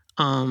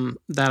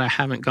that I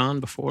haven't gone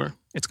before.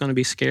 It's going to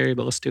be scary,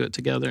 but let's do it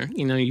together.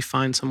 You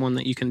find someone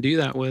that you can do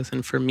that with.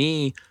 And for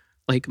me,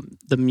 like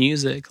the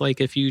music,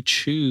 like if you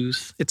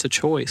choose, it's a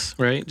choice,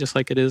 right? Just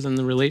like it is in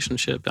the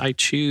relationship. I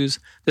choose,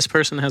 this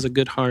person has a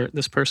good heart.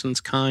 This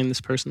person's kind.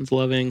 This person's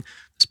loving.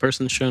 This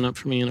person's shown up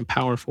for me in a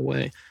powerful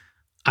way.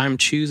 I'm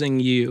choosing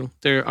you.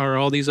 There are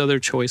all these other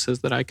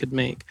choices that I could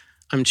make.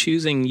 I'm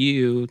choosing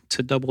you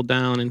to double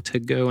down and to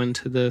go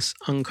into this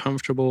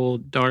uncomfortable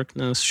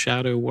darkness,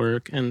 shadow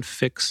work, and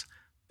fix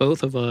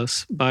both of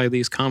us by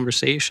these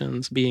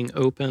conversations, being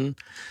open,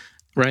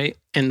 right?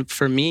 And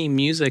for me,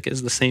 music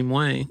is the same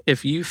way.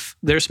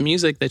 There's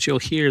music that you'll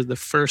hear the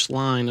first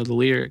line of the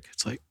lyric,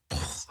 it's like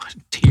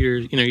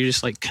tears, you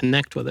just like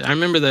connect with it. I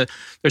remember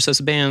there's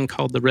this band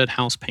called the Red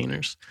House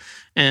Painters,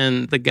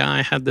 and the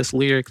guy had this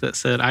lyric that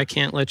said, I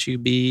can't let you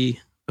be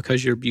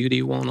because your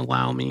beauty won't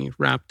allow me,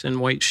 wrapped in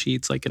white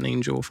sheets like an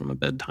angel from a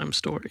bedtime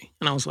story.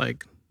 And I was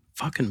like,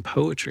 fucking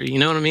poetry. You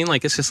know what I mean?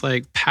 Like, it's just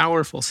like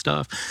powerful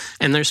stuff.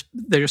 And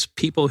there's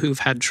people who've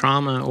had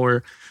trauma,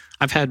 or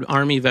I've had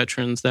Army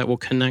veterans that will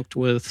connect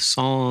with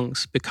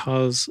songs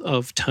because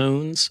of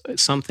tones.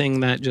 It's something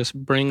that just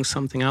brings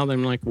something out of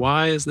them. Like,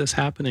 why is this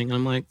happening? And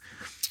I'm like,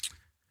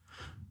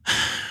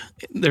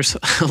 there's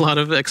a lot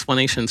of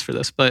explanations for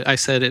this, but I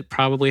said it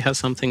probably has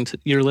something to,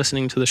 you're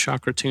listening to the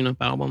Chakra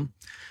Tune-Up album.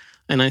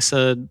 And I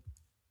said,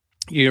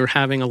 you're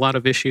having a lot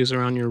of issues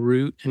around your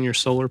root and your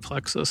solar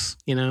plexus,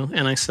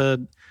 And I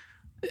said,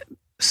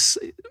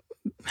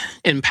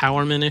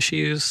 empowerment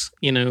issues,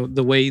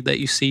 the way that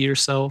you see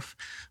yourself,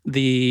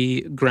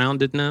 the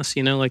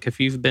groundedness, like if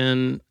you've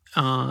been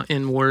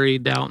in worry,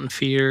 doubt, and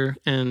fear,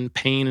 and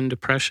pain and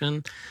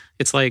depression,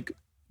 it's like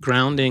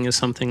grounding is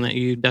something that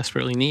you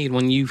desperately need.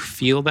 When you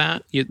feel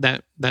that,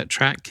 that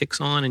track kicks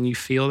on and you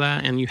feel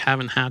that and you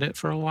haven't had it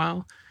for a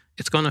while,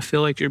 it's going to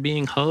feel like you're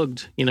being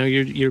hugged.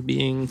 You're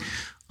being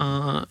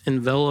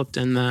enveloped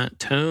in that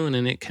tone,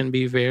 and it can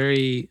be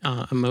very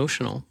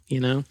emotional,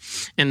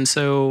 And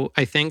so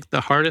I think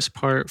the hardest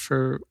part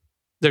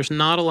there's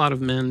not a lot of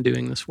men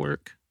doing this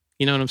work.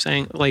 You know what I'm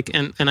saying? Like,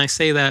 and I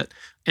say that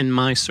in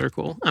my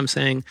circle. I'm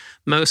saying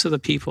most of the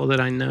people that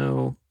I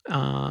know,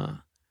 I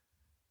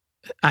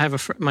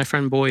have my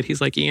friend Boyd.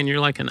 He's like, Ian,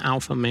 you're like an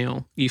alpha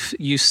male.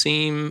 You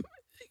seem,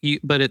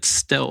 but it's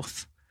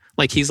stealth.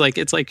 Like he's like,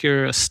 it's like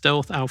you're a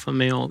stealth alpha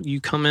male. You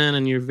come in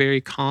and you're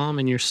very calm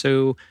and you're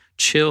so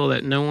chill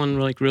that no one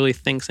really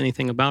thinks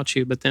anything about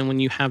you. But then when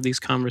you have these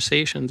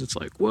conversations, it's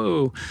like,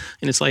 whoa,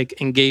 and it's like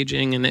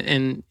engaging.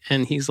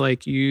 And he's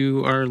like,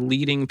 you are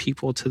leading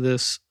people to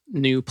this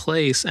new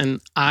place.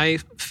 And I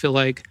feel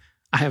like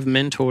I have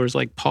mentors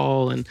like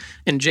Paul and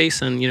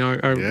Jason,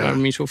 our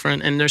mutual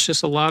friend. And there's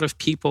just a lot of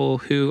people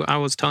who, I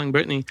was telling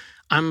Brittany,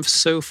 I'm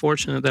so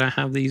fortunate that I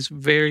have these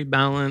very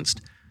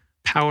balanced,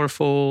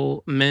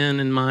 powerful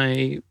men in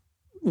my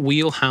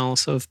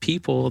wheelhouse of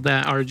people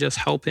that are just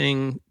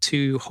helping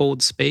to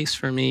hold space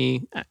for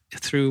me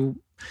through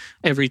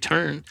every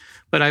turn.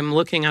 But I'm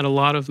looking at a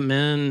lot of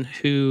men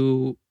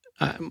who,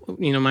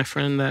 my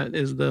friend that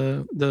is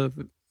the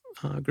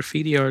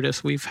graffiti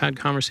artist, we've had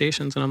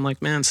conversations and I'm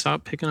like, man,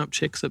 stop picking up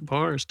chicks at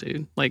bars,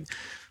 dude. Like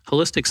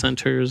holistic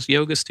centers,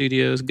 yoga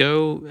studios,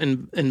 go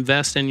and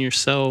invest in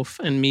yourself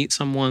and meet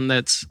someone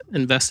that's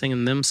investing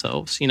in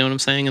themselves. You know what I'm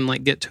saying? And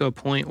like get to a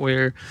point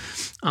where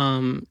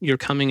you're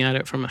coming at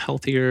it from a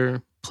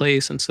healthier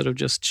place instead of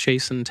just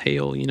chasing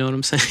tail. You know what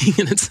I'm saying?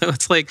 And so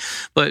it's like,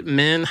 but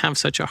men have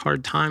such a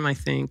hard time, I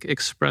think,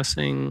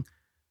 expressing.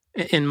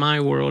 In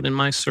my world, in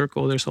my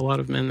circle, there's a lot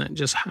of men that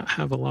just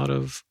have a lot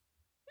of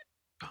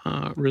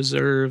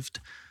reserved,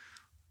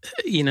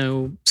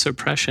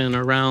 suppression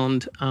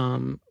around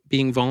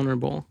being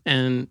vulnerable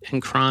and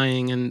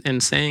crying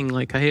and saying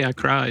like, hey, I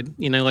cried,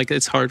 like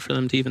it's hard for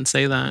them to even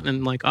say that.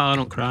 And like, oh, I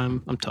don't cry.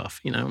 I'm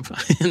tough, I'm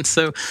fine. And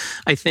so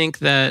I think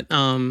that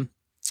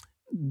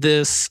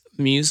this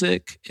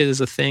music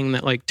is a thing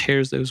that like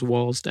tears those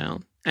walls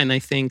down. And I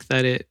think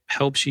that it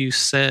helps you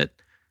sit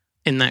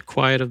in that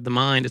quiet of the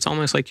mind. It's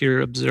almost like you're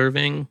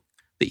observing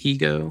the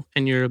ego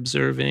and you're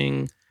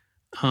observing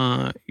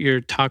your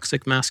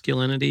toxic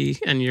masculinity,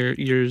 and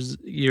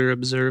you're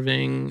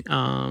observing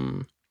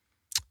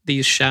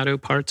these shadow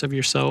parts of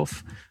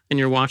yourself, and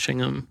you're watching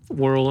them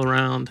whirl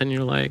around, and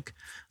you're like,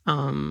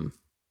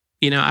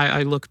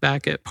 I look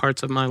back at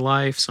parts of my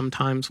life.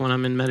 Sometimes when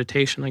I'm in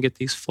meditation, I get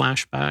these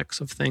flashbacks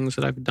of things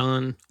that I've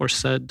done or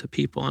said to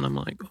people. And I'm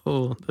like,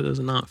 oh, that does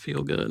not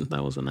feel good.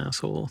 That was an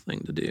asshole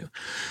thing to do.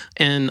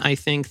 And I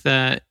think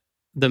that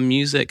the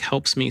music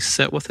helps me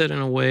sit with it in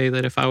a way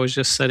that if I was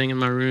just sitting in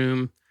my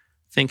room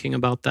thinking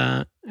about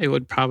that, it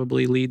would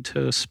probably lead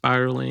to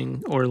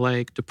spiraling or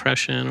like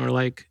depression or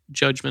like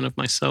judgment of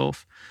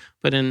myself.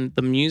 But in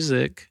the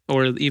music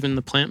or even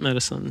the plant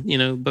medicine,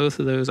 both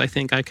of those, I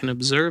think I can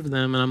observe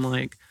them and I'm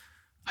like,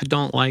 I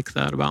don't like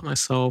that about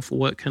myself.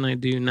 What can I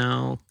do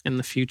now in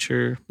the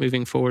future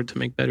moving forward to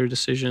make better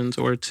decisions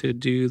or to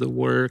do the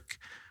work?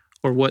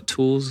 Or what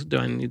tools do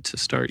I need to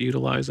start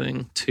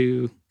utilizing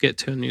to get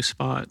to a new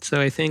spot? So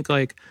I think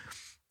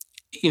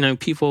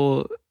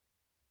people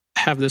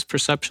have this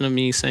perception of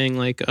me saying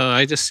like,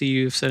 I just see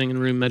you sitting in a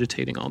room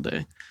meditating all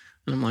day.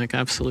 And I'm like,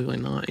 absolutely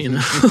not,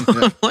 Yeah.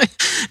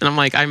 I'm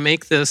like, I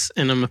make this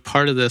and I'm a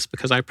part of this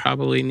because I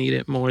probably need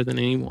it more than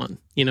anyone.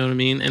 You know what I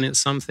mean? And it's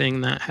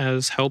something that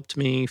has helped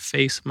me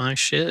face my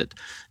shit.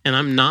 And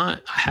I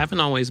haven't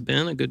always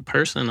been a good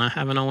person. I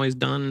haven't always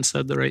done and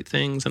said the right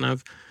things. And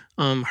I've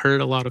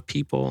hurt a lot of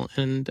people.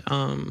 And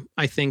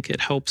I think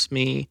it helps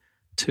me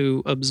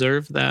to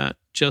observe that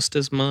just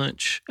as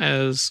much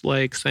as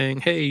like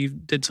saying, hey, you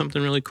did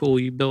something really cool.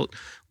 You built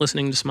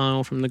Listening to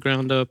Smile from the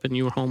ground up and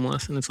you were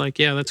homeless. And it's like,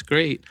 yeah, that's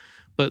great.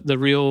 But the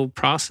real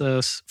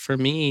process for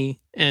me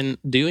and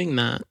doing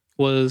that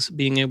was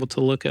being able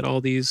to look at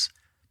all these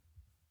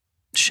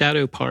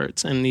shadow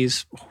parts and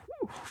these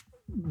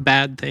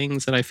bad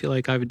things that I feel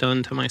like I've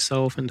done to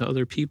myself and to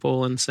other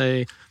people and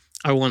say,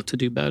 I want to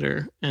do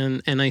better.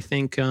 And I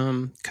think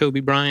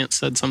Kobe Bryant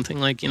said something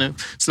like,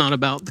 it's not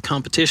about the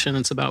competition.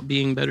 It's about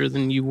being better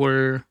than you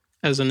were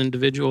as an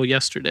individual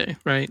yesterday,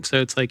 right?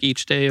 So it's like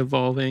each day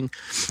evolving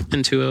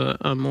into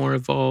a more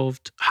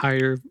evolved,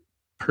 higher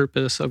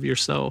purpose of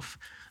yourself.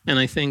 And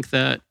I think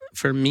that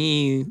for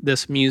me,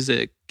 this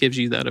music gives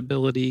you that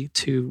ability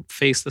to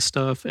face the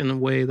stuff in a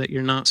way that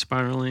you're not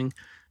spiraling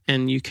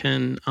and you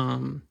can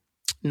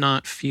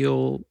not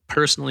feel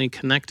personally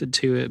connected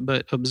to it,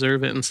 but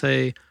observe it and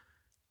say,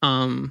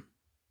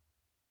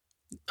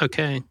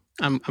 okay,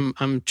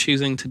 I'm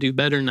choosing to do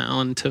better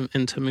now and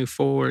to move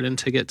forward and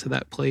to get to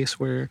that place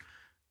where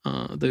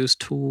those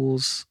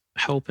tools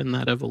help in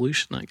that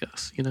evolution, I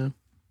guess,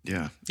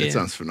 Yeah, it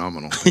sounds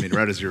phenomenal. I mean,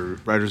 right as you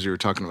were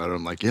talking about it,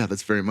 I'm like, yeah,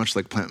 that's very much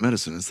like plant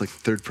medicine. It's like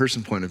third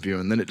person point of view,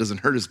 and then it doesn't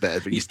hurt as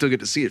bad, but you still get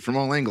to see it from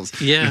all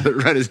angles. Yeah,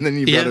 right. And then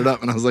you brought it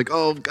up, and I was like,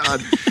 oh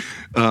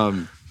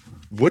God.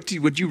 What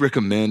would you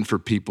recommend for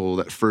people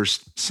that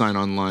first sign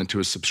online to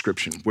a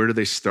subscription? Where do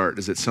they start?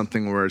 Is it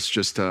something where it's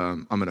just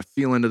I'm going to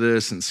feel into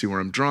this and see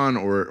where I'm drawn,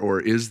 or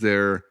is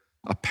there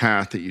a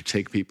path that you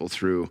take people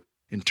through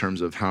in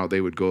terms of how they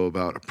would go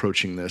about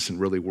approaching this and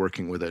really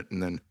working with it?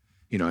 And then,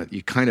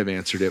 you kind of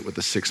answered it with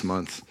the 6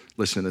 month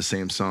listening to the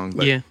same song,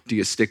 but do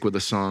you stick with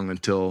the song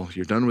until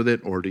you're done with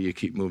it, or do you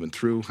keep moving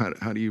through?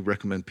 How do you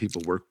recommend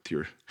people work with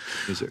your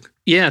music?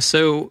 Yeah,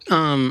 so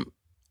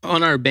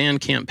on our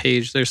Bandcamp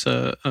page, there's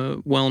a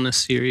wellness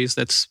series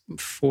that's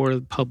for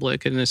the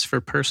public and it's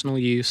for personal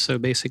use. So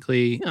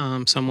basically,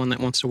 someone that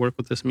wants to work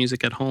with this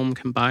music at home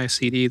can buy a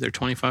CD. They're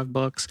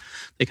 $25.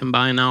 They can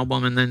buy an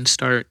album and then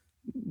start,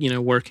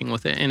 working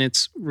with it. And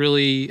it's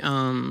really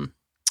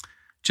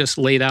just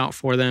laid out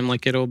for them.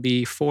 Like it'll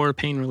be for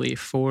pain relief,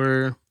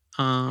 for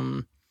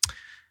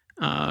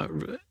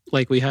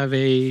like we have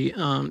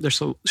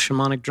there's a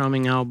shamanic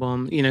drumming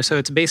album, so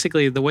it's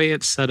basically the way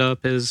it's set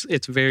up is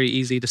it's very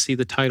easy to see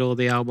the title of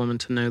the album and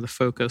to know the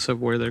focus of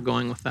where they're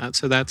going with that.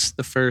 So that's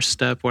the first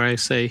step where I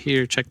say,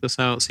 here, check this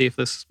out, see if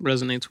this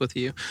resonates with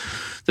you.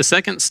 The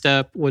second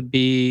step would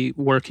be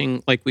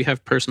working, like we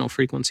have personal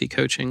frequency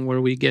coaching where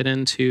we get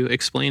into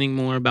explaining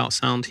more about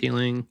sound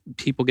healing.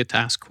 People get to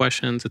ask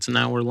questions. It's an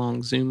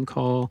hour-long Zoom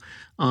call.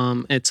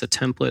 It's a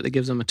template that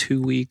gives them a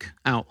 2-week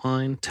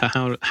outline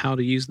to how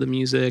to use the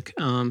music,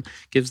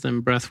 gives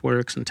them breath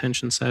works,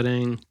 intention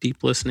setting,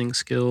 deep listening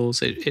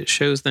skills. It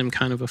shows them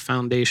kind of a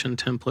foundation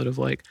template of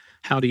like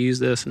how to use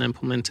this and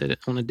implement it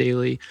on a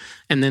daily.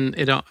 And then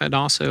it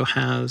also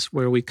has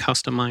where we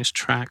customize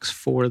tracks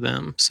for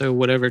them. So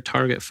whatever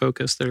target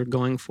focus they're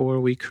going for,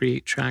 we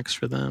create tracks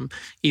for them,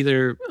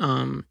 either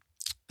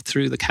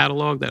through the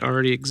catalog that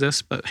already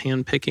exists, but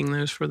hand-picking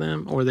those for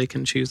them, or they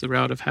can choose the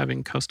route of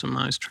having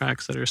customized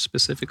tracks that are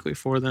specifically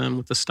for them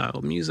with the style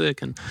of music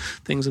and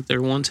things that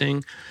they're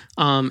wanting.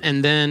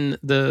 And then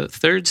the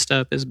third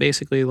step is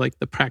basically like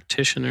the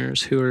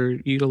practitioners who are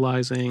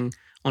utilizing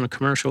on a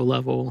commercial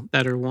level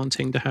that are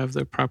wanting to have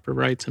their proper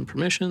rights and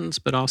permissions,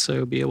 but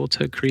also be able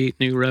to create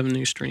new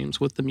revenue streams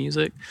with the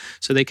music.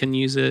 So they can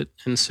use it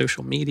in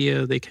social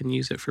media, they can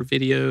use it for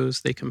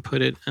videos, they can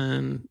put it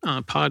in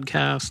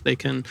podcasts, they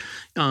can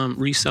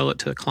resell it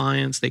to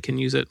clients, they can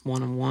use it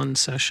one-on-one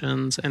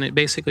sessions, and it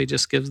basically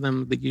just gives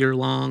them the year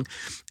long.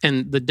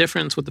 And the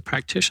difference with the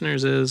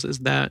practitioners is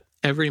that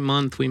every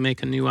month we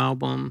make a new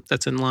album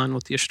that's in line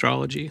with the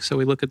astrology. So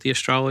we look at the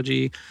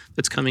astrology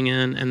that's coming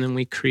in, and then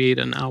we create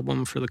an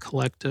album for the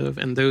collective,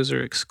 and those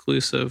are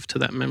exclusive to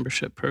that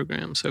membership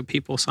program. So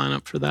people sign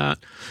up for that.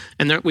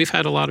 And we've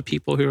had a lot of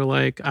people who are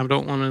like, I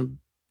don't want to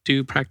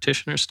do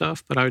practitioner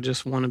stuff, but I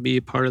just want to be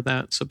a part of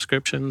that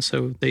subscription,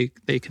 so they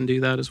can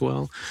do that as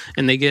well.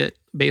 And they get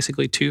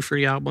basically 2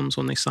 free albums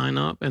when they sign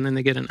up, and then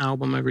they get an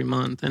album every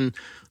month. And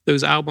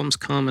those albums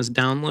come as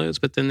downloads,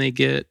 but then they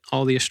get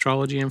all the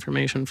astrology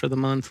information for the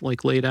month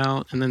like laid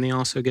out, and then they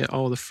also get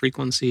all the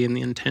frequency and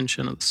the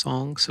intention of the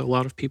song. So a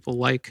lot of people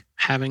like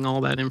having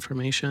all that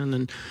information,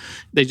 and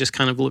they just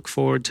kind of look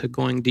forward to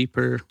going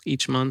deeper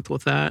each month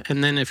with that.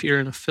 And then if you're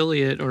an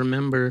affiliate or a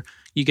member,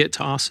 you get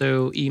to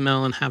also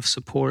email and have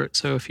support.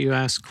 So if you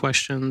ask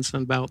questions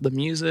about the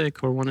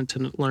music or wanted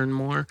to learn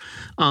more,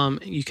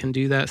 you can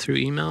do that through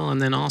email.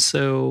 And then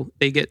also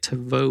they get to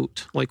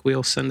vote. Like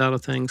we'll send out a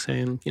thing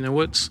saying,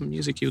 what's some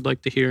music you'd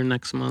like to hear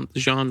next month,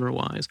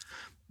 genre-wise.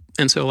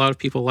 And so a lot of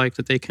people like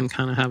that they can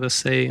kind of have a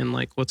say in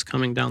like what's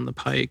coming down the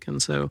pike.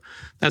 And so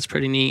that's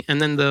pretty neat. And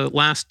then the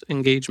last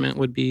engagement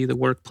would be the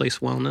workplace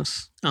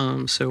wellness.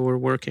 So we're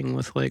working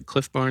with like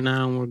Cliff Bar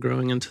now, and we're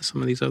growing into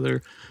some of these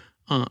other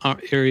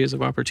areas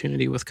of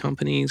opportunity with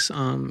companies,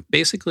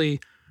 basically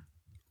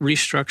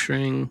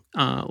restructuring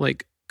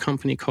like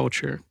company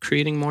culture,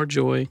 creating more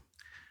joy,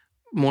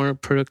 more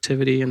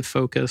productivity and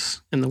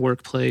focus in the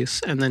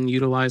workplace, and then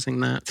utilizing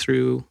that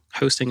through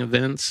hosting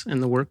events in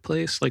the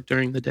workplace, like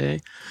during the day,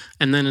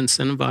 and then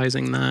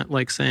incentivizing that,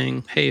 like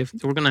saying, hey, if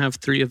we're going to have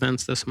 3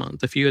 events this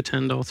month, if you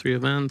attend all 3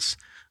 events,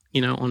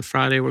 on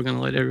Friday, we're going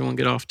to let everyone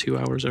get off 2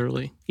 hours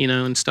early,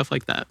 and stuff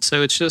like that.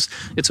 So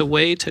it's a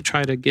way to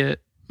try to get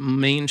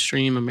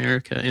mainstream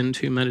America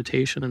into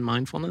meditation and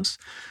mindfulness.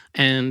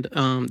 And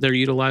they're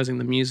utilizing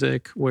the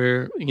music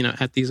where,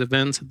 at these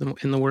events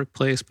in the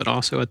workplace, but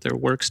also at their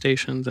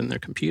workstations and their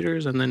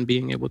computers, and then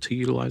being able to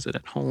utilize it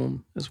at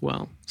home as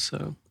well.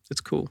 So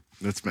it's cool.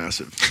 That's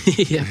massive.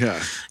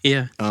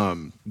 Yeah.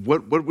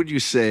 What would you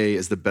say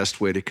is the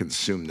best way to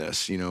consume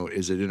this?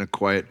 Is it in a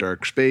quiet,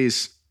 dark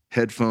space,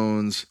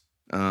 headphones?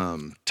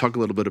 Talk a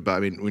little bit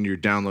about, when you're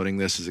downloading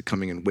this, is it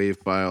coming in WAV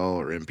file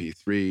or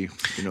MP3?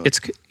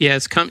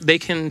 They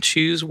can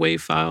choose WAV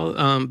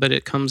file, but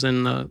it comes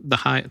in the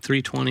high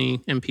 320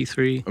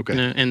 MP3.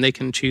 Okay. And they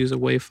can choose a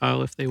WAV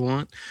file if they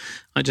want.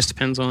 It just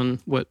depends on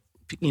what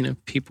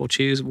people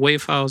choose. WAV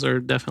files are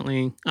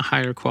definitely a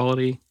higher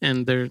quality,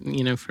 and they're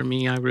for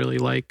me, I really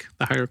like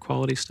the higher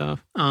quality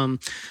stuff.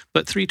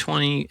 But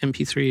 320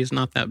 MP3 is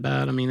not that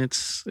bad.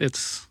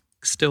 It's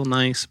still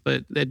nice,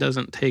 but it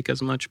doesn't take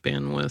as much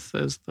bandwidth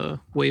as the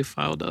WAV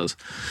file does.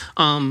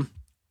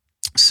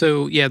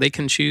 So yeah, they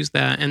can choose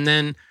that. And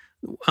then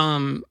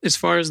as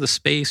far as the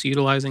space,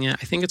 utilizing it,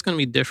 I think it's going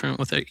to be different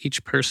with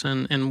each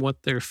person and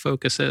what their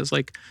focus is.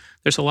 Like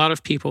there's a lot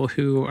of people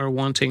who are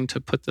wanting to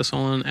put this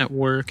on at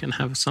work and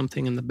have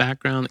something in the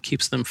background that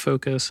keeps them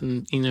focused.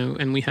 And,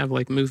 and we have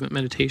like movement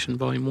meditation,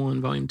 volume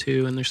 1, volume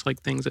 2, and there's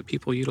like things that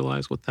people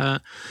utilize with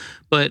that.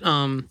 But,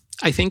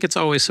 I think it's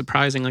always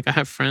surprising. Like I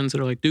have friends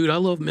that are like, dude, I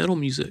love metal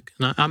music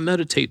and I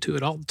meditate to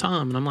it all the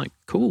time. And I'm like,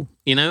 cool.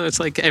 It's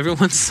like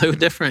everyone's so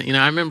different.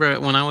 I remember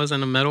when I was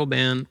in a metal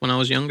band, when I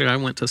was younger, I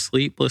went to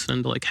sleep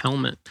listening to like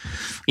Helmet,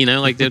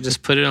 like they'll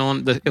just put it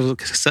on, it was a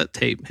cassette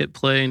tape, hit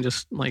play and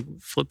just like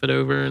flip it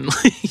over. And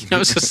I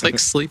was just like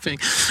sleeping.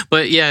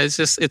 But yeah,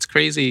 it's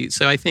crazy.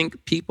 So I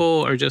think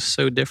people are just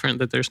so different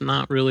that there's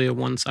not really a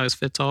one size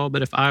fits all.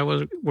 But if I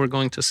were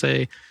going to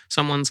say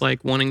someone's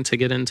like wanting to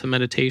get into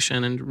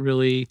meditation and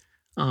really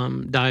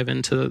dive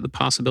into the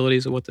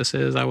possibilities of what this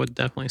is, I would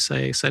definitely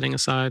say setting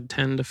aside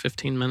 10 to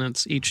 15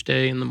 minutes each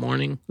day in the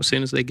morning, as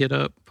soon as they get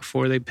up,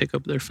 before they pick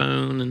up their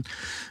phone and,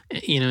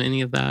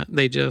 any of that.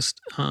 They just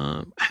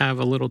have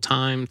a little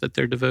time that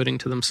they're devoting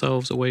to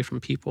themselves away from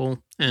people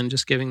and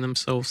just giving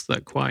themselves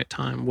that quiet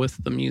time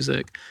with the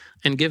music,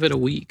 and give it a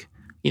week.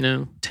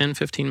 10,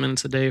 15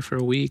 minutes a day for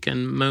a week.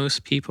 And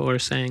most people are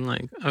saying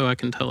like, oh, I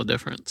can tell a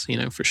difference,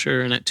 for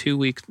sure. And at 2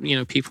 weeks,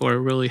 people are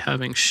really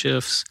having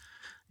shifts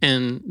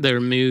in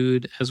their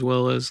mood as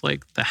well as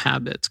like the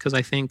habits. Because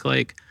I think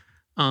like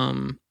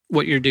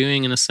what you're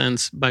doing in a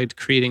sense by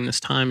creating this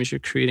time is you're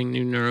creating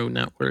new neural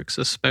networks,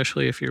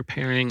 especially if you're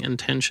pairing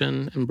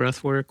intention and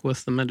breath work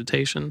with the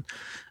meditation.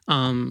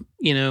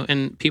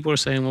 And people are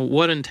saying, well,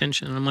 what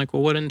intention? And I'm like,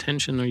 well, what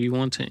intention are you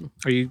wanting?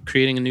 Are you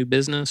creating a new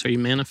business? Are you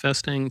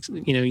manifesting?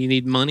 You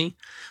need money.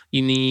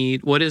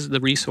 What is the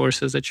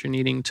resources that you're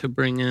needing to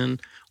bring in?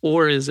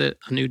 Or is it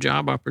a new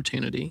job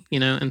opportunity?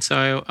 And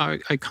so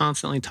I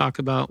constantly talk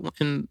about,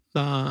 in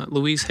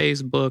Louise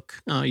Hay's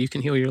book, You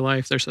Can Heal Your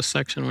Life, there's a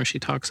section where she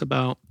talks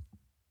about,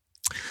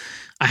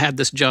 I had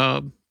this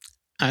job.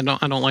 I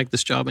don't like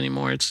this job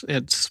anymore.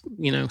 It's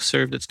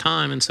served its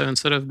time. And so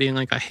instead of being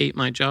like, I hate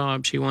my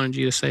job, she wanted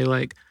you to say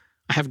like,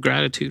 I have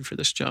gratitude for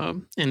this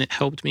job and it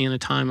helped me in a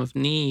time of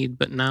need,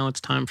 but now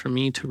it's time for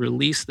me to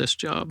release this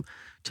job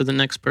to the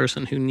next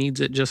person who needs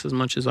it just as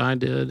much as I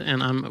did.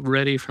 And I'm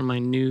ready for my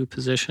new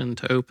position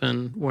to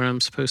open where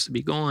I'm supposed to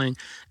be going,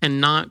 and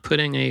not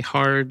putting a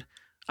hard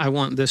I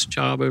want this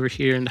job over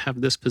here and to have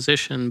this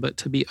position, but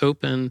to be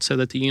open so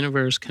that the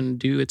universe can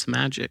do its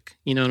magic.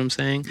 You know what I'm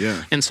saying?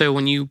 Yeah. And so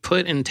when you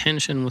put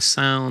intention with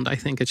sound, I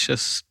think it's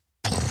just,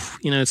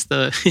 it's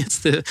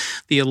the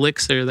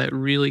elixir that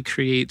really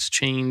creates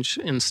change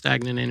in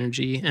stagnant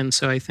energy. And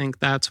so I think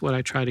that's what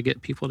I try to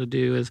get people to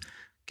do is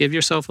give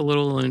yourself a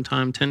little alone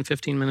time, 10,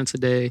 15 minutes a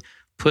day,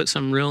 put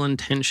some real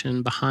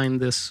intention behind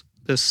this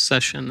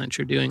session that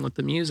you're doing with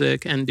the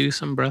music, and do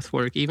some breath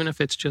work, even if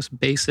it's just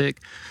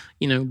basic,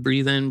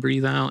 breathe in,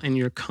 breathe out, and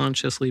you're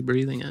consciously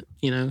breathing it.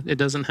 It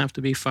doesn't have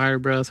to be fire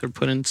breath or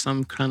put in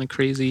some kind of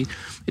crazy,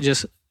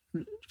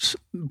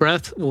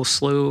 breath will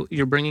slow,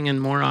 you're bringing in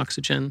more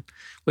oxygen,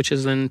 which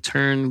is in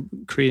turn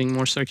creating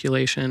more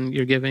circulation.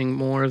 You're giving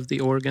more of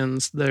the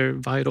organs their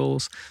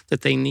vitals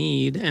that they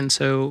need. And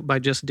so by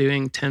just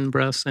doing 10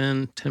 breaths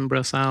in, 10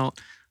 breaths out,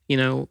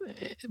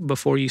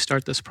 before you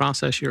start this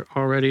process, you're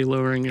already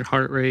lowering your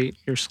heart rate,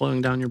 you're slowing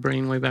down your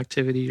brainwave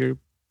activity, you're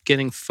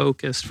getting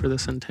focused for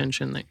this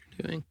intention that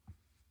you're doing.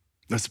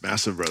 That's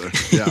massive, brother.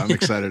 Yeah, I'm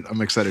excited.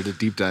 I'm excited to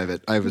deep dive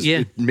it.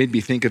 It made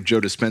me think of Joe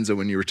Dispenza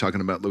when you were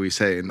talking about Louise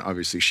Hay, and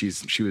obviously she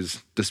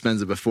was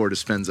Dispenza before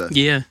Dispenza.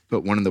 Yeah.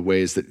 But one of the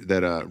ways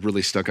that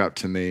really stuck out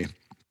to me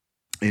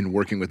in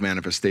working with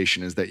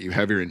manifestation is that you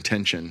have your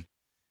intention,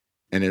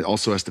 and it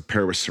also has to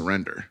pair with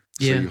surrender.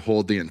 So you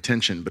hold the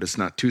intention, but it's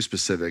not too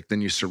specific. Then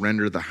you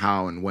surrender the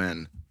how and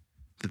when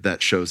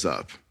that shows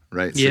up,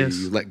 right? Yes.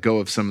 So you let go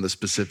of some of the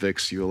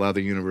specifics. You allow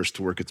the universe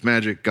to work its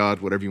magic, God,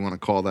 whatever you want to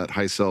call that,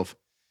 high self.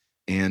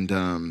 And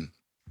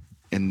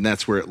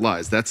that's where it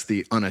lies. That's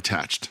the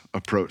unattached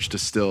approach to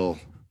still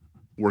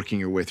working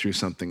your way through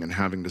something and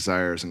having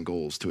desires and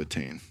goals to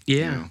attain.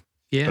 Yeah.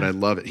 Yeah. But I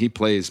love it. He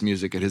plays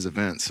music at his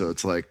events. So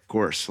it's like, of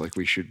course, like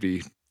we should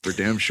be for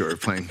damn sure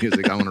playing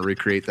music. I want to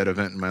recreate that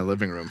event in my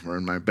living room or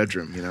in my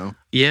bedroom,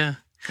 Yeah.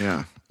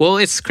 Yeah. Well,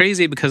 it's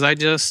crazy because I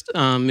just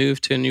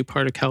moved to a new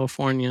part of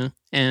California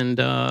and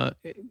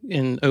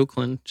in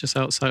Oakland, just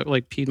outside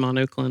like Piedmont,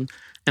 Oakland.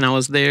 And I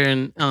was there,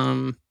 and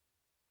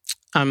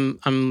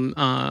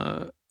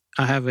I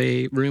have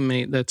a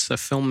roommate that's a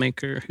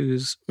filmmaker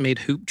who's made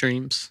Hoop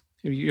Dreams.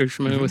 You're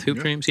familiar with Hoop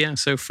Dreams? Yeah.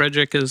 So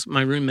Frederick is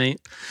my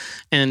roommate,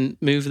 and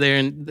moved there,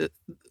 and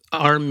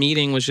our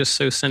meeting was just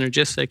so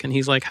synergistic. And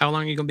he's like, "How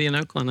long are you gonna be in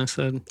Oakland?" I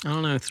said, "I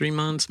don't know, 3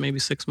 months, maybe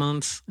 6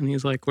 months." And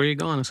he's like, "Where are you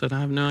going?" I said,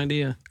 "I have no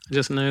idea. I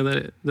just know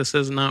that this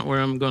is not where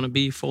I'm going to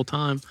be full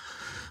time."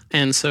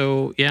 And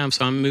so,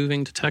 so I'm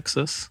moving to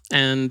Texas,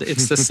 and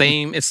it's the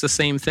same. It's the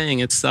same thing.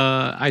 It's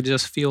I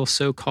just feel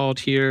so called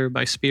here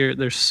by Spirit.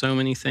 There's so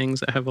many things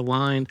that have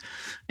aligned,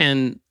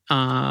 and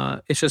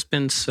it's just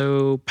been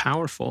so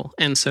powerful.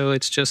 And so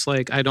it's just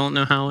like I don't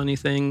know how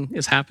anything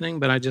is happening,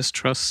 but I just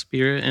trust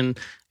Spirit, and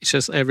it's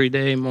just every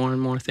day more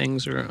and more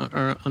things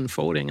are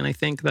unfolding. And I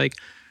think like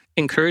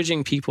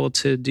encouraging people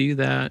to do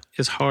that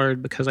is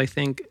hard because I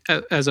think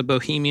as a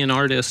bohemian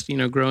artist,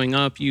 growing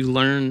up, you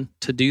learn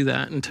to do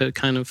that and to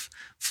kind of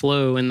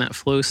flow in that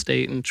flow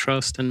state and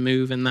trust and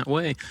move in that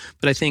way.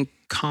 But I think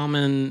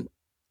common,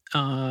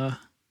 the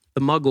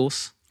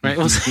muggles, right?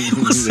 We'll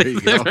say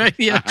that, right?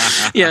 Yeah.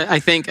 Yeah. I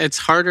think it's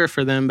harder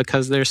for them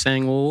because they're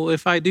saying, well,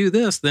 if I do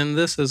this, then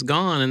this is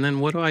gone. And then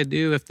what do I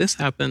do if this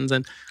happens?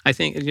 And I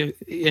think,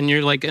 and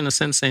you're like, in a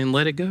sense saying,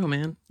 let it go,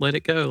 man, let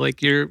it go.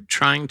 Like you're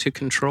trying to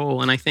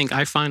control. And I think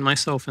I find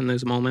myself in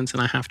those moments,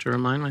 and I have to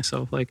remind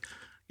myself, like,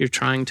 you're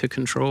trying to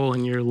control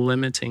and you're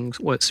limiting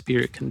what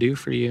Spirit can do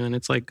for you. And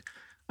it's like,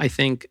 I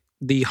think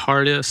the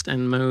hardest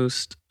and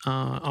most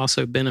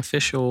also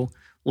beneficial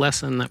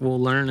lesson that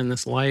we'll learn in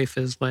this life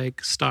is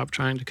like, stop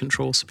trying to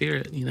control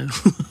Spirit, Yeah.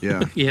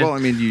 Yeah. Well, I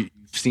mean, you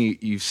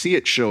see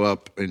it show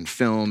up in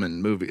film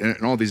and movie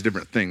and all these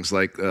different things,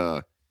 like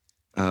the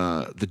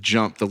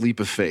jump, the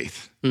leap of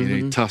faith.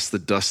 He tussed the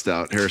dust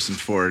out, Harrison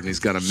Ford, and he's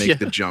got to make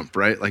the jump,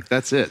 right? Like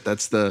that's it.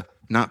 That's the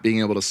not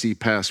being able to see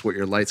past what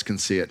your lights can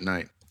see at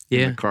night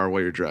in the car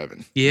while you're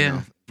driving.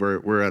 Yeah.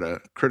 We're at a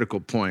critical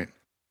point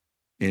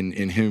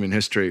in human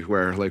history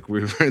where like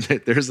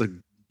there's a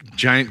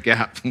giant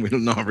gap. We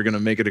don't know if we're going to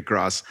make it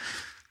across,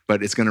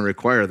 but it's going to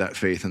require that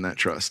faith and that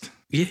trust.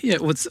 Yeah.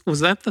 Was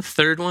that the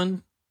third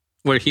one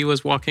where he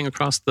was walking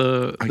across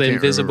the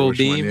invisible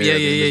beam?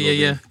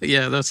 Yeah.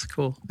 That's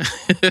cool.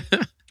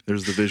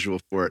 There's the visual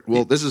for it.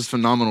 Well, this is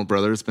phenomenal,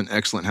 brother. It's been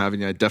excellent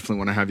having you. I definitely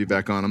want to have you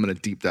back on. I'm going to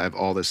deep dive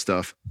all this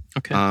stuff.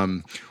 Okay.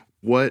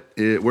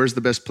 Where's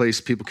the best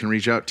place people can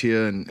reach out to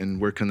you, and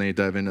where can they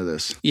dive into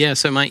this? Yeah,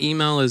 so my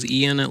email is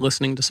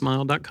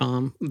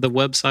ian@listeningtosmile.com. The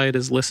website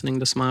is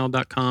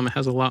listeningtosmile.com. It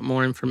has a lot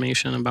more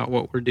information about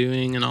what we're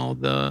doing and all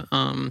the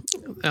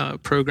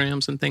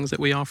programs and things that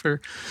we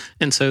offer.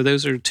 And so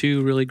those are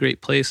two really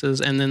great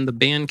places. And then the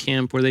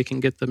Bandcamp where they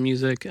can get the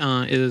music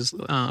is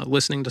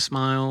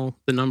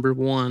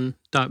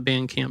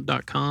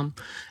listeningtosmile1.bandcamp.com.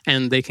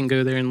 And they can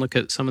go there and look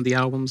at some of the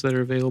albums that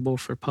are available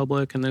for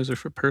public, and those are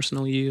for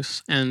personal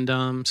use. And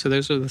so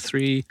those are the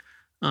three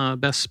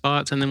best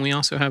spots. And then we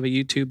also have a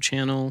YouTube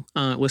channel,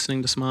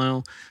 Listening to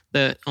Smile,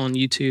 that on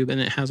YouTube,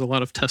 and it has a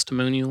lot of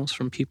testimonials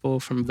from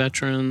people, from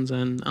veterans.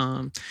 And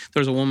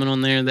there's a woman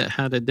on there that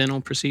had a dental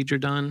procedure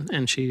done,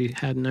 and she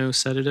had no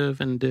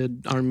sedative and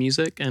did our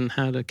music and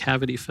had a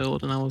cavity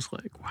filled. And I was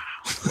like,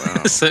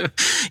 wow. So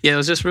yeah, it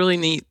was just really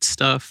neat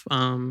stuff.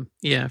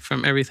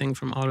 From everything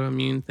from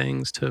autoimmune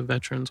things to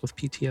veterans with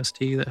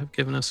PTSD that have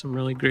given us some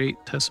really great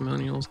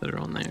testimonials that are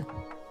on there.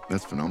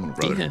 That's phenomenal,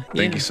 brother.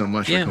 Thank you so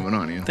much for coming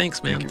on, Ian.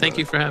 Thanks, man. Thank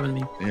you for having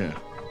me. Yeah.